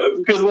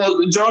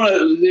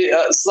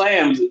Jonah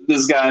slammed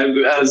this guy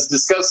as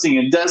disgusting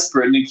and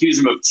desperate and accused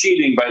him of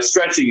cheating by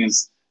stretching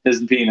his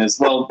penis.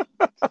 Well,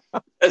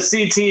 a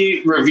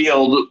CT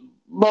revealed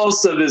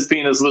most of his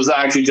penis was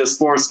actually just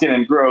foreskin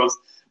and growth,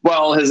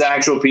 while his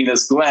actual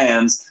penis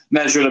glands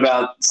measured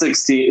about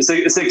 6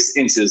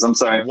 inches. I'm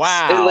sorry.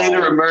 Wow. It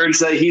later emerged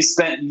that he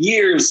spent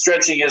years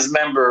stretching his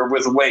member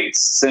with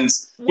weights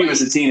since he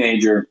was a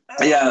teenager.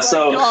 Yeah,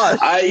 so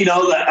I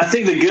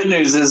think the good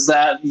news is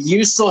that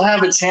you still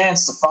have a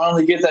chance to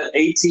finally get that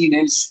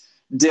 18-inch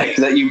dick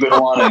that you've been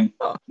wanting.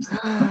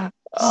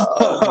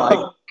 Oh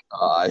my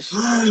gosh.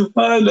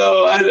 I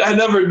know. I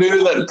never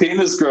knew that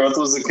penis growth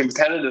was a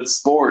competitive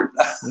sport.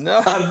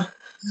 No.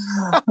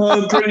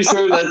 I'm pretty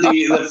sure that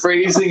the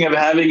phrasing of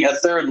having a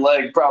third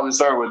leg probably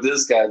started with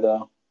this guy,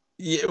 though.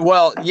 Yeah,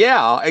 well,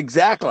 yeah,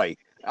 exactly.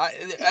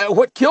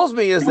 What kills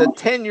me is that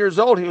 10 years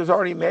old, he was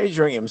already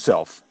measuring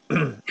himself.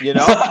 You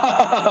know?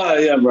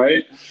 Yeah,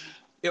 right.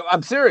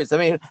 I'm serious. I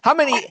mean, how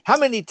many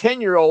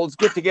 10-year-olds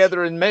get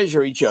together and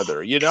measure each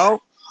other? You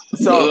know?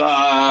 So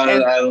I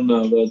don't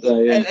know about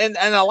that. Yeah. And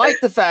I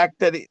like the fact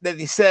that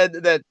he said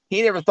that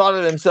he never thought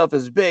of himself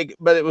as big,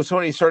 but it was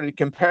when he started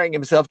comparing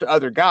himself to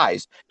other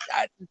guys.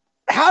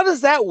 How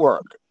does that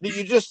work? Do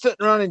you just sit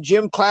around in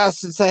gym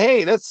class and say,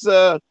 "Hey, let's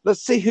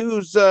see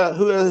who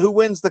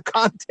wins the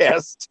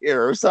contest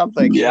here" or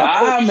something?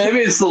 Yeah, maybe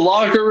it's the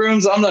locker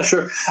rooms. I'm not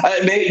sure.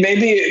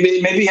 Maybe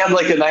he had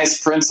like a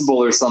nice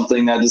principal or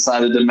something that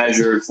decided to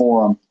measure it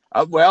for him.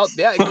 Well,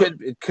 yeah,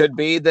 it could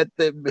be that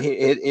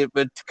it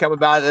would come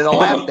about in a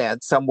lap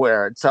dance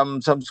somewhere at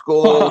some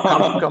school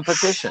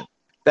competition.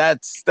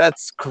 That's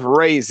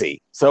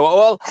crazy. So,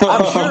 well,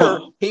 I'm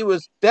sure he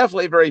was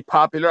definitely very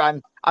popular.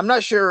 I'm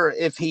not sure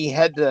if he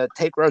had to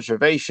take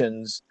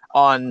reservations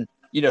on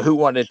who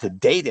wanted to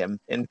date him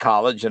in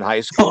college and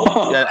high school.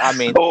 I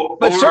mean,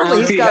 but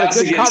certainly he's got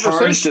a good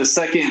conversation.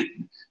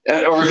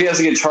 Or if he has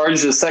to get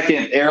charged a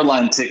second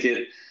airline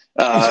ticket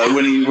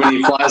when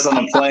he flies on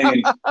a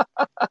plane.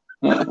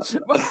 He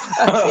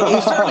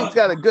certainly's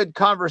got a good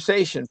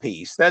conversation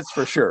piece, that's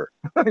for sure.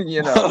 So,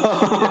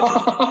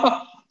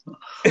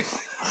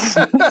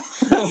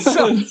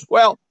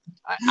 well,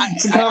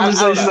 it's a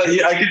conversation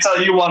that I can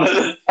tell you wanted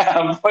to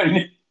have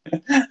when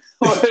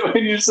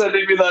you sent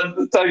me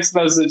that text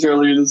message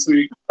earlier this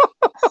week.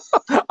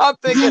 I'm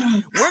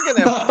thinking we're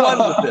gonna have fun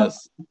with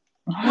this.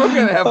 We're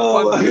gonna have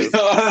fun with this.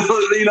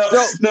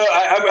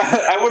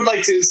 I would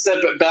like to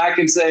step it back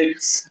and say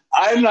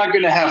I'm not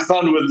going to have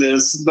fun with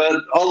this,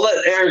 but I'll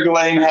let Eric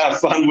Lane have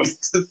fun with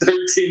the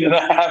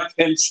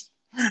 13.5-inch.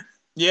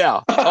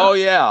 Yeah. Oh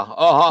yeah.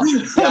 Uh-huh.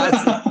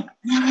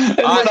 Yeah, and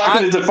we're not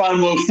going to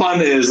define what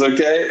fun is,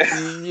 okay?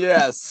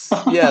 Yes.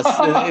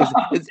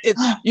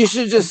 It's you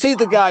should just see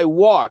the guy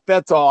walk.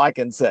 That's all I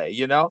can say.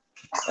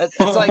 It's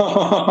like,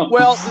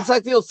 well, it's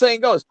like the old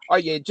saying goes: "Are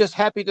you just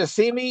happy to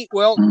see me?"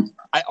 Well,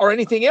 or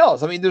anything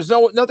else. I mean, there's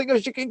nothing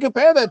else you can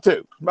compare that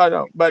to. I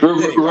know, but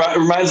anyway.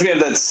 Reminds me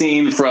of that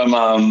scene from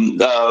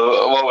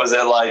what was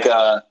it like?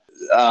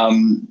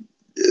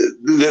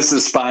 This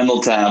is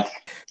Spinal Tap.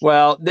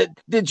 Well,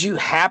 did you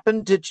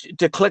happen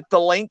to click the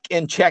link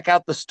and check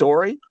out the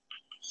story?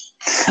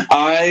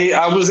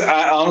 I was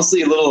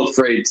honestly a little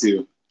afraid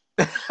to.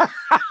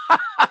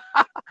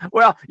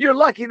 Well, you're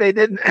lucky they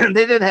didn't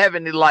have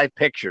any live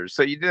pictures,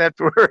 so you didn't have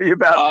to worry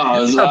about.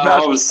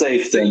 I was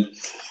safe then.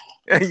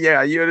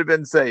 Yeah, you would have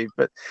been safe,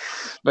 but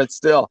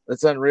still,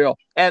 it's unreal.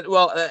 And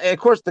well, of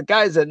course, the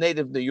guy's a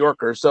native New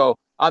Yorker, so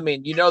I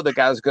mean, the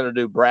guy's going to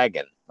do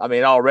bragging. I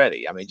mean,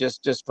 already. I mean,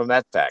 just from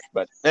that fact.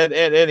 But at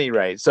any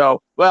rate,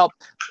 so well,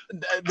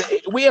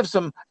 we have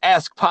some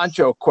Ask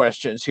Pancho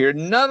questions here.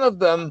 None of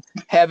them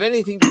have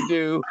anything to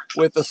do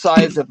with the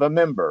size of a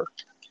member.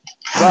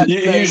 But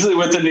usually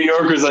with the New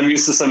Yorkers, I'm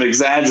used to some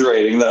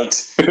exaggerating, though,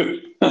 too.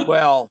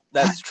 Well,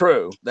 that's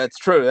true. That's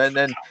true. And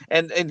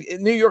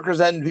New Yorkers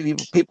and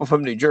people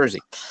from New Jersey.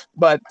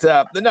 But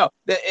no,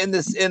 in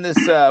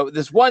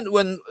this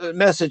one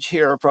message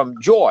here from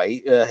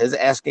Joy is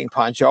asking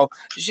Pancho,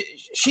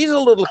 she's a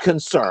little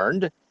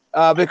concerned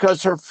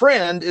because her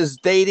friend is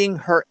dating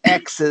her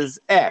ex's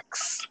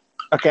ex.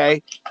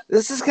 Okay,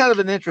 this is kind of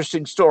an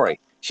interesting story.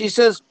 She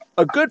says,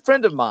 a good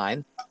friend of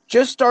mine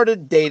just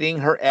started dating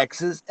her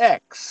ex's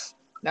ex.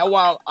 Now,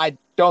 while I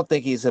don't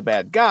think he's a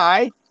bad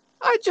guy,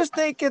 I just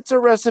think it's a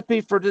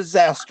recipe for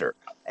disaster.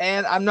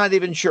 And I'm not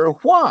even sure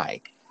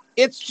why.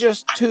 It's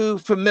just too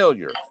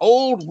familiar.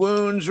 Old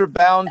wounds are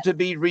bound to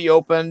be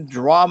reopened.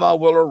 Drama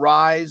will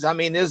arise. I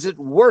mean, is it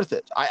worth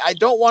it? I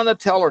don't want to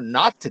tell her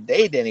not to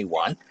date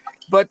anyone,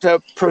 but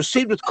to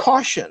proceed with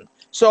caution.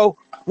 So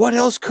what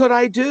else could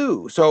I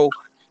do? So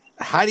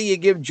how do you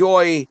give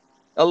Joy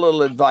a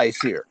little advice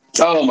here?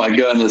 Oh my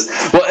goodness.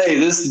 Well, hey,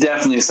 this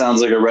definitely sounds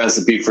like a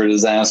recipe for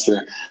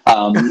disaster,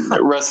 a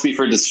recipe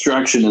for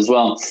destruction as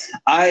well.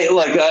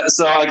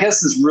 So I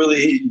guess this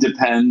really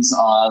depends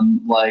on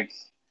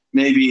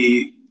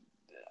maybe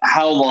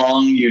how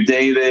long you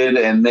dated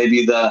and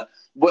maybe the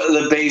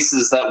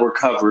bases that were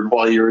covered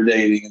while you were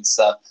dating and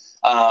stuff.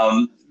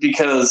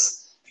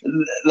 Because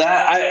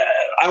that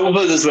I will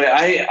put it this way.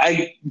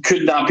 I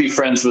could not be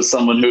friends with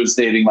someone who was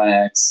dating my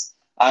ex.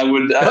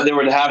 There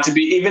would have to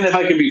be, even if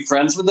I could be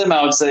friends with them,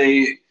 I would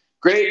say,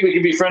 great, we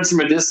could be friends from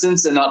a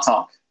distance and not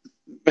talk.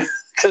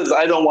 because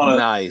I don't want to.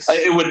 Nice.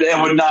 It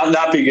would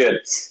not be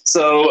good.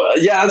 So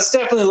yeah, it's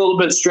definitely a little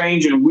bit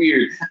strange and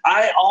weird.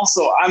 I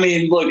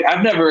mean, look,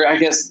 I've never, I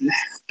guess,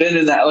 been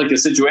in that like a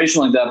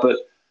situation like that, but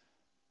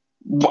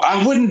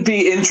I wouldn't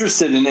be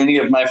interested in any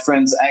of my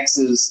friends'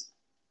 exes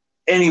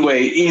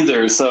anyway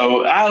either.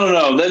 So I don't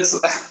know.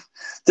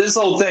 This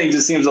whole thing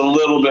just seems a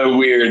little bit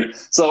weird.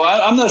 So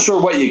I'm not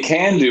sure what you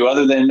can do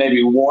other than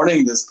maybe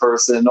warning this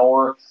person,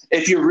 or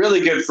if you're really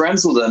good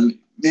friends with them,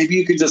 maybe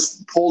you could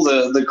just pull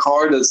the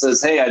card that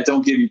says, "Hey, I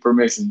don't give you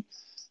permission."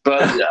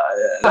 But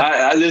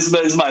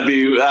this might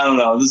be, I don't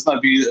know. This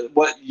might be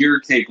what you're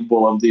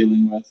capable of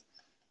dealing with.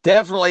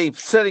 Definitely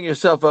setting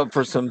yourself up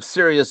for some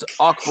serious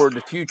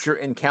awkward future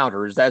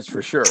encounters. That's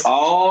for sure.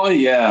 Oh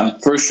yeah,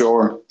 for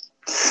sure.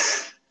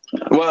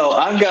 Well,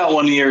 I've got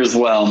one here as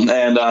well,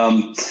 and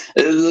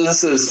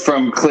this is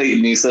from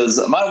Clayton. He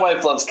says, "My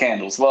wife loves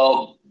candles."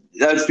 Well,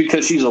 that's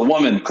because she's a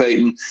woman,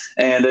 Clayton,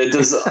 and it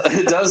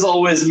does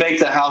always make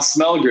the house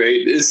smell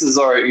great. This is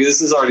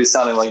already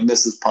sounding like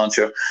Mrs.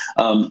 Poncho.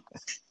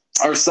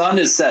 Our son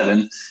is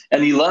 7,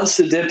 and he loves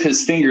to dip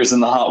his fingers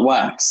in the hot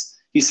wax.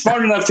 He's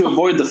smart enough to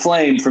avoid the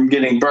flame from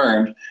getting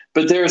burned,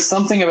 but there is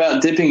something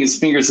about dipping his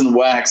fingers in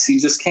wax he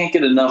just can't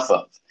get enough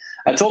of.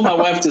 I told my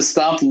wife to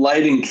stop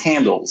lighting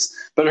candles,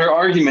 but her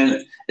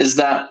argument is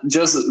that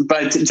just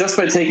by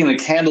taking the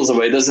candles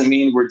away doesn't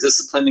mean we're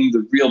disciplining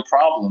the real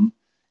problem.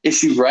 Is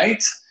she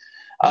right?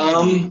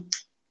 Yes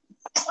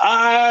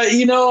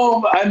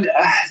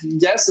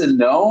and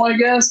no, I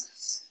guess.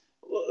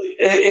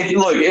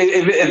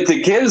 If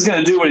the kid is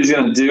going to do what he's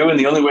going to do, and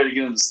the only way to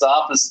get him to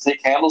stop is to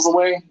take candles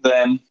away,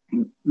 then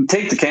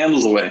take the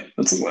candles away.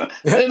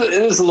 It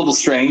is a little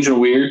strange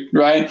and weird,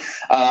 right?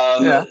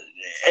 Yeah.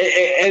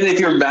 And if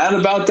you're mad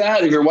about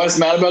that, if your wife's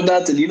mad about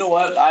that, then you know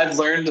what? I've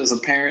learned as a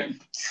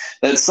parent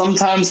that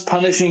sometimes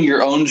punishing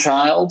your own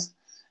child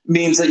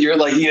means that you're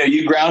like,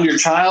 you ground your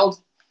child,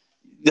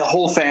 the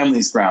whole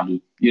family's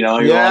grounded.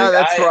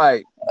 That's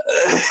right.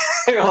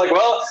 You're like,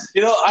 well,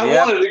 I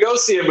wanted to go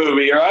see a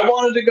movie, or I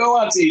wanted to go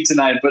out to eat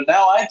tonight, but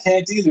now I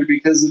can't either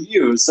because of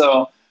you.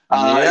 So, so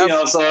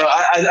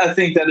I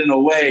think that in a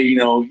way,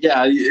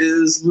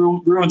 it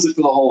ruins it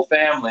for the whole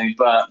family.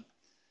 But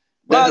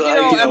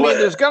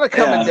there's going to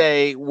come a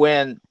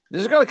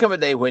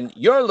day when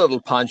your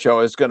little Poncho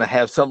is going to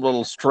have some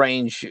little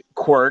strange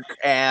quirk,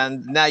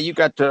 and now you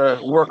got to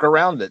work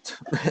around it.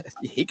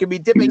 He could be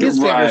dipping his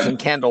fingers in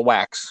candle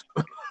wax.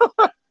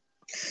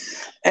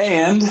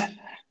 And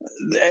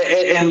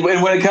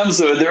when it comes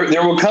to it,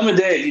 there will come a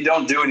day, if you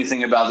don't do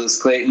anything about this,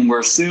 Clayton,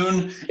 where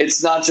soon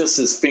it's not just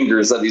his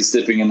fingers that he's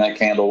dipping in that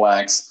candle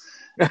wax.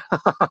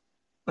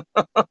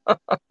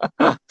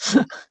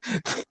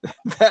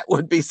 That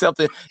would be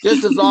something,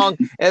 just as long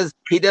as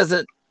he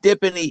doesn't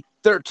dip any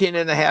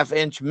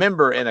 13.5-inch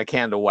member in a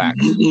candle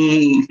wax.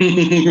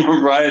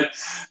 Right.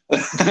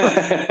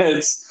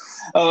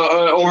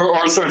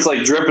 Or starts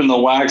like dripping the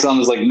wax on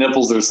his like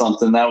nipples or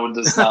something. That would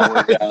just not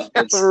work out.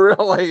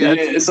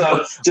 Really.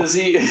 So just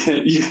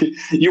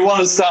you want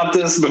to stop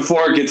this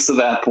before it gets to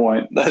that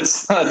point.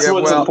 That's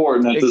what's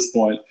important at this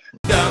point.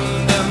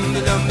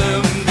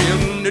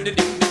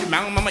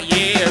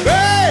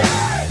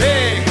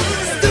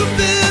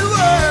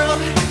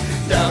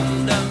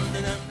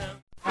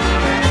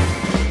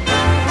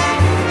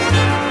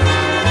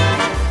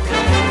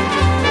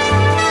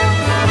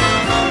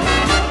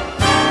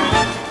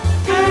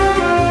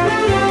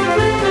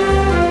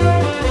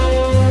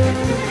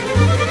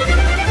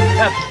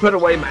 Put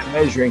away my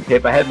measuring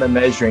tape. I had my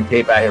measuring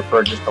tape out here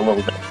for just a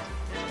little bit.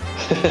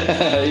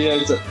 Yeah,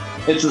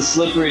 it's a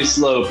slippery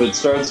slope. It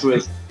starts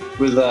with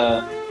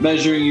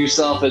measuring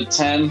yourself at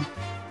 10,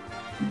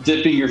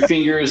 dipping your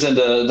fingers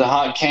into the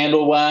hot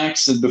candle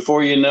wax, and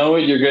before you know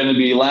it, you're going to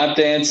be lap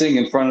dancing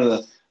in front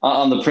of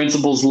on the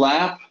principal's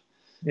lap,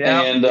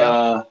 and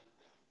then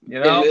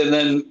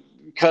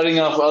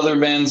cutting off other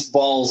men's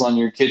balls on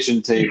your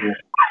kitchen table.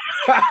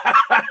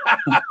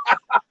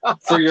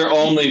 For your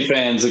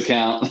OnlyFans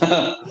account.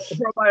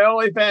 For my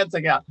OnlyFans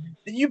account.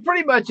 You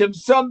pretty much have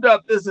summed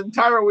up this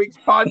entire week's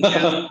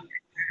podcast.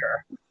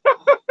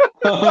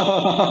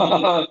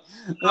 That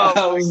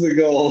was the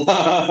goal.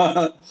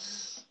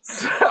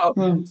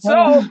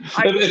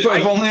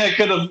 If only I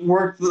could have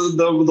worked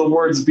the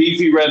words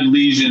 "beefy red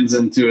lesions"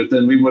 into it,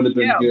 then we would have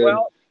been good.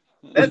 Well,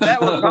 that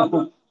would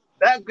probably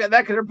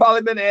that could have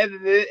probably been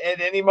edited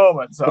at any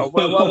moment. So,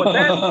 well, with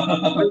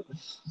that,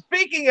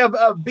 speaking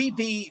of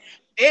beefy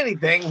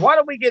anything, why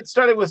don't we get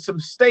started with some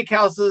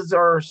steakhouses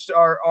or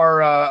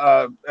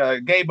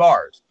gay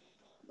bars?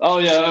 Oh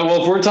yeah,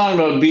 well, if we're talking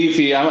about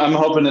beefy, I'm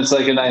hoping it's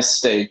like a nice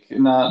steak.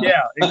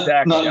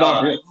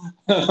 Exactly.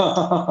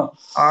 All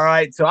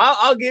right, so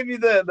I'll give you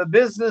the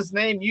business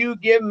name. You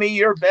give me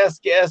your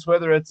best guess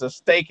whether it's a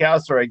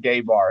steakhouse or a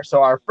gay bar.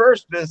 So our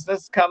first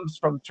business comes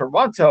from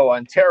Toronto,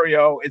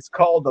 Ontario. It's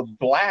called the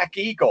Black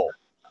Eagle.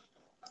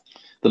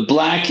 The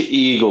Black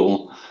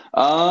Eagle.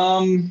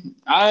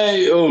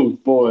 Oh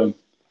boy.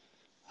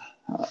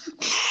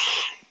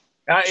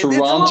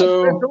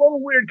 Toronto. It's a little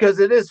weird because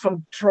it is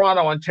from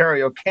Toronto,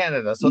 Ontario,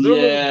 Canada. So they're a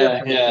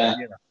little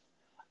different.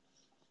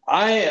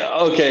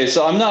 Okay,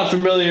 so I'm not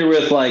familiar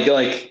with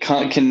like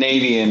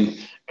Canadian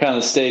kind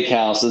of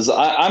steakhouses.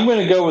 I'm going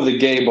to go with a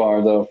gay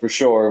bar though, for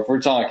sure. If we're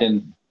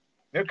talking,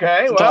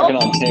 Okay, if we're well, talking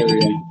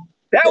Ontario.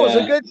 that was a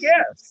Yeah. good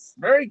guess.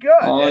 Very good.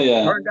 Oh, It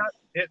yeah. turned out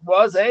it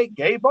was a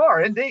gay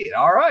bar indeed.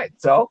 All right,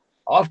 so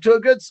off to a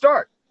good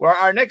start. Well,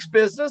 our next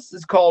business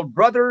is called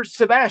Brother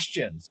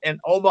Sebastian's in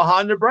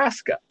Omaha,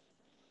 Nebraska.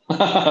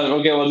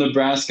 Okay, well,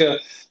 Nebraska,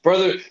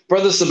 brother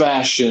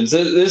Sebastian's.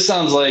 This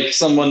sounds like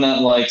someone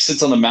that like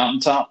sits on a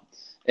mountaintop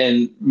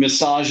and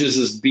massages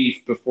his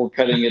beef before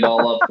cutting it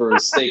all up for a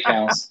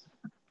steakhouse.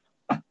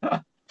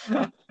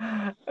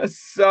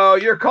 So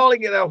you're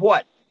calling it a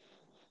what?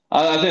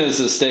 I think this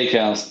is a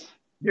steakhouse.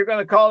 You're going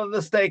to call it the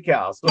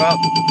steakhouse. Well,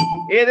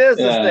 it is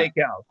a Yeah.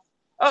 steakhouse.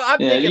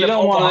 I'm Yeah, thinking you of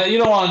don't Omaha. want to. You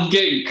don't want to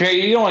get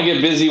crazy. You don't want to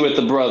get busy with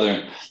the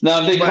brother.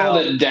 Now, if they called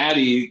it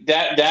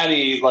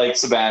Daddy like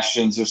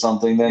Sebastian's or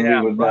something, then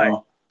Yeah, we would right.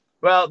 know.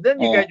 Well, then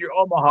you Yeah. got your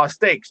Omaha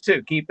steaks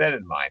too. Keep that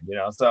in mind,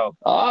 So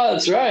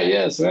That's right.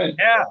 Yeah, that's right.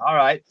 yeah, all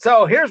right.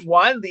 So here's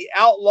one: the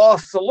Outlaw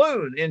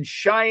Saloon in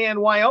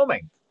Cheyenne,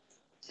 Wyoming.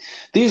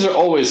 These are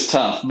always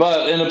tough,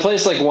 but in a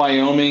place like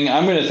Wyoming,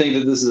 I'm going to think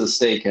that this is a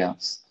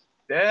steakhouse.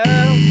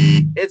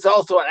 It's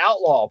also an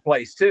outlaw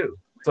place too.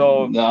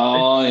 So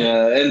Oh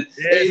yeah, and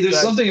hey,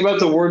 there's something about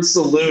the word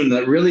saloon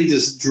that really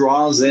just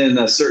draws in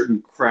a certain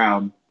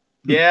crowd.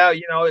 yeah,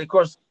 of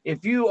course,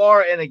 if you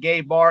are in a gay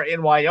bar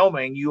in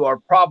Wyoming, you are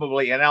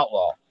probably an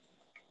outlaw.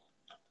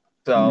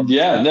 So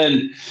Yeah,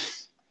 then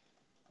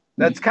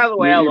that's kind of the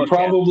way I you're look at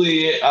it.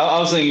 probably. I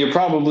was saying you're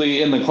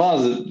probably in the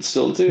closet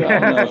still too. I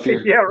don't know if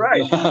you're. Yeah,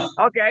 right.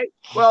 Okay.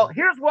 Well,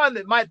 here's one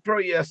that might throw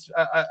you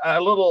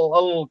a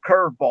little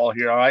curveball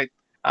here. All right.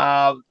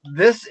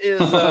 This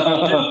is.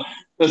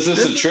 Is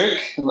this a trick?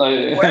 Like,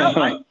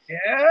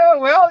 Yeah.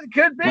 Well, it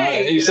could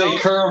be. you say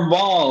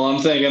curveball.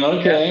 I'm thinking,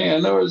 okay, I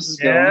know where this is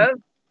going. Yeah.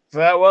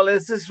 So, well,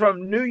 this is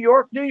from New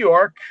York, New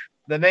York.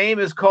 The name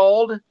is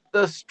called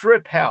the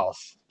Strip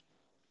House.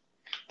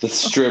 The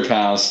Strip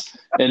House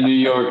in New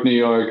York, New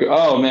York.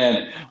 Oh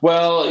man.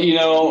 Well,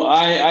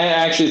 I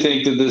actually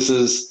think that this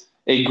is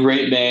a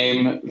great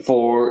name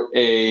for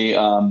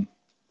a.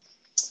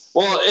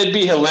 Well, it'd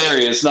be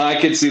hilarious. Now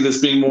I could see this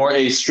being more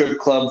a strip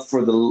club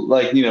for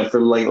the for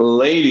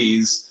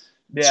ladies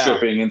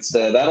stripping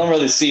instead. I don't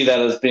really see that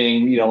as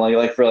being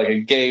like for a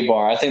gay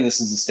bar. I think this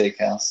is a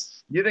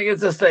steakhouse. You think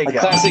it's a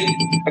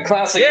steakhouse? A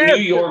classic Yes,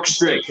 New York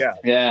strip. steakhouse.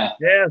 Yeah.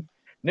 Yes,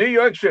 New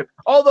York Strip.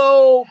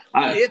 Although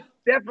it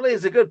definitely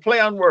is a good play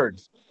on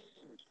words.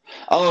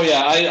 Oh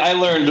yeah, I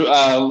learned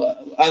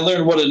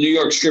what a New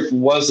York strip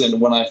wasn't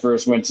when I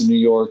first went to New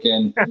York,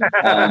 and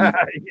I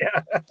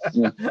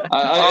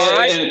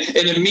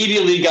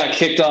immediately got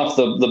kicked off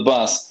the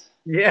bus.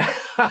 Yeah.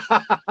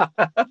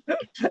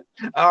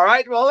 All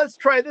right. Well, let's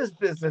try this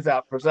business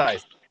out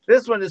precise.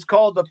 This one is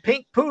called the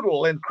Pink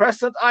Poodle in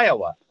Crescent,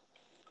 Iowa.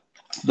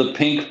 The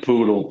Pink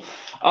Poodle.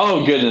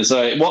 Oh goodness.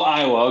 All right. Well,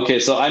 Iowa. Okay.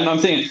 So I'm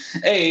thinking.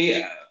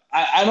 Hey,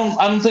 I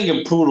don't think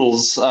of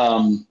poodles.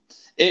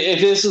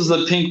 If this is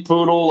the Pink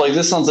Poodle,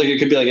 this sounds like it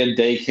could be like a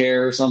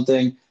daycare or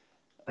something.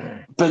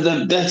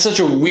 But that's such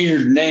a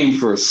weird name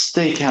for a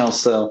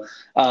steakhouse, though.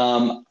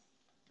 I'm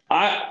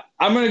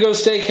gonna go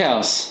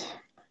steakhouse.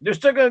 You're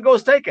still gonna go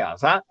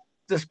steakhouse, huh?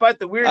 Despite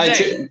the weird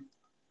name.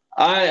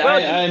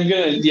 I'm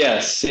gonna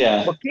yes,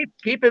 yeah. Well,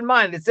 keep in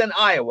mind it's in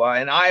Iowa,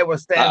 and Iowa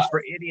stands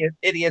for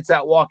idiots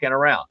out walking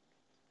around.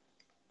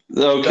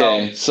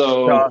 Okay,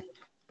 so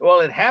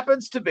well, it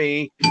happens to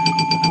be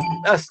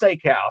a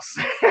steakhouse.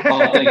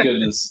 Oh, thank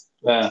goodness.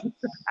 Yeah.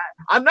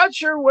 I'm not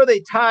sure where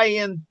they tie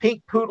in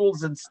pink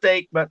poodles and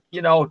steak, but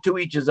to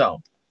each his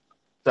own.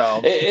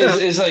 So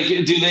it's like,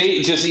 do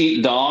they just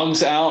eat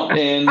dogs out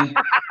in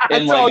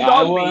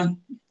Iowa?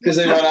 Because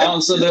they run out,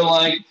 and so they're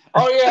like,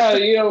 oh yeah,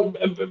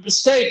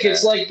 steak.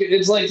 It's like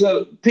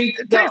the pink.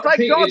 It's like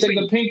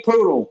the pink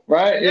poodle,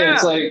 right? Yeah,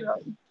 it's like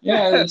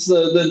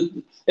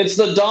it's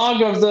the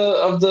dog of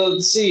the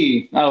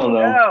sea. I don't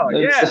know. Oh,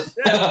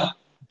 yeah.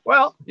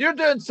 Well, you're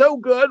doing so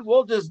good.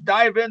 We'll just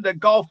dive into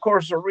golf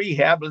course or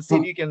rehab. Let's see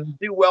if you can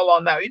do well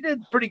on that. You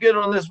did pretty good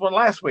on this one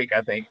last week,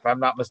 I think, if I'm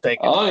not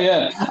mistaken. Oh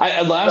yeah,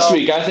 last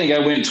week I think I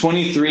went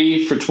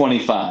 23 for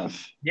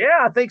 25. Yeah,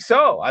 I think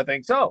so.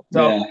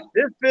 So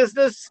This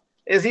business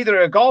is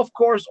either a golf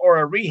course or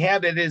a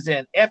rehab. It is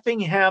in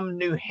Effingham,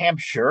 New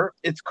Hampshire.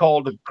 It's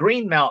called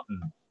Green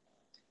Mountain.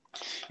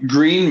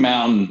 Green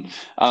Mountain.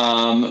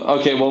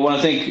 Okay, well, when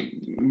I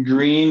think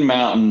Green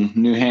Mountain,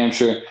 New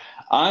Hampshire,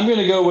 I'm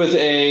gonna go with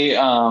a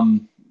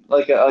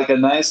like a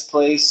nice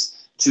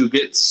place to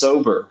get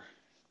sober.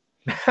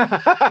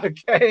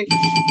 Okay,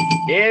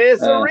 it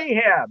is a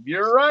rehab.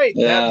 You're right.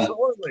 Yeah.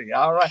 Absolutely.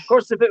 All right. Of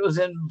course, if it was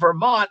in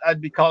Vermont, I'd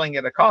be calling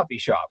it a coffee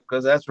shop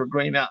because that's where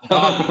Green Mountain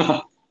Coffee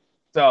is.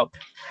 So,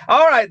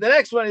 all right. The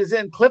next one is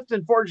in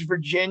Clifton Forge,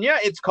 Virginia.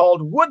 It's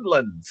called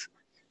Woodlands.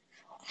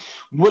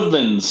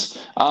 Woodlands.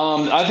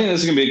 I think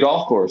this is gonna be a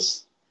golf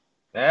course.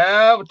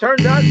 It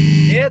turns out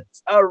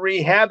it's a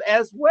rehab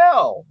as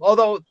well.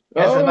 Although it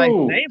has a nice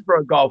name for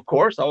a golf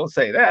course, I will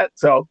say that.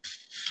 So,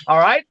 all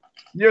right.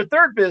 Your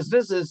third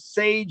business is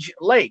Sage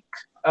Lake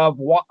of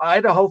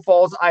Idaho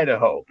Falls,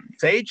 Idaho.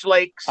 Sage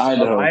Lakes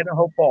Idaho. of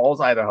Idaho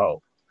Falls,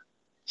 Idaho.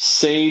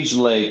 Sage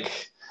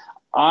Lake.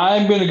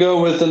 I'm going to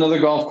go with another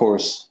golf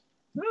course.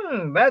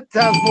 That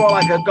sounds more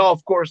like a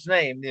golf course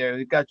name. There,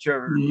 you got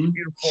your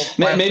beautiful.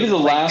 Maybe the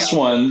last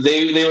one.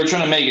 They were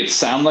trying to make it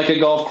sound like a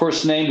golf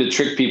course name to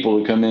trick people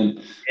to come in.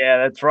 Yeah,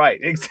 that's right.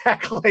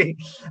 Exactly.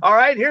 All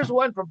right, here's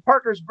one from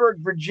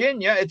Parkersburg,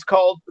 Virginia. It's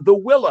called The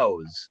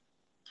Willows.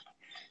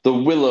 The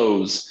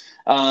Willows.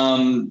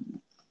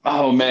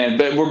 Oh man,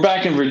 but we're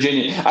back in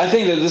Virginia. I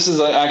think that this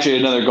is actually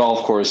another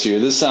golf course here.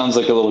 This sounds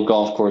like a little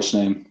golf course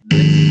name.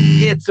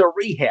 It's a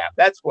rehab.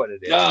 That's what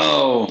it is.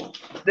 Oh.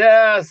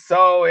 Yeah.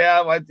 So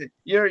yeah,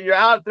 you're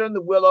out there in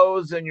the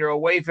Willows and you're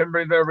away from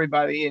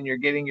everybody and you're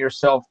getting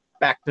yourself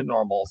back to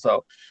normal.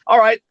 So, all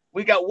right,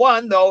 we got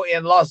one though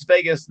in Las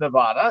Vegas,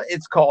 Nevada.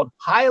 It's called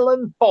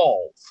Highland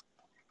Falls.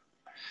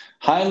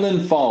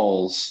 Highland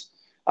Falls.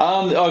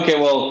 Okay,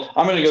 well,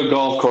 I'm going to go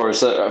golf course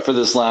for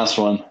this last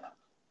one.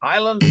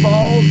 Highland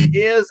Falls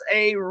is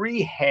a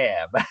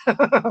rehab.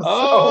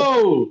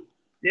 Oh.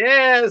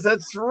 Yes,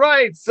 that's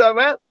right. So,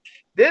 man,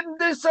 didn't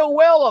do so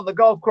well on the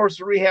golf course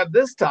rehab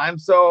this time.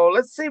 So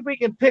let's see if we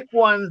can pick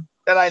one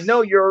that I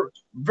know you're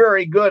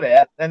very good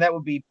at, and that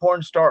would be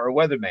porn star or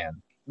weatherman.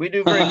 We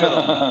do very good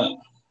on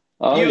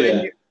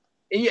that.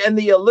 And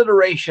the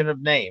alliteration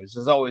of names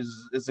is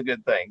a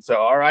good thing. So,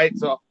 all right.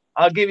 So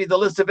I'll give you the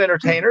list of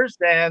entertainers,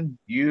 and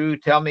you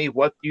tell me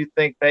what you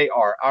think they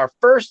are. Our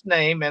first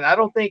name, and I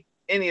don't think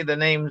any of the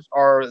names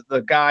are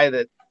the guy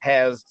that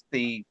has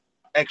the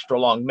extra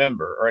long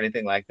member or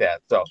anything like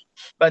that. So,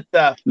 but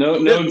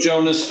no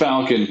Jonas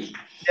Falcon.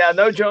 Yeah,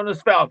 no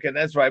Jonas Falcon.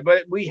 That's right.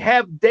 But we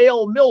have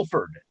Dale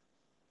Milford.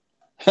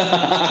 I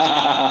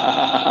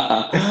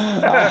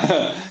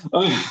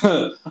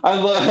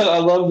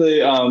love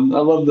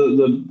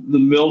the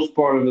MILF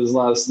part of his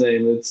last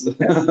name. It's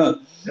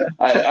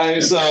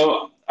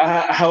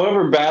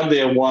however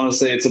badly I want to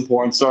say it's a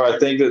porn star, I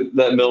think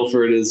that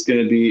Milford is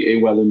going to be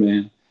a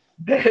weatherman.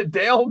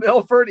 Dale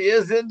Milford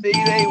is indeed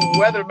a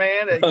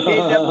weatherman at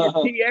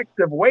KWTX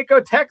of Waco,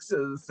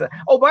 Texas.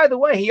 Oh, by the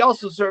way, he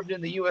also served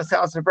in the U.S.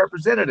 House of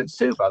Representatives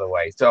too. By the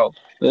way, so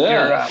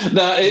yeah.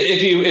 Now,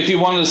 if you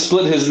wanted to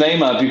split his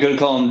name up, you could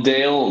call him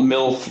Dale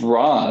Milf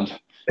Rod,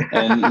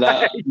 and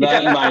that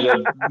might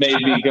have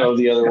made me go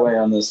the other way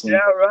on this one. Yeah,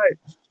 right.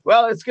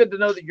 Well, it's good to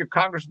know that your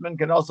congressman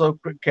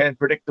can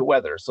predict the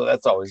weather, so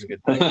that's always a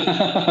good thing.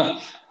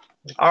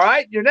 All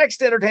right, your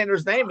next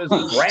entertainer's name is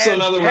Brad. So in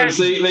other words,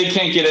 they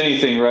can't get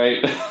anything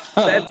right.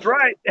 That's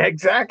right.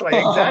 Exactly.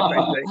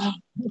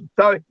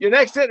 So your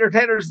next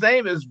entertainer's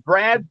name is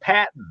Brad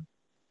Patton.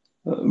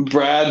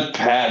 Brad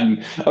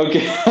Patton.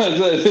 Okay,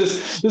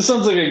 this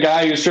sounds like a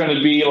guy who's trying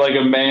to be like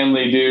a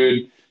manly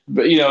dude,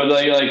 but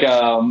like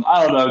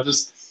I don't know,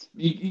 just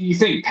you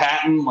think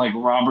Patton, like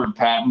Robert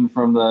Patton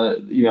from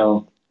the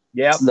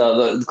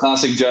the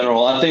classic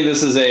general. I think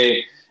this is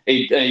a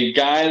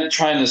guy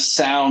trying to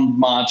sound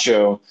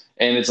macho,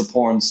 and it's a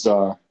porn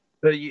star.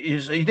 So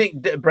you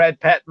think Brad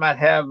Patton might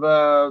have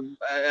a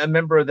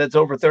member that's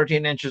over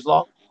 13 inches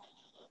long?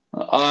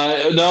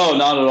 No,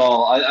 not at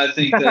all. I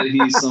think that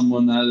he's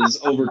someone that is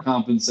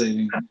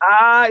overcompensating.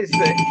 I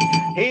see.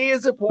 He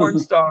is a porn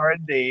star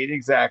indeed.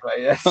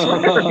 Exactly. That's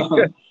very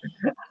good.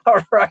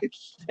 All right.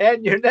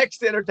 And your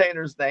next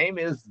entertainer's name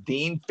is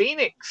Dean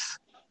Phoenix.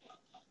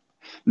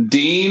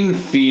 Dean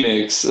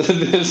Phoenix.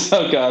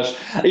 Oh gosh,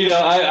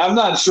 I'm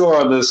not sure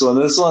on this one.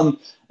 This one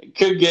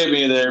could get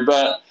me there,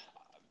 but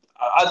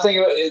I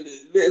think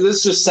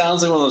this just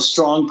sounds like one of those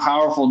strong,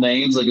 powerful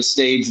names, like a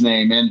stage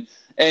name. And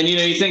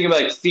you think of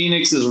like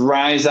Phoenix's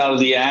rise out of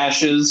the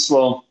ashes.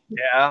 Well,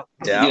 yeah.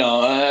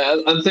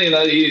 I'm thinking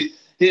that he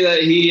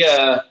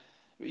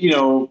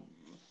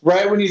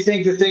right when you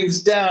think the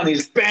thing's down,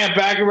 he's bam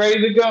back and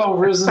ready to go,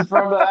 risen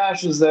from the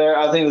ashes. There,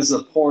 I think this is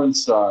a porn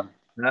star.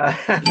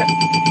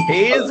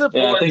 He is a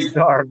porn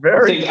star.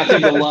 I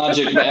think the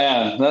logic,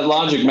 that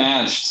logic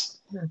matched.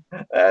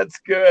 That's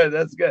good.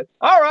 That's good.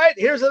 All right,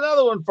 here's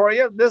another one for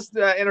you. This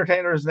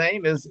entertainer's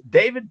name is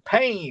David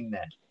Payne.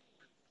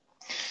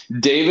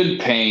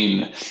 David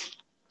Payne.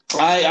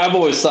 I've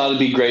always thought it'd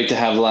be great to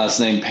have the last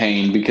name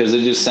Payne because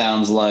it just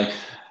sounds like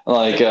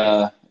I don't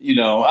know.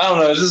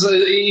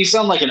 You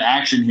sound like an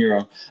action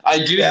hero. I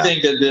do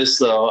think that this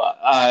though,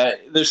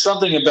 there's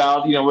something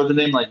about with a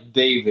name like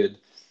David.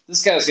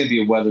 This guy's going to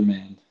be a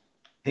weatherman.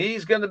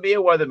 He's going to be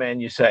a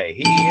weatherman, you say.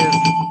 He is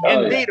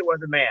indeed a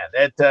weatherman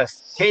at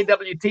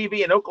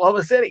KWTV in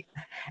Oklahoma City.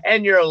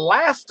 And your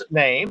last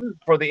name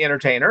for the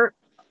entertainer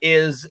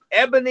is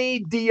Ebony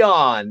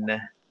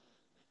Dion.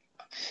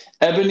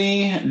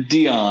 Ebony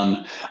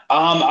Dion.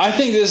 I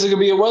think this is going to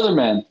be a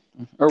weatherman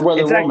or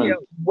weather woman.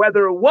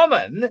 Weather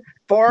woman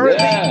for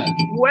the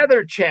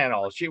Weather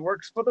Channel. She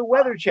works for the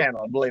Weather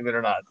Channel, believe it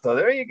or not. So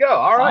there you go.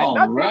 All right.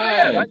 All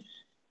right.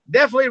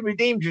 Definitely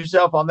redeemed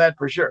yourself on that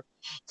for sure.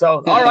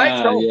 So, all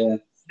right. So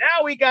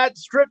now we got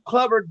Strip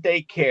Club or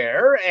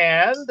Daycare,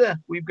 and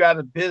we've got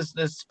a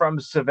business from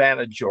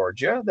Savannah,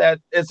 Georgia. That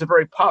is a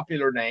very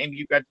popular name.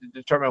 You've got to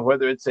determine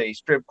whether it's a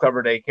strip club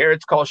or daycare.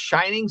 It's called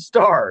Shining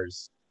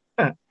Stars.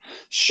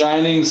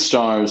 Shining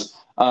Stars.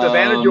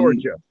 Savannah,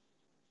 Georgia.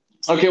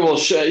 Okay, well,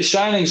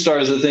 Shining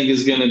Stars, I think,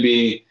 is going to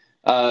be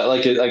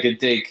like a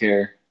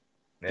daycare.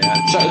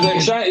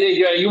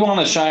 Yeah. You want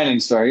a Shining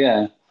Star,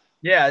 yeah.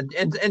 Yeah,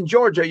 in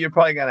Georgia, you're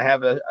probably going to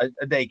have a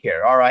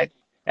daycare. All right.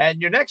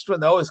 And your next one,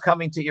 though, is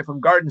coming to you from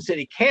Garden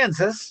City,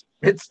 Kansas.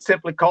 It's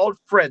simply called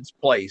Fred's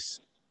Place.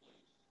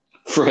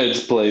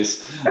 Fred's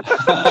Place.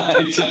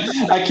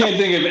 I can't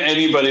think of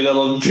anybody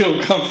that'll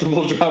feel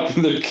comfortable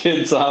dropping their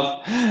kids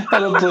off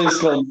at a place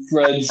called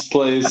Fred's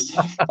Place.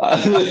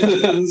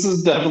 This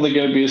is definitely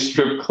going to be a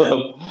strip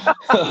club.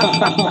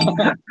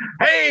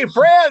 Hey,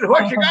 Fred,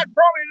 what you got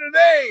for me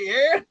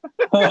today?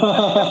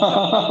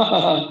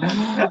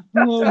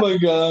 Oh, my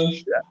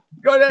gosh.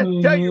 Go ahead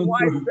and tell your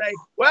wife, say,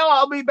 well,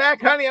 I'll be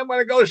back, honey. I'm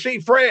going to go see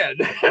Fred.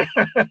 I'm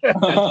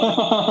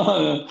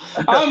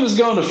just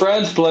going to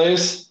Fred's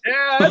Place.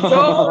 Yeah, that's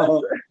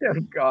all.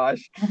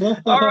 Gosh.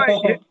 All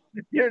right.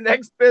 Your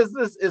next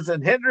business is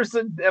in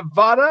Henderson,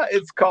 Nevada.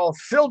 It's called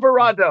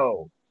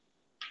Silverado.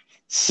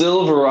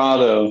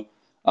 Silverado.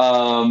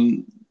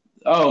 Oh,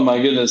 my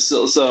goodness.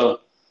 This,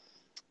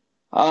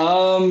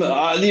 I'm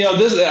at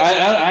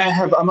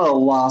a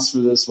loss for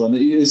this one.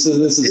 This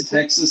is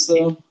Texas,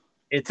 though?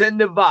 It's in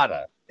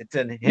Nevada. It's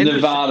in Henderson,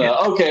 Nevada.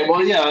 Okay,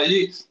 well, yeah,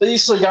 you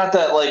still got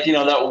that, like,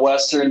 that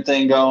Western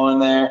thing going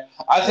there.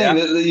 I think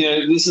that,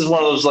 this is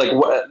one of those, like,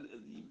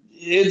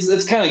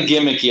 it's kind of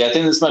gimmicky. I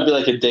think this might be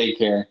like a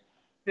daycare. I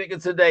think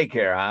it's a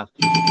daycare, huh?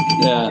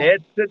 Yeah.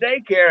 It's a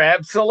daycare.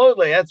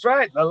 Absolutely. That's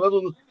right.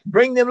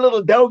 Bring them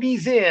little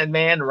doggies in,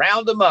 man.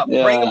 Round them up.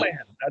 Yeah. Bring them in.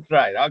 That's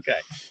right. Okay.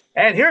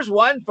 And here's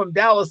one from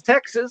Dallas,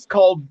 Texas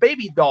called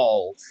Baby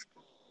Dolls.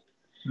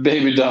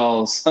 Baby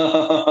Dolls.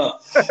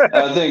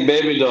 I think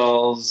Baby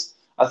Dolls.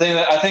 I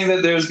think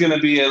that there's going to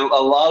be a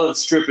lot of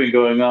stripping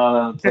going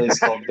on a place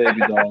called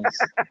Baby Dolls.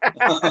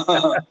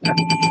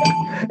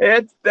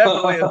 It's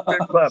definitely a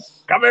strip club.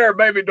 Come here,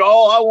 baby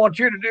doll. I want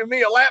you to do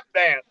me a lap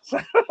dance.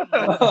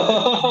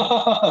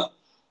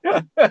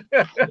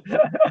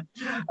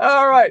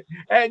 All right.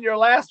 And your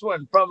last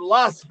one from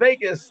Las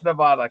Vegas,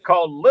 Nevada,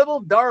 called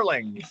Little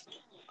Darlings.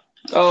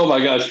 Oh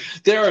my gosh,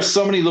 there are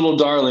so many little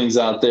darlings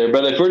out there.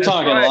 But if we're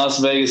talking Las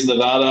Vegas,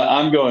 Nevada,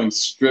 I'm going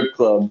strip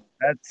club.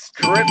 That's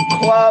strip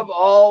club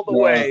all the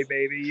way,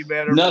 baby. You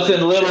better.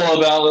 Nothing little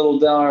about little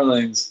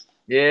darlings.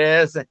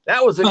 Yes,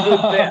 that was a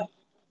good bet.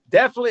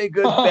 Definitely a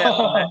good bet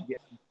on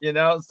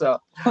that. So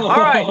all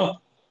right.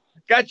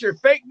 Got your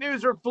fake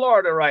news or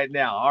Florida right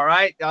now. All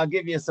right. I'll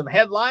give you some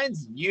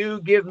headlines.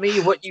 You give me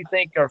what you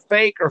think are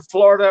fake or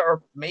Florida,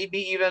 or maybe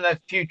even a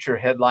future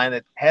headline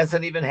that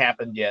hasn't even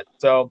happened yet.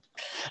 So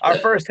our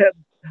first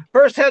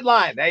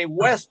headline, a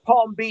West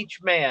Palm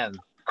Beach man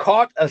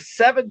caught a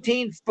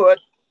 17-foot,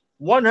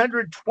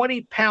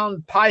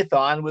 120-pound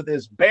python with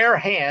his bare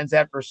hands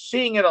after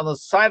seeing it on the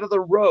side of the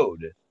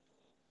road.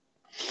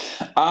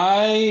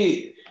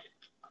 I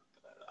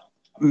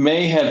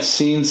may have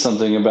seen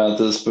something about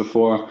this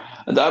before.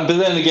 But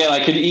then again,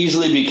 I could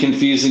easily be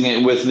confusing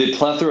it with the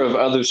plethora of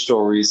other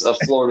stories of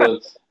Florida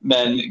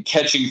men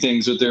catching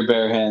things with their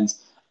bare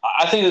hands.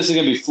 I think this is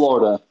going to be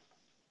Florida.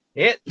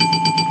 It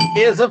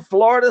is a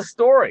Florida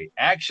story.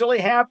 Actually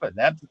happened.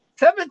 That's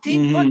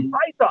 17-foot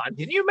python.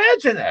 Can you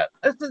imagine that?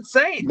 That's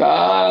insane.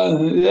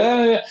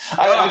 Yeah.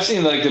 I've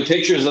seen like the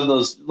pictures of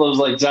those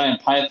like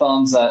giant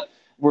pythons that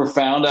were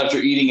found after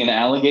eating an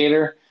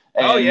alligator.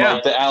 And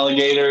like the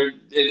alligator,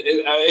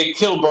 it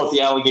killed both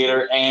the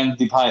alligator and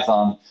the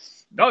python.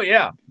 Oh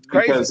yeah,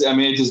 crazy. Because I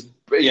mean,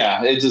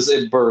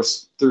 it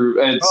burst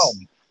through.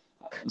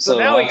 So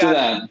now we got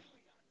that.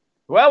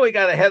 Well, we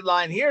got a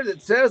headline here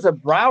that says a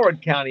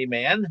Broward County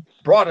man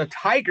brought a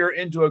tiger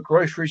into a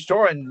grocery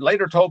store and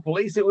later told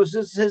police it was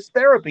his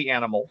therapy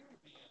animal.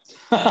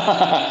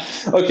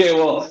 Okay,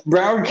 well,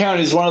 Broward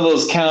County is one of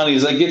those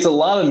counties that gets a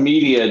lot of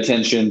media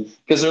attention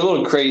because they're a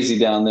little crazy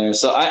down there.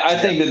 So I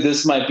think that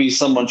this might be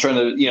someone trying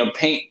to,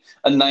 paint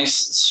a nice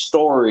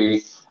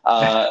story,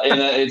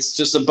 and it's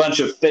just a bunch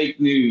of fake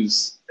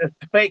news. It's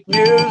fake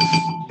news.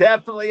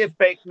 Definitely a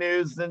fake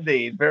news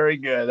indeed. Very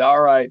good.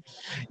 All right.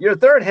 Your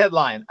third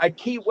headline, a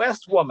Key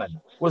West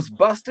woman was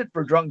busted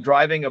for drunk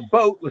driving a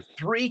boat with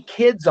 3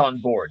 kids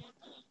on board.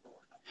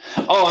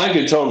 Oh, I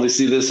could totally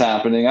see this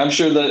happening. I'm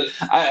sure that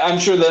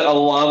a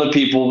lot of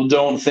people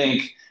don't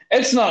think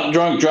it's not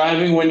drunk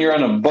driving when you're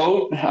on a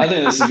boat. I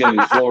think this is going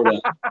to be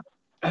Florida.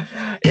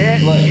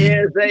 It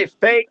is a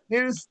fake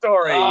news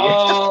story.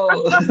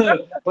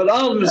 Oh, but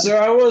officer,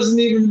 I wasn't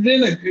even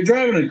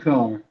driving a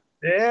car.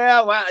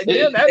 Yeah, well,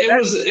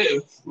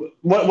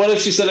 what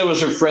if she said it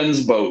was her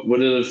friend's boat?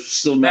 Would it have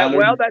still mattered?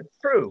 Well, that's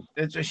true.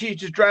 She's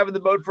just driving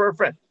the boat for her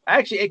friend.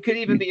 Actually, it could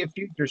even be a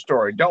future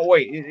story. Don't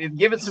wait.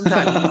 Give it some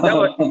time.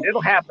 It'll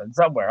happen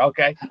somewhere.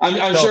 Okay.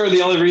 I'm sure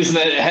the only reason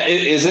that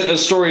it isn't a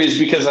story is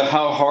because of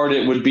how hard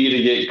it would be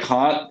to get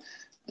caught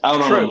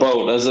out on a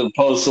boat as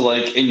opposed to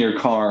like in your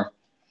car.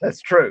 That's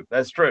true.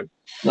 That's true.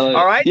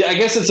 All right. Yeah, I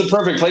guess it's a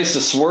perfect place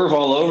to swerve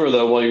all over,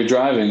 though, while you're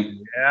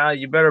driving. Yeah,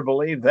 you better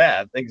believe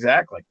that.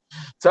 Exactly.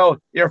 So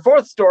your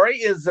fourth story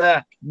is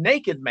a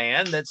naked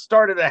man that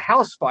started a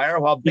house fire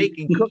while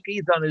baking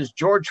cookies on his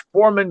George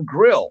Foreman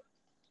grill.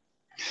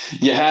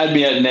 You had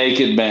me at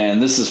naked man.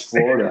 This is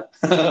Florida.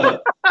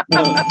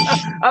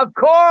 Of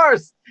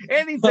course.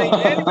 Anybody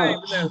would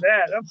know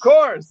that. Of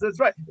course. That's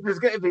right.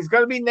 If he's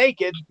going to be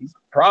naked, he's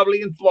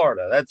probably in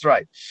Florida. That's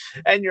right.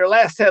 And your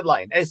last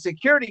headline, a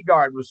security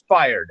guard was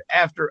fired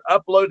after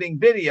uploading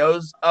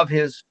videos of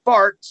his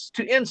farts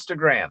to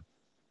Instagram.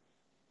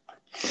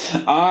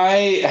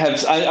 I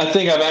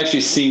think I've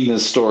actually seen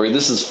this story.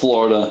 This is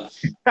Florida.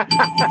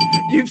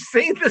 You've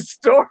seen the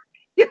story?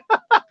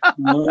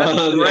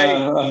 That's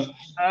great.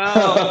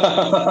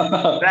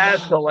 Oh,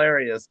 that's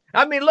hilarious.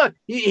 I mean, look,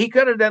 he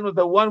could have done with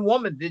the one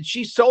woman.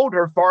 She sold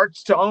her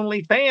farts to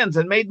OnlyFans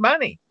and made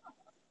money.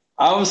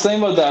 I was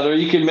thinking about that. Or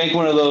you could make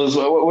one of those.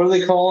 What do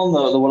they call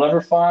them? The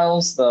whatever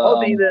files. The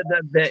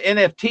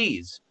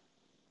NFTs.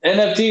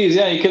 NFTs.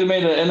 Yeah, you could have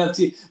made an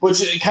NFT,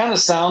 which it kind of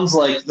sounds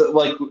like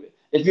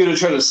if you were to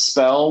try to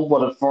spell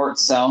what a fart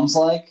sounds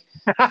like.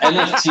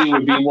 NFT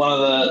would be one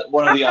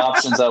of the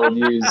options I would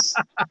use.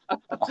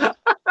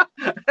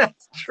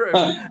 That's true.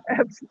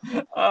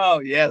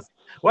 Oh yes.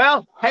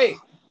 Well, hey,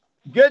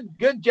 good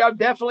job.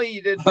 Definitely,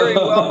 you did very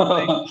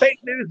well. Fake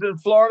news in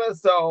Florida,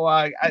 so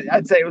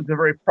I'd say it was a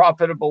very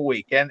profitable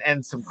week,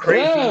 and some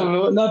crazy.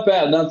 Yeah, not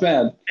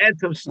bad. And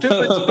some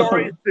stupid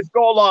stories to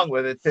go along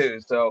with it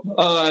too. So.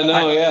 Oh, I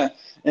know. Yeah,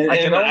 and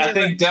I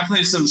think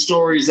definitely some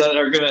stories that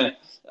are gonna.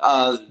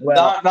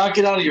 Not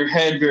get out of your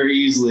head very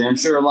easily. I'm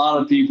sure a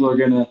lot of people are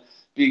going to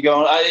be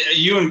going,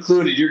 you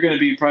included, you're going to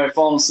be probably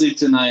falling asleep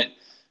tonight,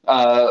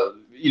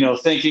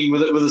 thinking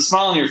with a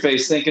smile on your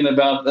face, thinking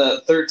about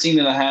 13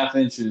 and a half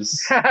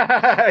inches.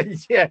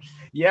 Yeah.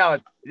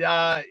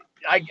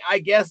 I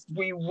guess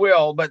we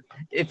will, but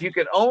if you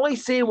could only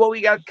see what we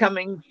got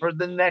coming for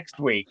the next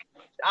week,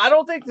 I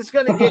don't think it's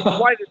going to get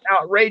quite as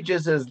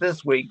outrageous as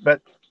this week,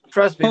 but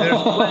trust me, there's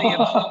plenty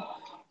of...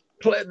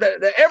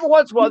 Every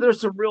once in a while,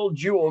 there's some real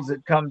jewels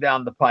that come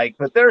down the pike,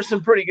 but there's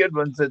some pretty good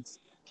ones that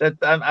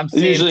I'm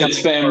seeing. Usually, it's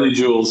family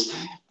jewels.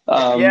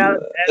 Yeah.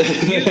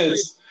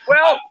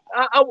 Well,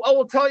 I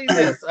will tell you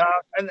this,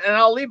 and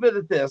I'll leave it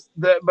at this.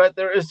 But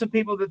there is some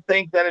people that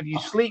think that if you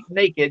sleep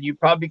naked, you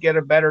probably get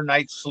a better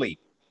night's sleep.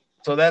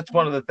 So that's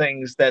one of the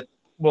things that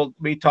we'll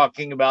be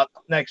talking about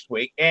next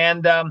week.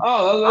 And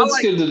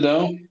that's good to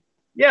know.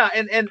 Yeah,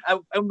 and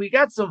we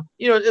got some,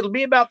 it'll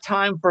be about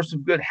time for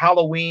some good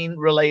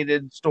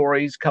Halloween-related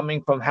stories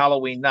coming from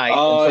Halloween night.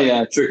 Oh,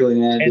 yeah,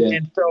 trickling in.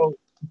 And so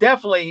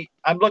definitely,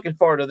 I'm looking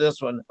forward to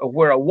this one,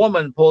 where a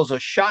woman pulls a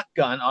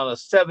shotgun on a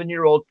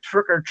 7-year-old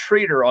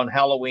trick-or-treater on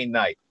Halloween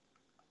night.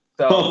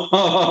 So,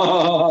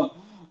 oh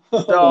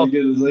my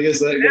goodness, I guess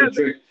that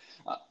trick.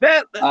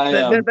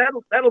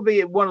 That'll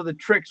be one of the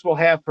tricks we'll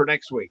have for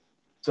next week.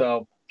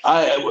 So.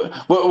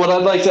 What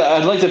I'd like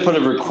to put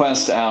a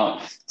request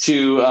out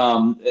to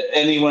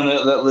anyone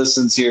that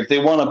listens here. If they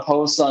want to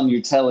post on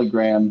your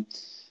Telegram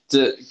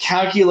to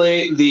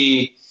calculate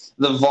the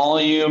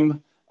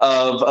volume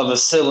of a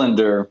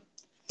cylinder,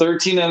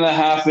 13 and a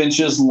half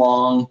inches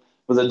long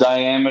with a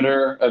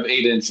diameter of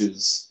 8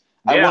 inches.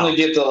 Yeah. I want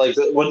to get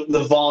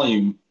the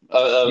volume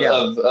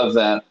of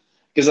that,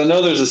 because I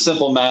know there's a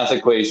simple math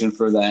equation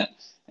for that.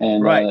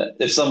 And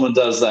if someone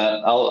does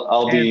that,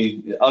 I'll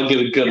give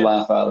a good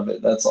laugh out of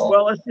it. That's all.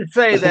 Well, let's just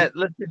say that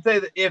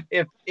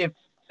if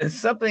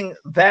something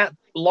that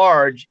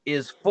large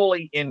is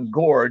fully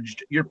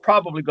engorged, you're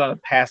probably going to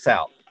pass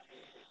out.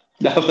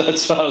 No,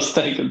 that's what I was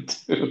thinking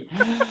too.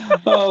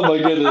 Oh my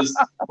goodness!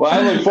 Well, I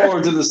look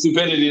forward to the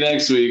stupidity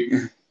next week.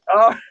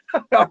 Oh,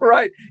 all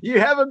right. You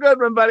have a good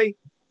one, buddy.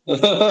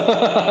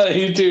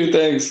 You too.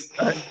 Thanks.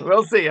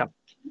 We'll see you.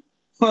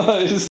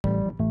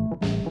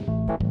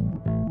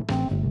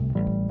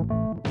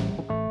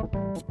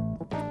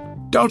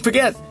 Don't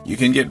forget, you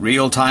can get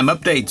real-time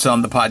updates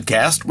on the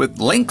podcast with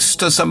links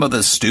to some of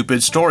the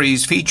stupid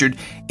stories featured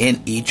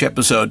in each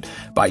episode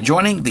by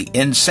joining the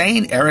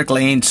Insane Eric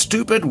Lane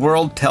Stupid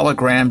World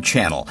Telegram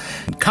channel.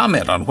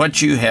 Comment on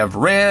what you have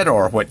read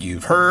or what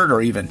you've heard,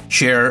 or even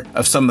share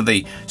of some of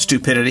the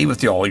stupidity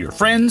with all your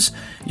friends.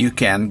 You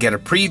can get a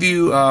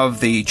preview of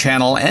the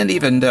channel and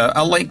even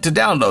a link to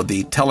download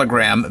the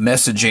Telegram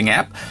messaging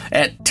app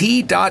at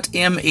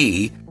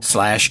t.me/Insane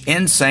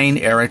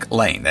Eric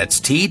Lane. That's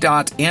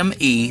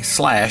t.me/Insane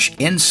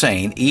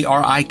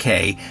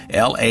ERIKLANE.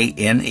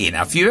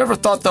 Now, if you ever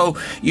thought, though,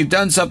 you've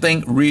done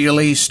something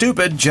really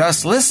stupid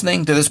just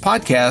listening to this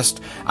podcast,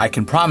 I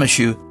can promise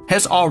you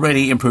has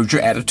already improved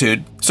your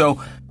attitude.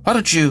 So why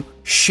don't you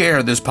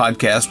share this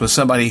podcast with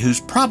somebody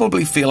who's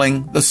probably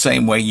feeling the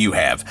same way you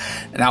have?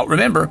 Now,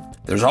 remember,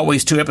 there's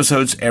always 2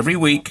 episodes every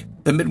week.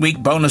 the midweek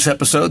bonus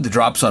episode that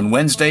drops on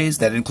Wednesdays.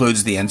 That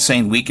includes the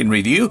Insane Week in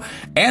Review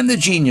and the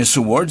Genius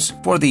Awards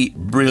for the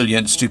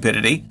brilliant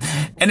stupidity.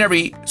 And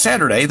every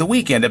Saturday, the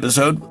weekend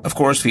episode, of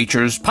course,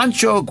 features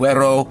Pancho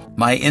Guerrero,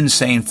 my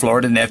insane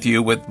Florida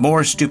nephew, with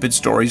more stupid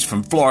stories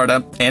from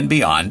Florida and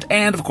beyond.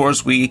 And, of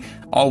course, we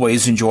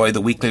always enjoy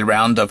the weekly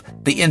round of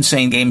the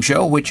Insane Game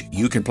Show, which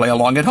you can play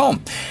along at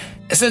home.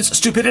 Since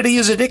stupidity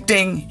is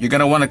addicting, you're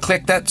going to want to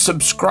click that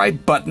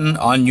subscribe button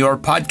on your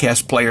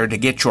podcast player to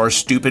get your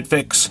stupid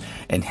fix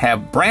and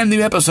have brand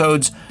new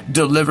episodes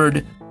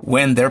delivered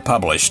when they're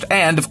published.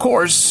 And, of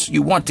course,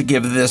 you want to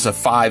give this a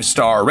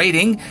 5-star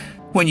rating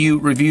when you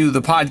review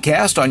the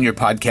podcast on your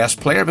podcast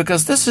player,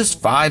 because this is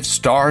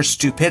 5-star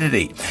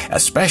stupidity,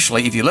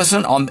 especially if you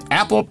listen on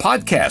Apple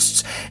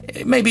Podcasts.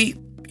 Maybe,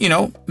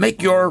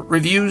 make your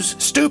reviews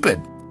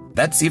stupid.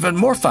 That's even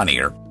more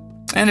funnier.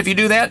 And if you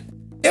do that,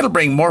 it'll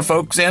bring more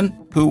folks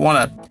in who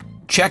want to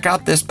check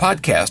out this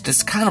podcast.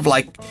 It's kind of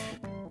like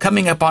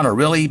coming up on a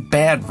really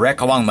bad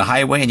wreck along the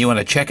highway and you want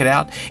to check it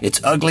out.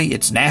 It's ugly,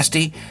 it's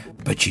nasty,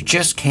 but you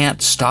just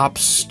can't stop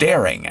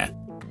staring.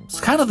 It's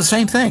kind of the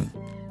same thing.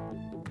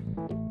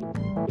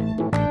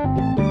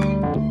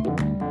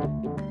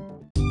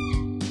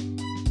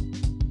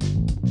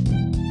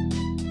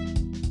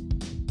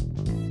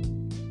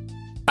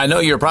 I know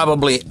you're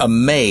probably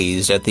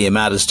amazed at the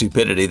amount of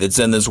stupidity that's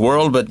in this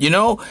world, but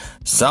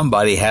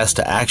somebody has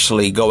to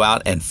actually go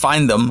out and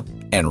find them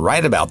and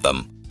write about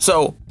them.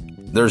 So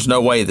there's no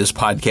way this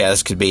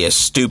podcast could be as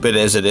stupid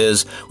as it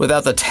is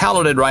without the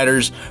talented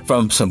writers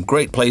from some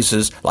great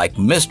places like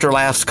Mr.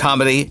 Laughs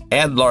Comedy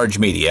and Large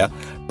Media,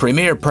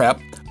 Premier Prep,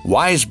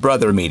 Wise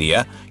Brother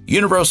Media,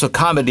 Universal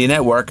Comedy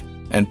Network,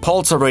 and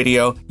Pulsar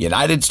Radio,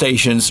 United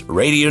Stations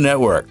Radio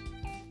Network.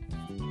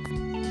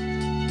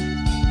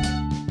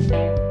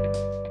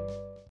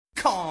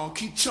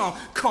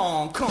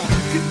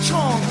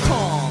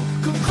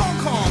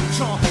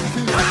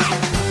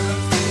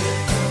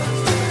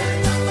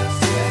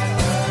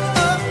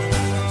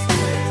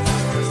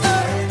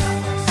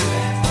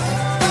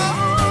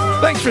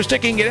 Thanks for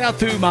sticking it out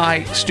through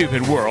my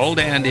stupid world,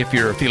 and if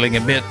you're feeling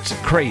a bit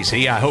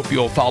crazy, I hope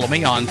you'll follow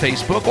me on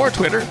Facebook or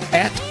Twitter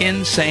at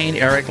Insane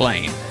Eric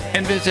Lane,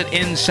 and visit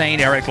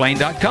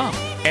InsaneEricLane.com.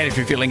 And if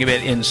you're feeling a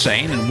bit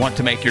insane and want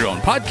to make your own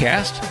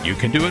podcast, you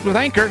can do it with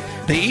Anchor,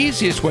 the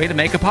easiest way to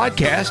make a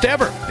podcast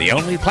ever. The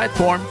only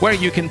platform where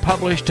you can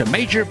publish to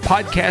major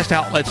podcast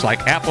outlets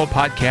like Apple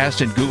Podcasts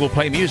and Google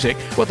Play Music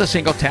with a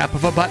single tap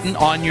of a button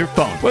on your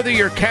phone. Whether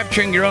you're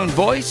capturing your own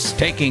voice,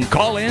 taking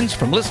call-ins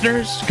from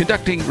listeners,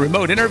 conducting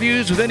remote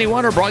interviews with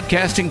anyone, or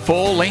broadcasting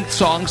full-length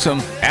songs from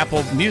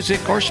Apple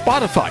Music or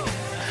Spotify.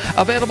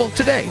 Available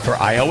today for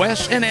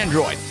iOS and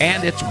Android,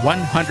 and it's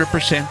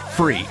 100%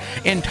 free,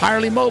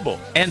 entirely mobile,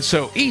 and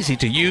so easy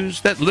to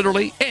use that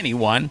literally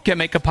anyone can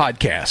make a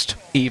podcast,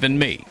 even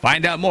me.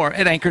 Find out more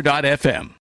at Anchor.fm.